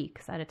least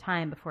weeks at a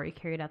time before he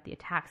carried out the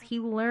attacks. He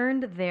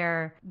learned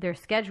their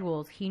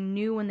schedules. He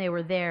knew when they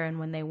were there and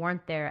when they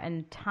weren't there,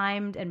 and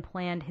timed and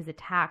planned his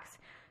attacks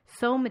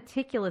so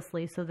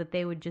meticulously so that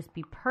they would just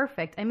be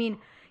perfect. I mean,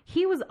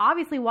 he was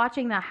obviously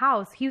watching that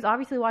house. He was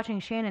obviously watching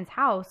Shannon's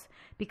house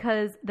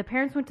because the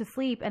parents went to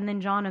sleep, and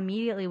then John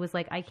immediately was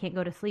like, I can't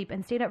go to sleep,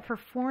 and stayed up for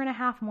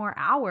 4.5 more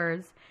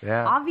hours.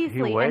 Yeah,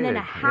 obviously. And then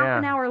half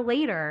an hour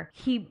later,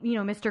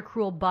 Mr.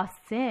 Cruel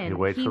busts in. He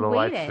waits for the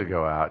lights to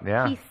go out.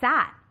 Yeah. He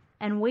sat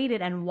and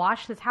waited and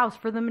watched this house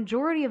for the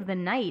majority of the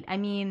night. I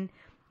mean,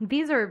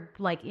 these are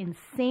like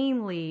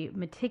insanely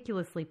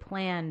meticulously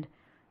planned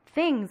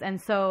things. And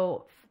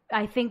so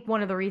I think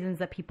one of the reasons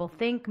that people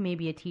think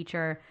maybe a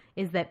teacher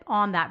is that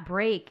on that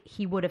break,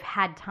 he would have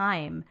had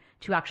time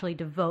to actually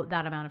devote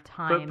that amount of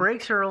time. But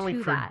breaks are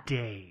only for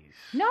days.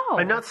 No.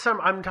 And not some.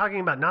 I'm talking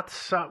about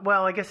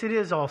well, I guess it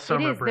is all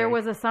summer break. There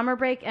was a summer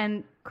break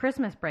and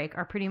Christmas break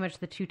are pretty much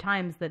the two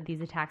times that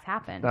these attacks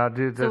happened. Now,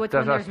 dude, so it's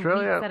when there's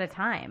Australia, weeks at a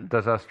time.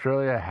 Does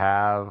Australia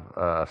have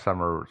a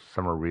summer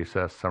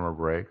recess, summer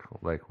break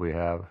like we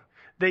have?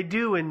 They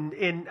do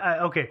in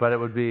okay. But it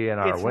would be in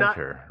our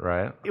winter,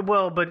 right?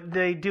 Well, but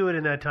they do it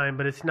in that time,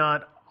 but it's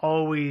not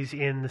always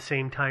in the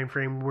same time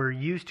frame we're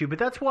used to. But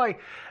that's why, I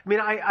mean,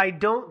 I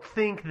don't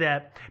think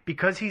that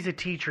because he's a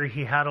teacher,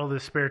 he had all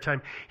this spare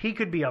time. He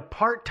could be a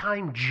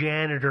part-time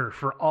janitor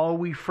for all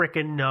we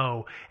frickin'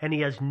 know, and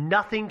he has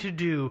nothing to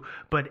do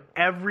but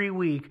every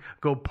week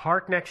go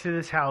park next to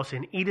this house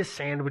and eat a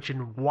sandwich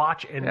and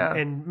watch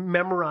and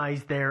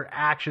memorize their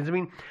actions. I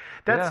mean,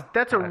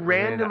 that's a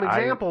random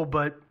example,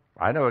 but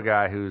I know a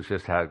guy who's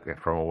just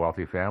from a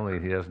wealthy family,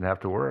 and he doesn't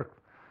have to work.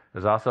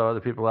 There's also other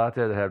people out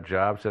there that have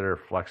jobs that are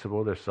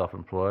flexible. They're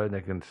self-employed. And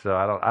they can. So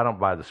I don't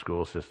buy the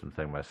school system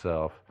thing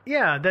myself.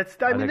 Yeah, that's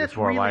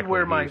really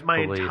where my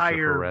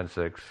entire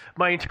forensics.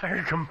 My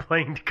entire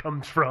complaint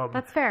comes from.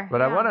 That's fair.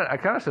 But I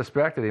kind of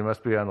suspect that he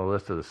must be on the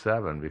list of the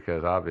 7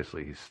 because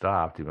obviously he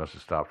stopped. He must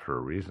have stopped for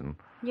a reason.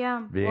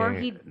 Yeah, or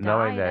he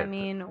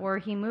died. Or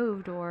he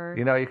moved, or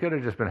he could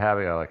have just been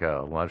having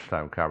a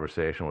lunchtime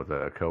conversation with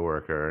a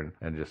coworker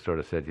and just sort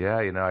of said,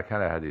 I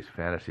kind of had these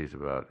fantasies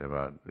about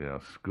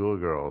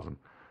schoolgirls, and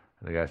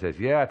the guy says,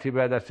 yeah, too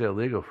bad that's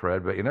illegal,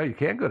 Fred, but you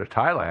can't go to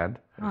Thailand.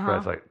 And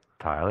Fred's like,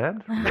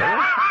 Thailand? Really?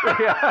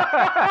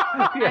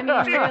 I mean,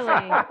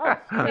 really,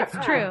 it's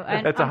true.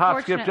 And it's a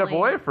hop, skip, jump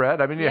away, Fred.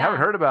 I mean, you haven't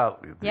heard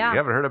about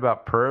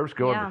pervs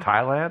going to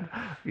Thailand?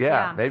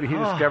 Yeah, maybe he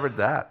discovered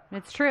that.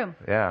 It's true.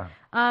 Yeah.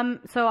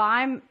 So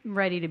I'm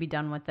ready to be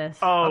done with this.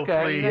 Oh,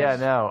 okay. Please. Yeah,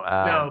 no.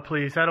 No,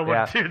 please. I don't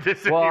want to do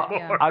this anymore.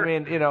 Well, I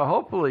mean,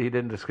 hopefully he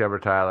didn't discover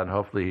Thailand.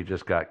 Hopefully he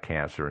just got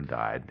cancer and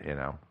died,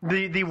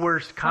 The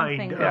worst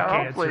kind of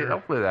cancer.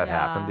 Hopefully that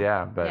happened,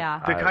 but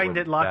the kind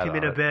that locked him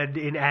in a bed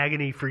in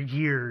agony for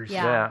years.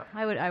 Yeah.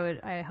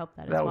 I hope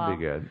that as well. That would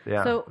be good.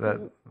 Yeah. So,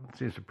 that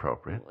seems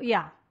appropriate.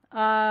 Yeah.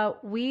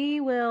 We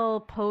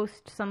will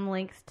post some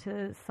links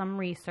to some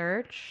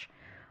research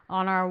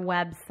on our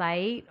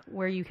website,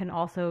 where you can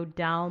also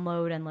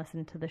download and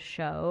listen to the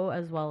show,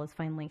 as well as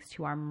find links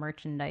to our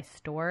merchandise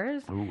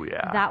stores. Oh,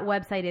 yeah. That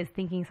website is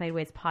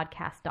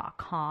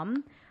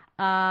thinkingsidewayspodcast.com.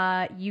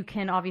 You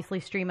can obviously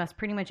stream us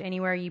pretty much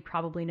anywhere. You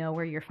probably know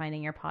where you're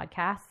finding your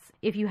podcasts.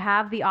 If you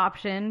have the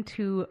option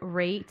to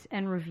rate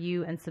and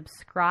review and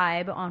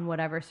subscribe on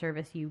whatever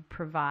service you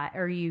provide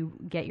or you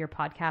get your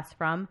podcast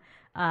from,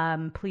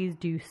 please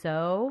do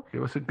so.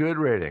 Give us a good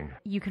rating.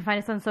 You can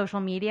find us on social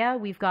media.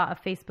 We've got a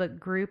Facebook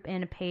group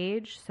and a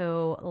page,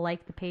 so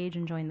like the page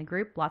and join the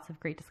group. Lots of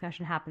great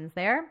discussion happens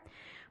there.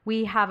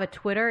 We have a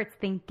Twitter. It's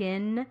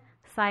Thinkin'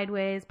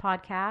 Sideways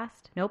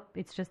Podcast. Nope,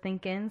 it's just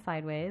Thinkin'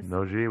 Sideways.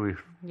 No G.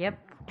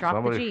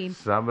 Drop the G.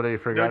 Somebody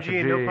forgot the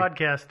G. No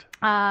podcast.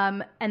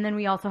 And then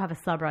we also have a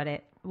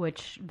subreddit,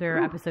 which there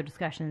are episode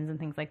discussions and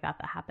things like that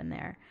happen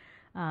there.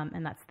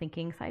 And that's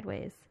Thinking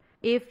Sideways.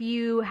 If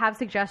you have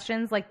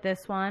suggestions like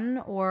this one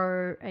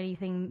or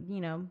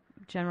anything,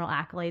 general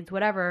accolades,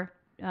 whatever,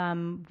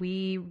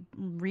 we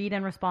read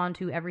and respond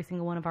to every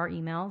single one of our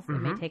emails. It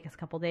may take us a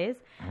couple days.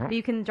 But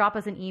you can drop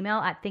us an email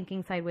at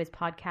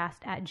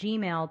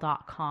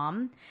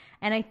thinkingsidewayspodcast@gmail.com.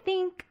 And I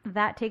think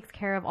that takes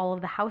care of all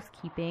of the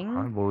housekeeping.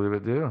 I believe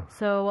it do.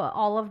 So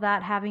all of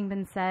that having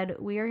been said,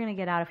 we are going to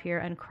get out of here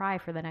and cry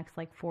for the next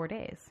 4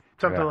 days.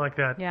 Something like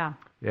that. Yeah.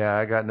 Yeah,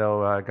 I got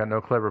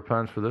no clever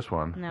puns for this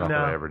one. No. Not that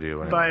I ever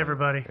do. Anyway. Bye,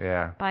 everybody.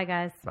 Yeah. Bye,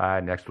 guys.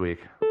 Bye, next week.